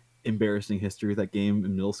very embarrassing history with that game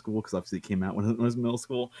in middle school because obviously it came out when I was in middle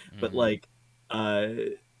school. But like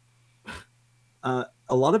a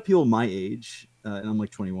lot of people my age, and I'm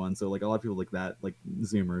like 21, so like a lot of people like that, like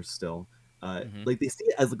Zoomers still, like they see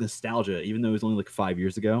it as like nostalgia, even though it was only like 5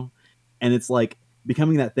 years ago, and it's like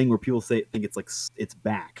becoming that thing where people think it's like it's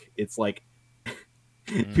back. It's like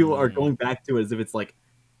people are going back to it as if it's like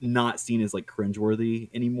not seen as like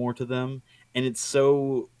cringeworthy anymore to them, and it's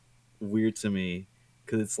so weird to me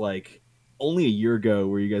because it's like only a year ago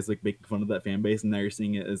were you guys like making fun of that fan base, and now you're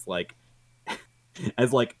seeing it as like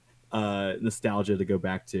as like nostalgia to go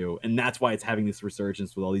back to, and that's why it's having this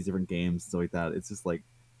resurgence with all these different games and stuff like that. It's just like,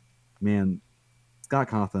 man, Scott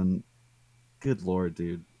Cawthon, good lord,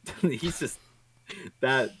 dude. He's just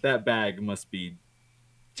that bag must be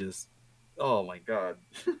just, oh my god.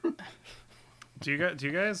 Do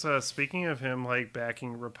you guys speaking of him like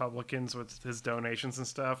backing Republicans with his donations and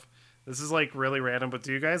stuff, this is like really random, but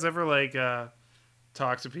do you guys ever like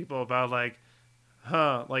talk to people about like,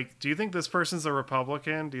 like, do you think this person's a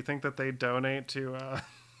Republican? Do you think that they donate to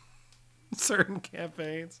certain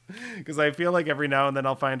campaigns? Because I feel like every now and then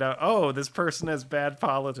I'll find out, oh, this person has bad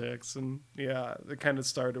politics. And yeah, it kind of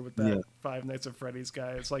started with that Five Nights at Freddy's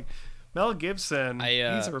guy. It's like, Mel Gibson,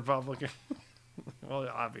 he's a Republican. Well,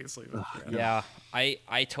 obviously. Yeah,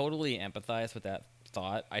 I totally empathize with that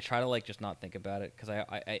thought. I try to like just not think about it because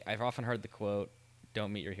I've often heard the quote,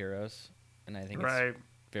 "Don't meet your heroes," and I think it's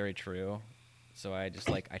very true. So I just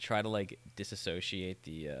like I try to like disassociate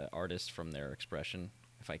the artist from their expression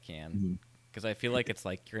if I can, because I feel like it's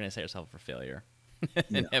like you're gonna set yourself up for failure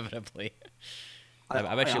inevitably.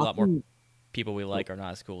 I bet you a lot more people we like are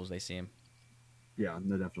not as cool as they seem. Yeah,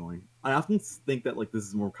 no, definitely. I often think that like this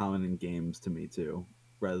is more common in games to me too,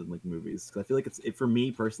 rather than like movies. Because I feel like for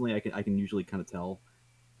me personally, I can usually kind of tell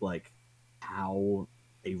like how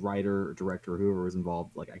a writer or director or whoever is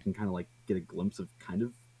involved, like I can kind of like get a glimpse of kind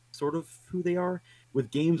of sort of who they are.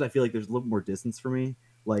 With games, I feel like there's a little more distance for me.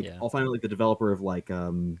 Like I'll find like the developer of like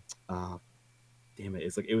damn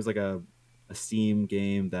it, it was like a Steam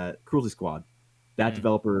game, that Cruelty Squad. That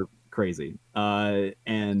developer, crazy.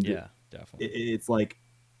 And yeah. Definitely. It's like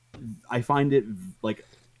I find it like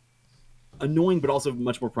annoying, but also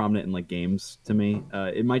much more prominent in like games to me.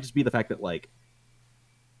 It might just be the fact that like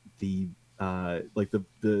the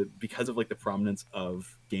because of like the prominence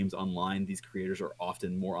of games online, these creators are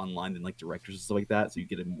often more online than like directors and stuff like that. So you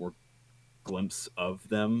get a more glimpse of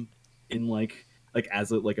them in like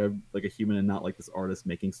as a human and not like this artist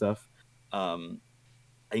making stuff. I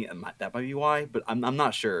think that might be why, but I'm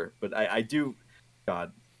not sure. But I do,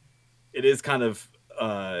 God. It is kind of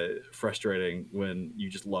frustrating when you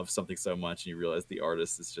just love something so much and you realize the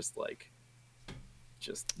artist is just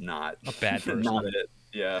not a bad person. Not it.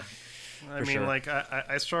 Yeah. I mean, like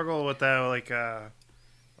I struggle with that. Like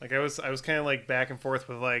I was kind of like back and forth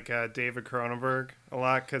with like David Cronenberg a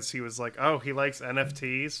lot because he was like, oh, he likes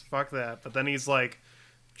NFTs. Fuck that. But then he's like,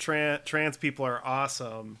 trans people are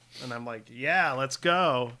awesome, and I'm like, yeah, let's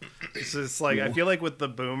go. It's just like I feel like with the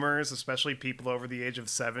boomers, especially people over the age of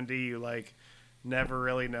 70, you like never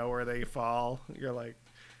really know where they fall. You're like,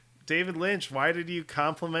 David Lynch, why did you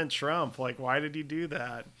compliment Trump? Like, why did you do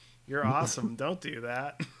that? You're awesome. Don't do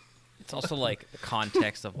that. It's also like the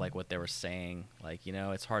context of like what they were saying. Like, you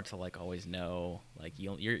know, it's hard to like always know. Like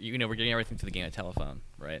we're getting everything through the game of telephone,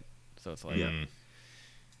 right? So it's like.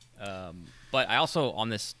 But I also, on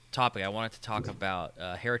this topic, I wanted to talk about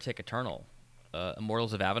Heretic Eternal,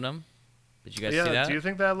 Immortals of Avenom. Did you guys see that? Do you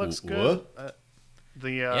think that looks good?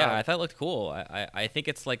 Yeah, I thought it looked cool. I think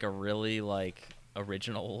it's like a really like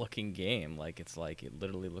original looking game. Like it's like it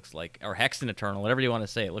literally looks like, or Hexen Eternal, whatever you want to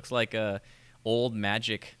say. It looks like a old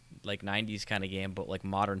Magic like 90s kind of game, but like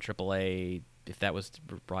modern AAA. If that was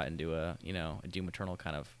brought into a a Doom Eternal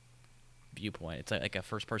kind of viewpoint, it's like a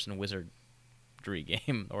first person wizardry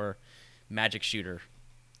game or magic shooter.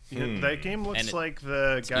 Yeah, that game looks like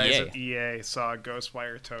the guys at EA saw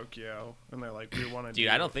Ghostwire Tokyo and they're like, we want to do.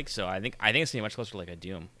 Dude, I don't think so. I think it's much closer to like a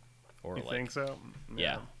Doom. Or you like, think so?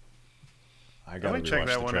 Yeah. I gotta check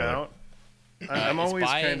that one out. I'm always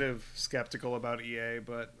kind of skeptical about EA,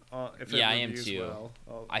 but if it reviews well,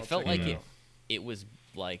 I'll felt like it was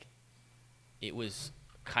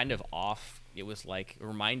kind of off. It was like, it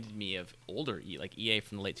reminded me of older EA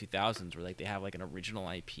from the late 2000s, where like they have like an original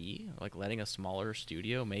IP, like letting a smaller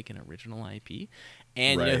studio make an original IP.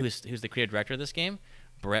 And you know who's the creative director of this game?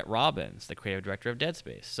 Brett Robbins, the creative director of Dead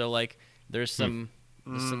Space. So like there's some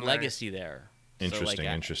legacy there. Interesting,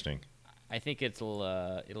 so, interesting. I think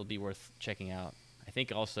it'll be worth checking out. I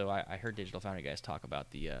think also I heard Digital Foundry guys talk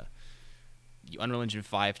about the Unreal Engine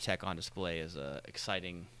 5 tech on display is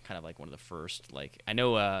exciting, kind of like one of the first. Like I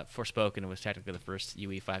know Forspoken was technically the first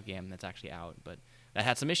UE5 game that's actually out, but that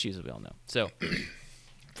had some issues, as we all know. So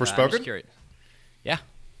Forspoken? Yeah.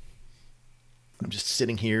 I'm just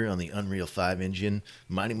sitting here on the Unreal 5 engine,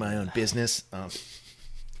 minding my own business.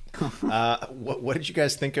 What did you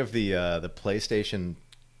guys think of the PlayStation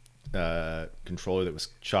controller that was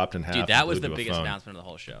chopped in half? Dude, that was the biggest announcement of the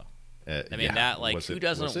whole show. I mean, who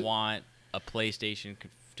doesn't want a PlayStation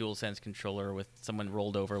DualSense controller with someone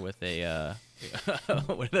rolled over with a what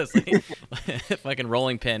are those like, fucking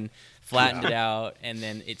rolling pin, flattened it out, and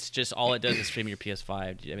then it's just all it does is stream your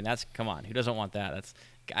PS5. I mean, that's come on, who doesn't want that? That's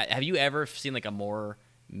have you ever seen like a more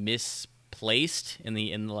misplaced in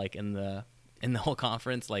the whole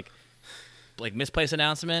conference like misplaced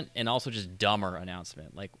announcement and also just dumber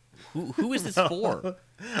announcement? Like who is this for?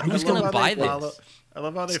 Who's gonna buy this? I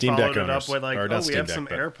love how they Steam followed Deck it up owners. with like, Or not we Steam have Deck, some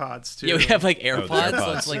but- AirPods too. Yeah, we have like the AirPods.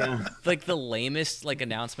 So it's AirPods. like the lamest like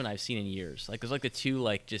announcement I've seen in years. Like there's like the two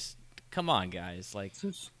like just come on guys like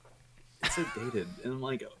It's so dated, and I'm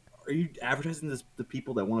like, are you advertising this to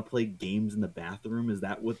people that want to play games in the bathroom? Is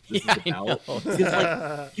that what this Yeah, is I about? know. Because,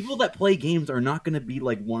 like, people that play games are not going to be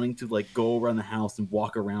like wanting to like go around the house and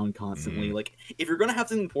walk around constantly. Mhm. Like, if you're going to have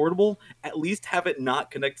something portable, at least have it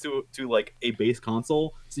not connect to like a base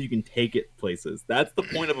console so you can take it places. That's the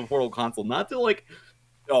point of a portable console, not to like,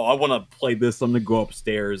 oh, I want to play this, so I'm going to go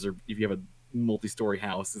upstairs, or if you have a multi-story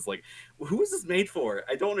house, is like, who is this made for?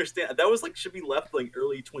 I don't understand. That was like should be left like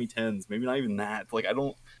early 2010s, maybe not even that. Like, I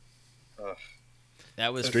don't.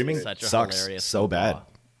 that was Streaming such a sucks hilarious so bad.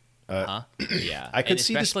 Huh? Yeah, I could and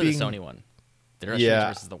see this especially being- the Sony one. Their Yeah.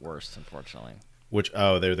 service is the worst, unfortunately. Which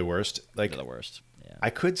they're the worst. Like They're the worst. Yeah.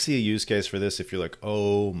 I could see a use case for this if you're like,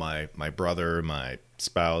 oh, my brother, my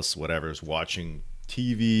spouse, whatever is watching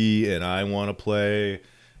TV and I want to play,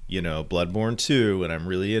 Bloodborne 2 and I'm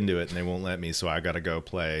really into it and they won't let me, so I got to go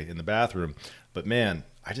play in the bathroom. But man,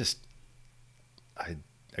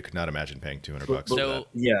 I could not imagine paying $200 for So- that.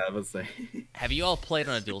 Yeah, I would say. Have you all played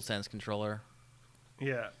on a DualSense controller?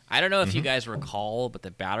 Yeah. I don't know if Mm-hmm. you guys recall, but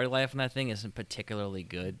the battery life on that thing isn't particularly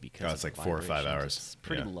good because Oh, it's of the like 4 or 5 vibrations. hours. It's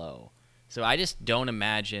pretty Yeah. low. So I just don't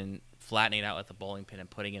imagine flattening it out with a bowling pin and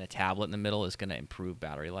putting in a tablet in the middle is going to improve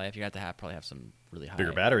battery life. You have to probably have some really high,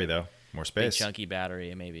 Bigger battery though, more big space. chunky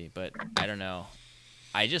battery maybe, but I don't know.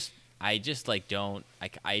 I just like don't.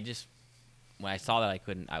 I just when I saw that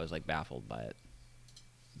I was like baffled by it.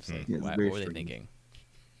 It's like, Yeah, it's what very were they strange. thinking?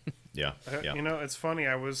 Yeah, yeah. It's funny.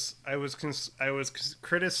 I was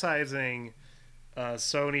criticizing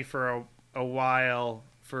Sony for a while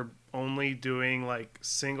for only doing like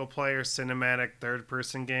single player cinematic third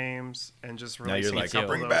person games and just Now you're releasing like, a couple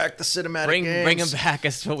bring of back the cinematic Bring them games. back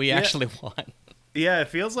is what we actually want. Yeah, it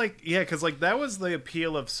feels like because like that was the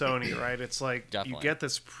appeal of Sony, right? It's like you Definitely. get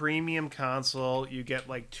this premium console, you get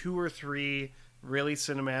like 2 or 3 really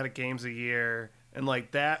cinematic games a year, and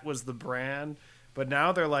like that was the brand. But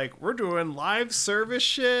now they're like, we're doing live service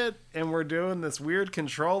shit, and we're doing this weird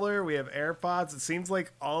controller. We have AirPods. It seems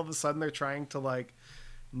like all of a sudden they're trying to like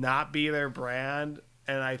not be their brand,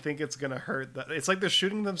 and I think it's gonna hurt. It's like they're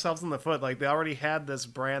shooting themselves in the foot. Like they already had this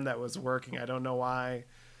brand that was working. I don't know why.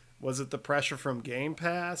 Was it the pressure from Game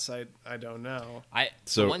Pass? I don't know.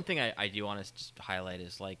 So- The one thing I do want to just highlight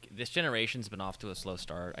is like this generation's been off to a slow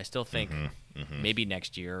start. I still think maybe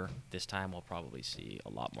next year, this time we'll probably see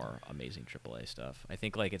a lot more amazing AAA stuff. I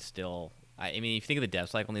think like it's still. I mean, if you think of the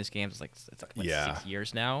dev cycle on these games, it's like Yeah. 6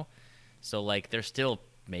 years now. So like they're still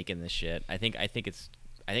making this shit. I think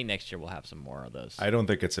next year we'll have some more of those. I don't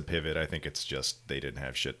think it's a pivot. I think it's just they didn't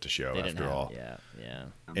have shit to show They didn't after have- all, Yeah.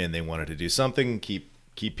 and they wanted to do something, keep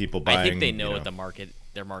people buying. I think they know you what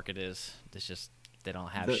their market is. It's just they don't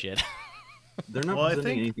have The- shit. They're not Well, I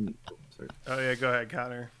presenting think- anything. Oh, sorry. Oh yeah, go ahead,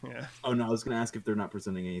 Connor. Yeah. Oh no, I was gonna ask if they're not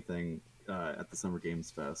presenting anything at the Summer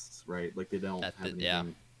Games Fest, right? Like they don't That's have it, yeah.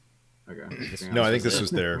 anything. Okay. No, I think was this it.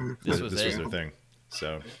 was their This was it. their thing.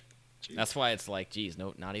 So, That's why it's like, geez,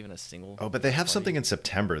 no, not even a single. oh, but they have party. something in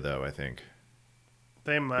September though. I think.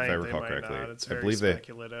 They might. I They recall might correctly. not. It's I very believe they-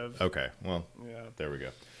 speculative. Okay, well, Yeah. there we go.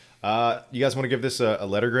 You guys want to give this a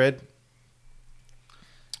letter grade?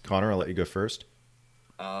 Connor, I'll let you go first.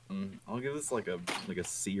 I'll give this like a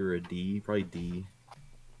C or a D, probably D.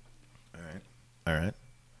 All right.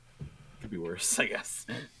 Could be worse, I guess.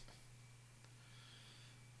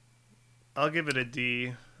 I'll give it a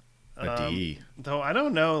D. A D. Though I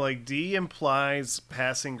don't know, like D implies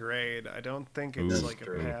passing grade. I don't think it's Ooh. like a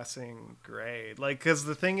True. passing grade. Like, because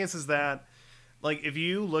the thing is that, like, if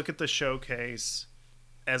you look at the showcase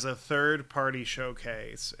as a third-party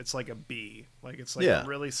showcase, it's like a B. Like, it's like Yeah. a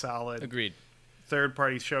really solid Agreed.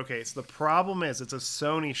 third-party showcase. The problem is it's a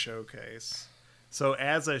Sony showcase. So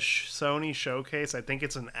as a Sony showcase, I think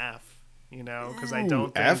it's an F. You know, because I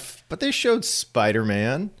don't think F, but they showed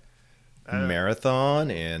Spider-Man, Uh, Marathon,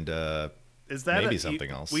 and is that maybe something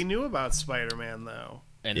else. We knew about Spider-Man though.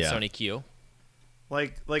 And Yeah. Sony Q.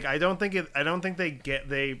 Like I don't think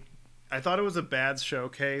I thought it was a bad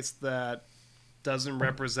showcase that doesn't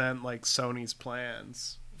represent like Sony's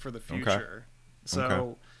plans for the future. So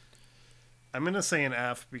Okay. I'm gonna say an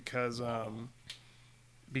F because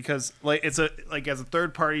because like it's a like as a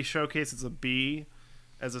third party showcase it's a B,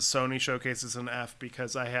 as a Sony showcase it's an F,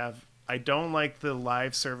 because I don't like the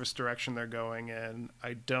live service direction they're going in.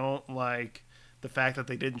 I don't like the fact that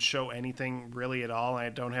they didn't show anything really at all, and I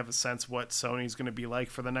don't have a sense what Sony's going to be like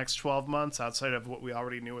for the next 12 months outside of what we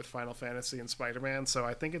already knew with Final Fantasy and Spider-Man. So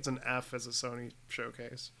I think it's an F as a Sony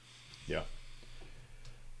showcase. Yeah.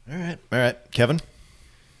 All right, Kevin.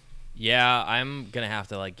 Yeah, I'm gonna have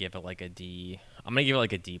to like give it like a D. I'm gonna give it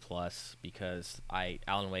like a D plus because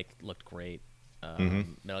Alan Wake looked great.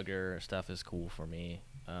 Metal Gear stuff is cool for me.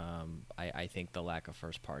 I think the lack of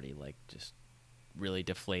first party like just really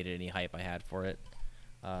deflated any hype I had for it.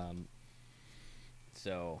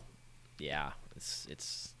 So yeah,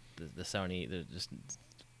 it's the Sony. There's just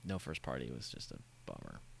no first party was just a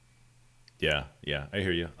bummer. Yeah, I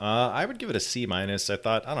hear you. I would give it a C minus. I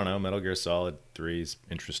thought, I don't know, Metal Gear Solid 3 is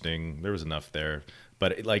interesting. There was enough there,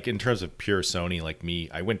 but like in terms of pure Sony, like me,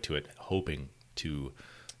 I went to it hoping to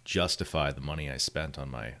justify the money I spent on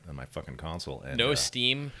my fucking console. And no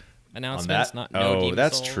Steam announcements. No Demon's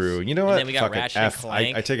that's Souls. true. You know what? And then we got Fuck it. Ratchet and F.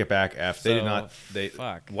 Clank. I take it back. F. They did not.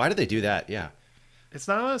 Fuck. Why did they do that? Yeah. It's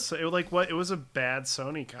not us. It was a bad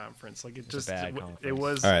Sony conference. Like it was a bad conference. It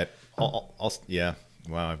was. All right. I'll yeah.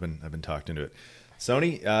 Wow, I've been talked into it.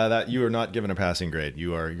 Sony, that you are not given a passing grade.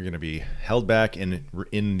 You're going to be held back in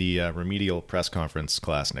the remedial press conference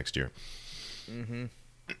class next year. Mm-hmm.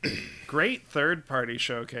 Great third party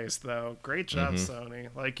showcase though. Great job, Sony.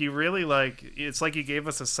 Like you really it's like you gave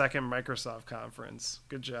us a second Microsoft conference.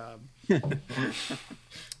 Good job.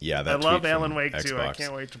 Yeah, I love Alan Wake too. I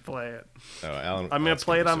can't wait to play it. Oh, Alan, I'm gonna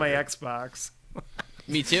play it on my Xbox.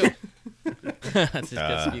 Me too.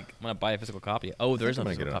 I'm gonna buy a physical copy. Oh, there is no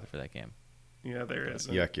physical copy for that game. Yeah, there is.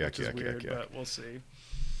 Yuck, Weird, yuck. But we'll see.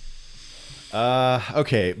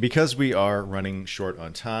 Okay, because we are running short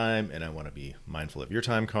on time, and I want to be mindful of your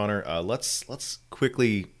time, Connor. Let's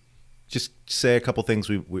quickly just say a couple things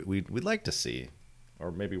we'd like to see,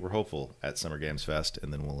 or maybe we're hopeful at Summer Games Fest,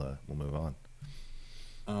 and then we'll move on.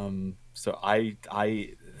 So I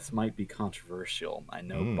this might be controversial. I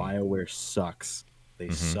know BioWare sucks. They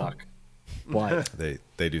suck. But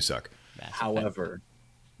they do suck. However,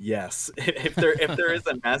 yes, if there is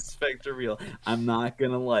a Mass Effect reveal, I'm not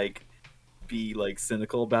gonna like be like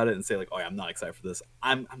cynical about it and say like, oh, I'm not excited for this.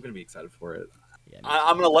 I'm gonna be excited for it. Yeah,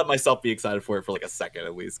 I'm gonna let myself be excited for it for like a second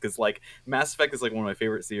at least, because like Mass Effect is like one of my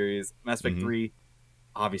favorite series. Mass Effect 3,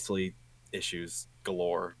 obviously issues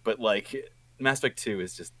galore, but like Mass Effect 2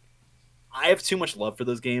 is just, I have too much love for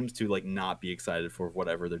those games to like not be excited for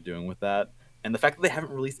whatever they're doing with that. And the fact that they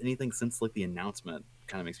haven't released anything since like the announcement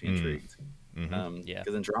kind of makes me intrigued.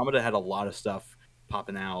 Because Andromeda had a lot of stuff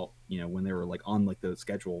popping out, you know, when they were like on like the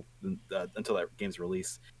schedule until that game's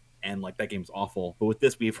release, and like that game's awful. But with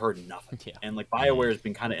this, we've heard nothing. And like BioWare has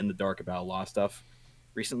been kind of in the dark about a lot of stuff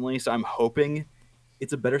recently, so I'm hoping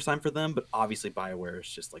it's a better sign for them. But obviously, BioWare is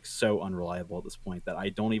just like so unreliable at this point that I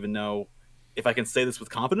don't even know if I can say this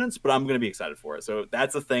with confidence. But I'm going to be excited for it. So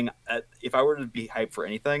that's the thing. If I were to be hyped for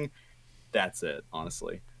anything, that's it,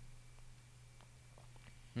 honestly.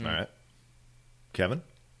 All right, Kevin.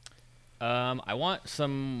 I want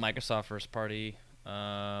some Microsoft first party, or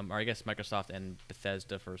I guess Microsoft and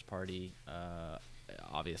Bethesda first party.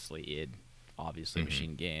 Obviously id, obviously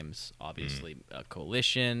Machine Games, obviously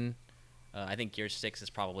Coalition. I think Gears 6 is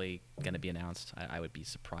probably going to be announced. I would be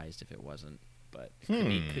surprised if it wasn't, but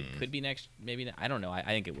could be next. Maybe I don't know. I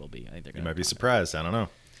think it will be. I think they're going. You might be surprised. I don't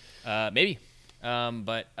know. Maybe,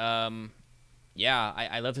 but yeah,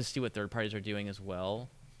 I love to see what third parties are doing as well.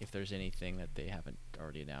 If there's anything that they haven't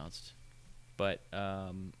already announced. But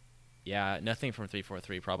yeah, nothing from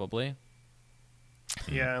 343 probably.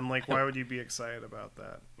 Yeah, and like, why would you be excited about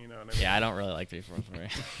that? You know what I mean? Yeah, I don't really like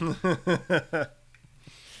 343.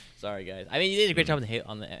 Sorry, guys. I mean, you did a great job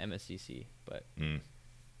on the MSCC, but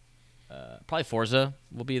probably Forza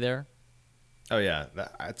will be there. Oh yeah,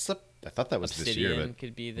 I thought that was Obsidian this year, but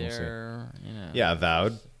could be there. You know. Yeah,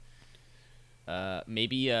 Avowed.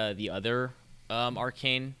 Maybe the other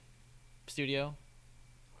Arcane studio.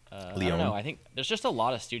 I don't know. I think there's just a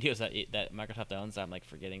lot of studios that Microsoft owns that I'm like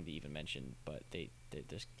forgetting to even mention, but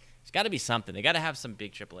there's got to be something. They got to have some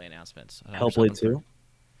big AAA announcements. Hellblade 2.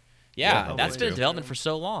 Yeah, that's been in development for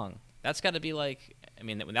so long. That's got to be like, I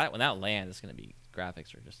mean, when that lands, it's going to be,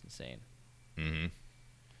 graphics are just insane. Mm-hmm.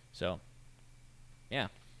 So, yeah,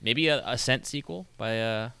 maybe a Ascent sequel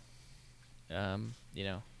by you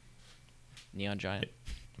know, Neon Giant.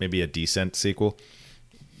 Maybe a Descent sequel.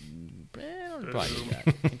 Probably do that.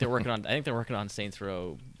 I think they're working on Saints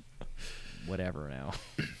Row, whatever now.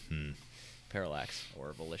 Parallax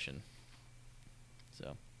or Volition.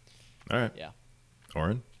 So. All right. Yeah.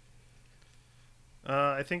 Oren?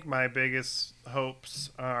 I think my biggest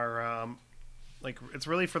hopes are like it's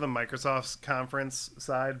really for the Microsoft's conference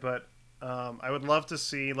side, but I would love to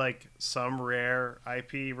see like some rare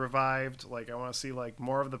IP revived. Like I want to see like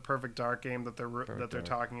more of the Perfect Dark game that they're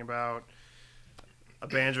talking about. A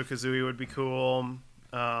Banjo-Kazooie would be cool.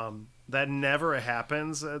 That never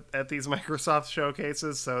happens at these Microsoft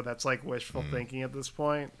showcases, so that's like wishful thinking at this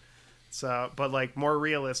point. So, but like more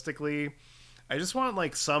realistically, I just want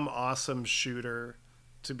like some awesome shooter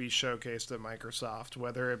to be showcased at Microsoft,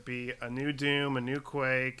 whether it be a new Doom, a new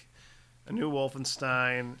Quake, a new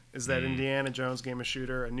Wolfenstein, is that Indiana Jones game a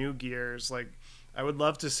shooter, a new Gears. Like, I would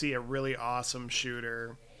love to see a really awesome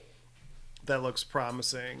shooter that looks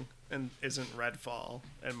promising and isn't Redfall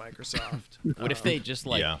at Microsoft. What if they just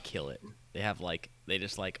kill it? They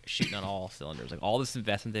just shooting on all cylinders. Like all this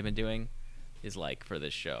investment they've been doing is like for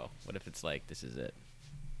this show. What if it's like this is it?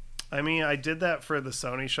 I mean, I did that for the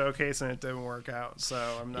Sony showcase and it didn't work out, so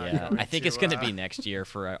I'm not. Yeah, I think it's going to be next year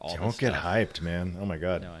for all. Don't get hyped, man. Oh my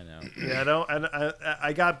god. No, I know. Yeah,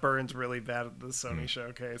 I got burned really bad at the Sony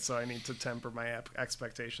showcase, so I need to temper my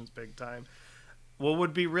expectations big time. What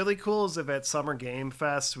would be really cool is if at Summer Game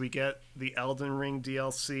Fest we get the Elden Ring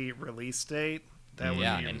DLC release date. That would be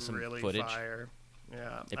and some really footage. Fire.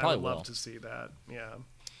 Yeah, They I probably would love will. to see that. Yeah.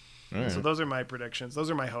 All right. So those are my predictions. Those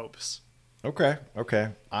are my hopes. Okay.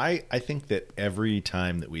 I think that every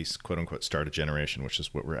time that we quote unquote start a generation, which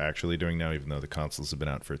is what we're actually doing now, even though the consoles have been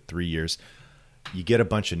out for 3 years, you get a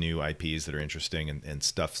bunch of new IPs that are interesting and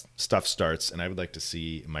stuff starts. And I would like to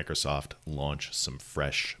see Microsoft launch some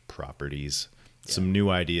fresh properties, some new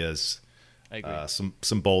ideas, I agree.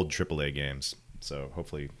 some bold AAA games. So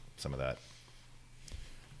hopefully some of that.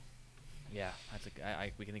 Yeah,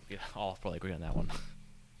 we can think we all probably agree on that one.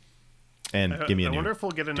 And give me a I new wonder if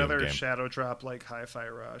we'll get Doom another game. Shadow Drop like Hi-Fi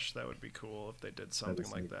Rush. That would be cool if they did something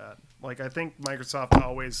like that. Like I think Microsoft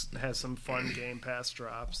always has some fun Game Pass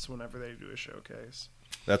drops whenever they do a showcase.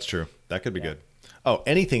 That's true. That could be good. Oh,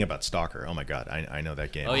 anything about Stalker. Oh my god, I know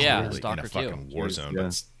that game. Oh, is yeah, really Stalker in a 2. fucking war zone. Yeah.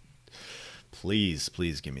 But please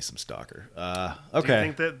give me some Stalker. Do Okay.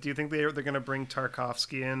 you think they're going to bring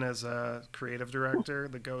Tarkovsky in as a creative director,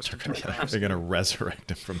 the ghost of Tarkovsky? They're gonna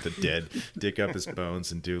resurrect him from the dead, dig up his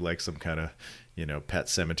bones, and do like some kind of, pet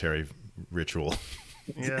cemetery ritual.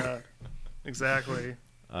 Yeah, exactly.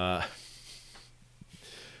 Oh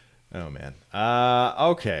man.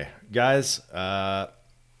 Okay, guys.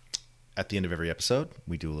 At the end of every episode,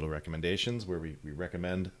 we do a little recommendations where we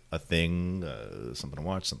recommend a thing, something to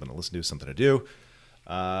watch, something to listen to, something to do.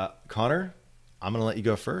 Connor, I'm going to let you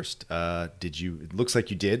go first. It looks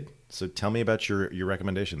like you did. So tell me about your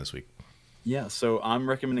recommendation this week. Yeah, so I'm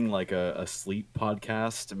recommending like a sleep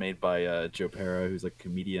podcast made by Joe Pera, who's like a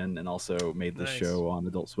comedian and also made the Nice. show on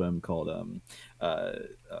Adult Swim called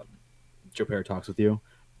Joe Pera Talks with You.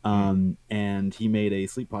 And he made a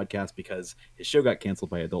sleep podcast because his show got canceled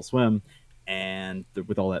by Adult Swim, and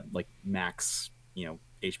with all that like Max,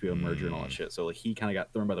 HBO merger and all that shit. So like he kind of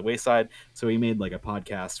got thrown by the wayside. So he made like a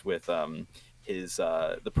podcast with his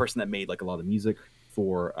the person that made like a lot of music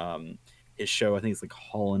for his show. I think it's like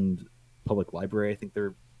Holland Public Library, I think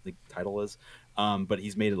their title is. But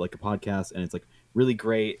he's made it like a podcast, and it's like really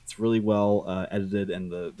great. It's really well edited,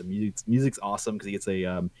 and the music's awesome because he gets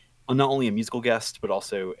a not only a musical guest but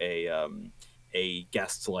also a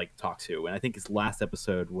guest to like talk to. And I think his last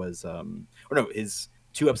episode was his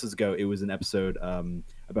 2 episodes ago it was an episode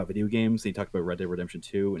about video games. And he talked about Red Dead Redemption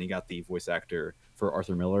 2, and he got the voice actor for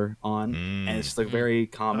Arthur Miller on, and it's just like very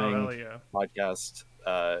calming Oh, hell yeah. podcast.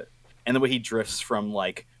 And the way he drifts from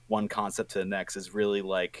like one concept to the next is really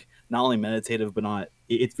like not only meditative but not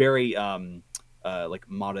it's very like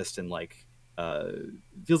modest and like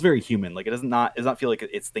feels very human. Like it does not feel like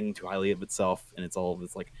it's thinking too highly of itself, and it's all of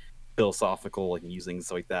this like philosophical like musings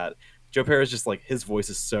stuff like that. Joe Pera is just like his voice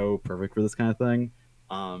is so perfect for this kind of thing.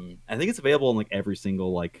 I think it's available on like every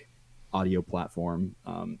single like audio platform,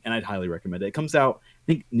 and I'd highly recommend it. It comes out, I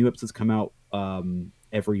think new episodes come out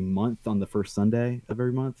every month on the first Sunday of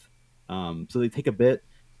every month. So they take a bit,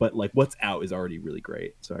 but like what's out is already really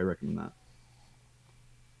great. So I recommend that.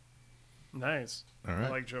 Nice. All right. I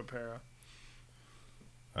like Joe Pera.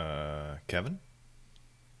 Kevin?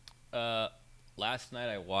 Last night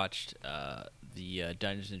I watched the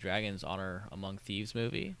Dungeons and Dragons Honor Among Thieves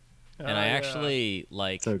movie, and I yeah. actually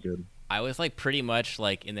So good. I was like pretty much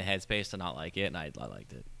like in the headspace to not like it, and I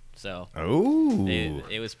liked it. So Oh.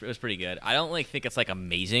 it was pretty good. I don't like think it's like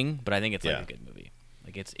amazing, but I think it's like Yeah. a good movie.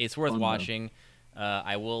 Like it's worth Fun, though. watching.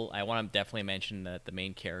 I want to definitely mention that the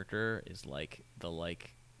main character is like the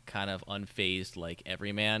kind of unfazed like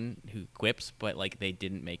everyman who quips, but like they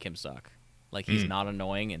didn't make him suck. Like he's not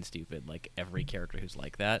annoying and stupid like every character who's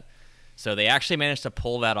like that. So they actually managed to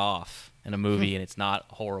pull that off in a movie, and it's not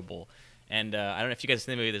horrible. And I don't know if you guys have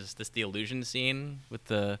seen the movie. There's this the illusion scene with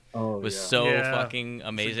the so Yeah. fucking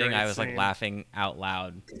amazing. great I was like scene. laughing out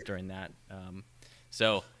loud during that.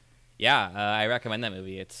 So yeah, I recommend that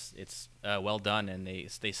movie. It's well done, and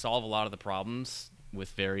they solve a lot of the problems with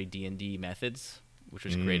very D&D methods, which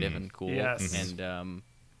was creative and cool. Yes. And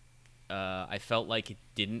I felt like it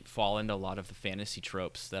didn't fall into a lot of the fantasy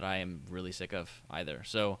tropes that I am really sick of either.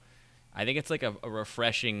 So I think it's like a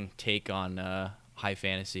refreshing take on high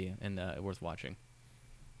fantasy and worth watching.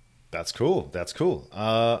 That's cool. That's cool.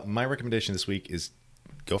 My recommendation this week is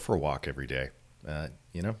go for a walk every day.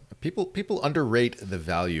 People underrate the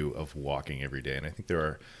value of walking every day, and I think there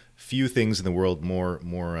are few things in the world more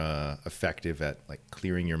effective at like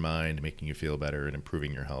clearing your mind, making you feel better, and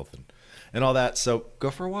improving your health and all that. So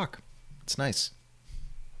go for a walk. It's nice.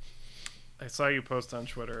 I saw you post on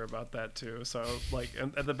Twitter about that too. So like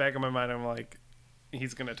at the back of my mind, I'm like,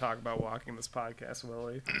 he's going to talk about walking this podcast, will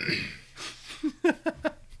he?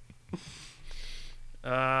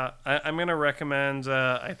 I'm going to recommend.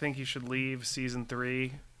 I think you should leave season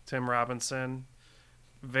 3. Tim Robinson,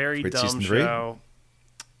 very Wait, dumb season 3? show.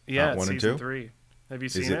 Yeah, Not it's 1 and season 2? 3. Have you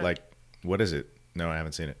seen Is it like, what is it? No, I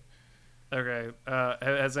haven't seen it. Okay.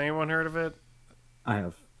 Has anyone heard of it? I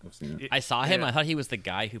have. I've seen it. I saw him. Yeah. I thought he was the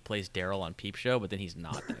guy who plays Daryl on Peep Show, but then he's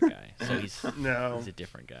not that guy. So he's a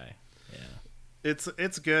different guy. Yeah.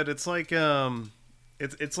 It's good. It's like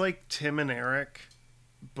it's like Tim and Eric,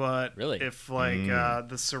 but Really? if like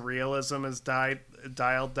the surrealism is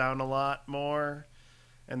dialed down a lot more,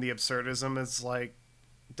 and the absurdism is like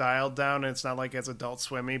dialed down, and it's not like as Adult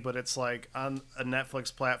Swimmy, but it's like on a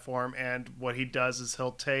Netflix platform. And what he does is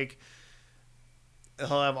he'll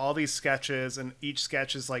have all these sketches, and each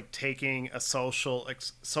sketch is like taking a social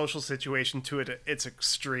situation to its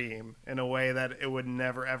extreme in a way that it would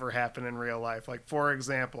never ever happen in real life. Like for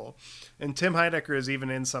example, and Tim Heidecker is even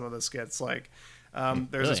in some of the skits. Like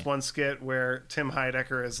there's this one skit where Tim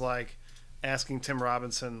Heidecker is like asking Tim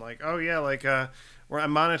Robinson, like, "Oh yeah, like where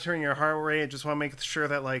I'm monitoring your heart rate. I just want to make sure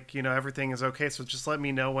that like everything is okay. So just let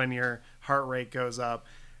me know when your heart rate goes up."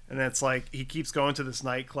 And it's like he keeps going to this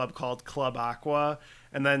nightclub called Club Aqua.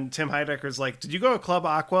 And then Tim Heidecker's like, "Did you go to Club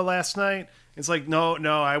Aqua last night?" It's like, no,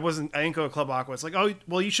 I didn't go to Club Aqua. It's like, "Oh,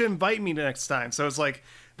 well, you should invite me next time." So it's like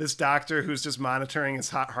this doctor who's just monitoring his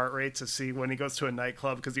heart rate to see when he goes to a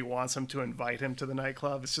nightclub because he wants him to invite him to the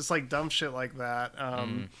nightclub. It's just like dumb shit like that.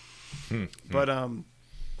 But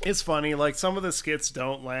it's funny. Like some of the skits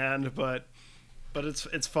don't land, but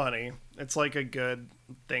it's funny. It's like a good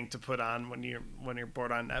thing to put on when you're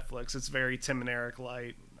bored on Netflix. It's very Tim and Eric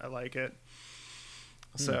light. I like it.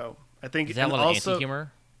 So I think Is that a lot of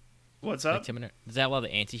anti-humor? What's Like up? Tim and Eric? Is that a lot of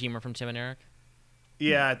the anti-humor from Tim and Eric?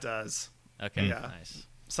 Yeah, it does. Okay, Yeah. nice.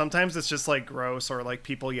 Sometimes it's just like gross or like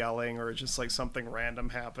people yelling or just like something random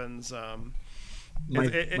happens.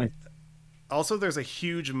 Also, there's a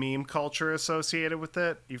huge meme culture associated with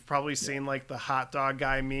it. You've probably seen like the hot dog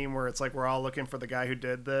guy meme where it's like we're all looking for the guy who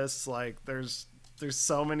did this. Like there's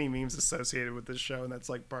so many memes associated with this show, and that's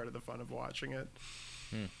like part of the fun of watching it.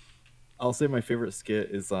 I'll say my favorite skit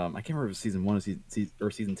is I can't remember if it's season 1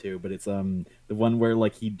 or season 2, but it's the one where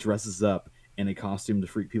like he dresses up in a costume to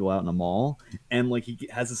freak people out in a mall, and like he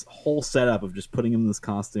has this whole setup of just putting him in this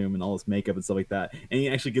costume and all this makeup and stuff like that, and he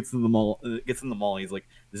actually gets in the mall. And he's like,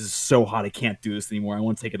 "This is so hot, I can't do this anymore. I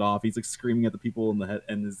want to take it off." He's like screaming at the people in the head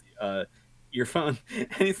and his earphone, and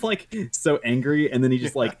he's like so angry, and then he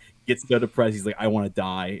just like gets so depressed. He's like, "I want to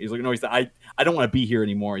die." He's like, "No," he's like, I don't want to be here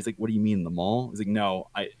anymore." He's like, "What do you mean, the mall?" He's like, "No,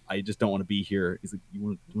 I just don't want to be here." He's like, you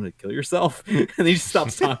want to kill yourself?" And he just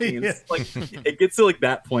stops talking. And it's like it gets to like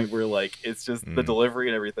that point where like it's just the delivery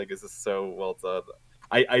and everything is just so well done.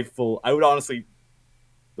 I would honestly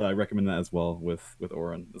recommend that as well with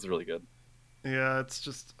Oren. It's really good. Yeah, it's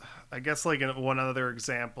just, I guess like one other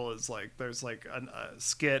example is like there's like a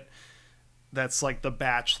skit that's like The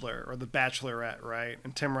Bachelor or The Bachelorette, right?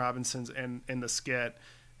 And Tim Robinson's in the skit,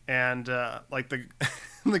 and like the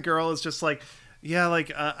the girl is just like, "Yeah,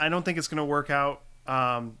 like I don't think it's gonna work out,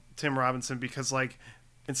 Tim Robinson, because like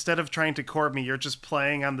instead of trying to court me, you're just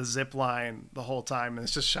playing on the zip line the whole time." And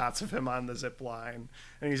it's just shots of him on the zip line,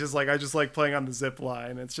 and he's just like, "I just like playing on the zip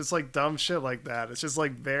line." It's just like dumb shit like that. It's just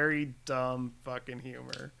like very dumb fucking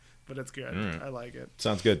humor, but it's good. I like it.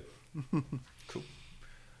 Sounds good. Cool.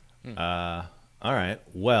 All right.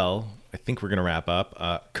 Well, I think we're going to wrap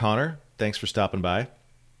up. Connor, thanks for stopping by.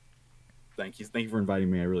 Thank you for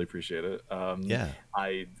inviting me. I really appreciate it. Yeah.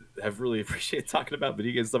 I have really appreciated talking about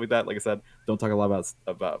video games and stuff like that. Like I said, don't talk a lot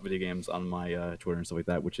about video games on my Twitter and stuff like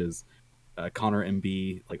that, which is Connor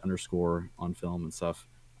MB like _ on film and stuff.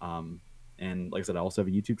 And like I said, I also have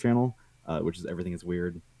a YouTube channel, which is Everything Is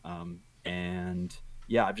Weird. And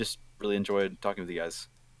yeah, I've just really enjoyed talking with you guys.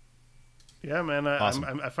 Yeah, man.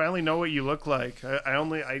 Awesome. I finally know what you look like. I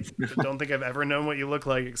don't think I've ever known what you look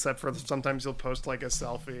like, except for sometimes you'll post like a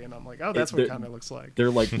selfie, and I'm like, oh, that's what Connor looks like. They're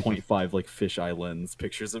like 0.5 like fisheye lens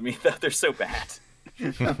pictures of me. They're so bad.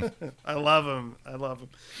 I love them.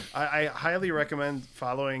 I highly recommend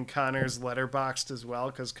following Connor's Letterboxd as well,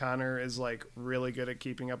 because Connor is like really good at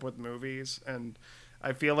keeping up with movies, and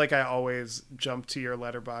I feel like I always jump to your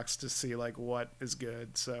Letterboxd to see like what is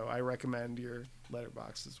good. So I recommend your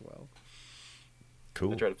Letterboxd as well.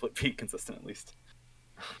 Cool. I try to be consistent at least.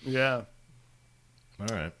 Yeah. All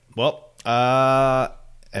right. Well,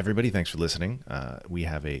 everybody, thanks for listening. We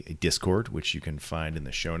have a Discord, which you can find in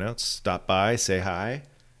the show notes. Stop by, say hi.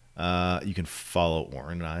 You can follow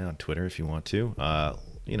Warren and I on Twitter if you want to.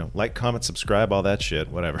 Like, comment, subscribe, all that shit,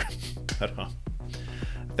 whatever. I don't know.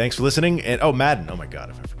 Thanks for listening. And Madden. Oh my God,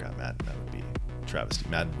 if I forgot Madden, that would be travesty.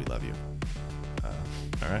 Madden, we love you.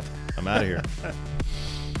 All right. I'm out of here.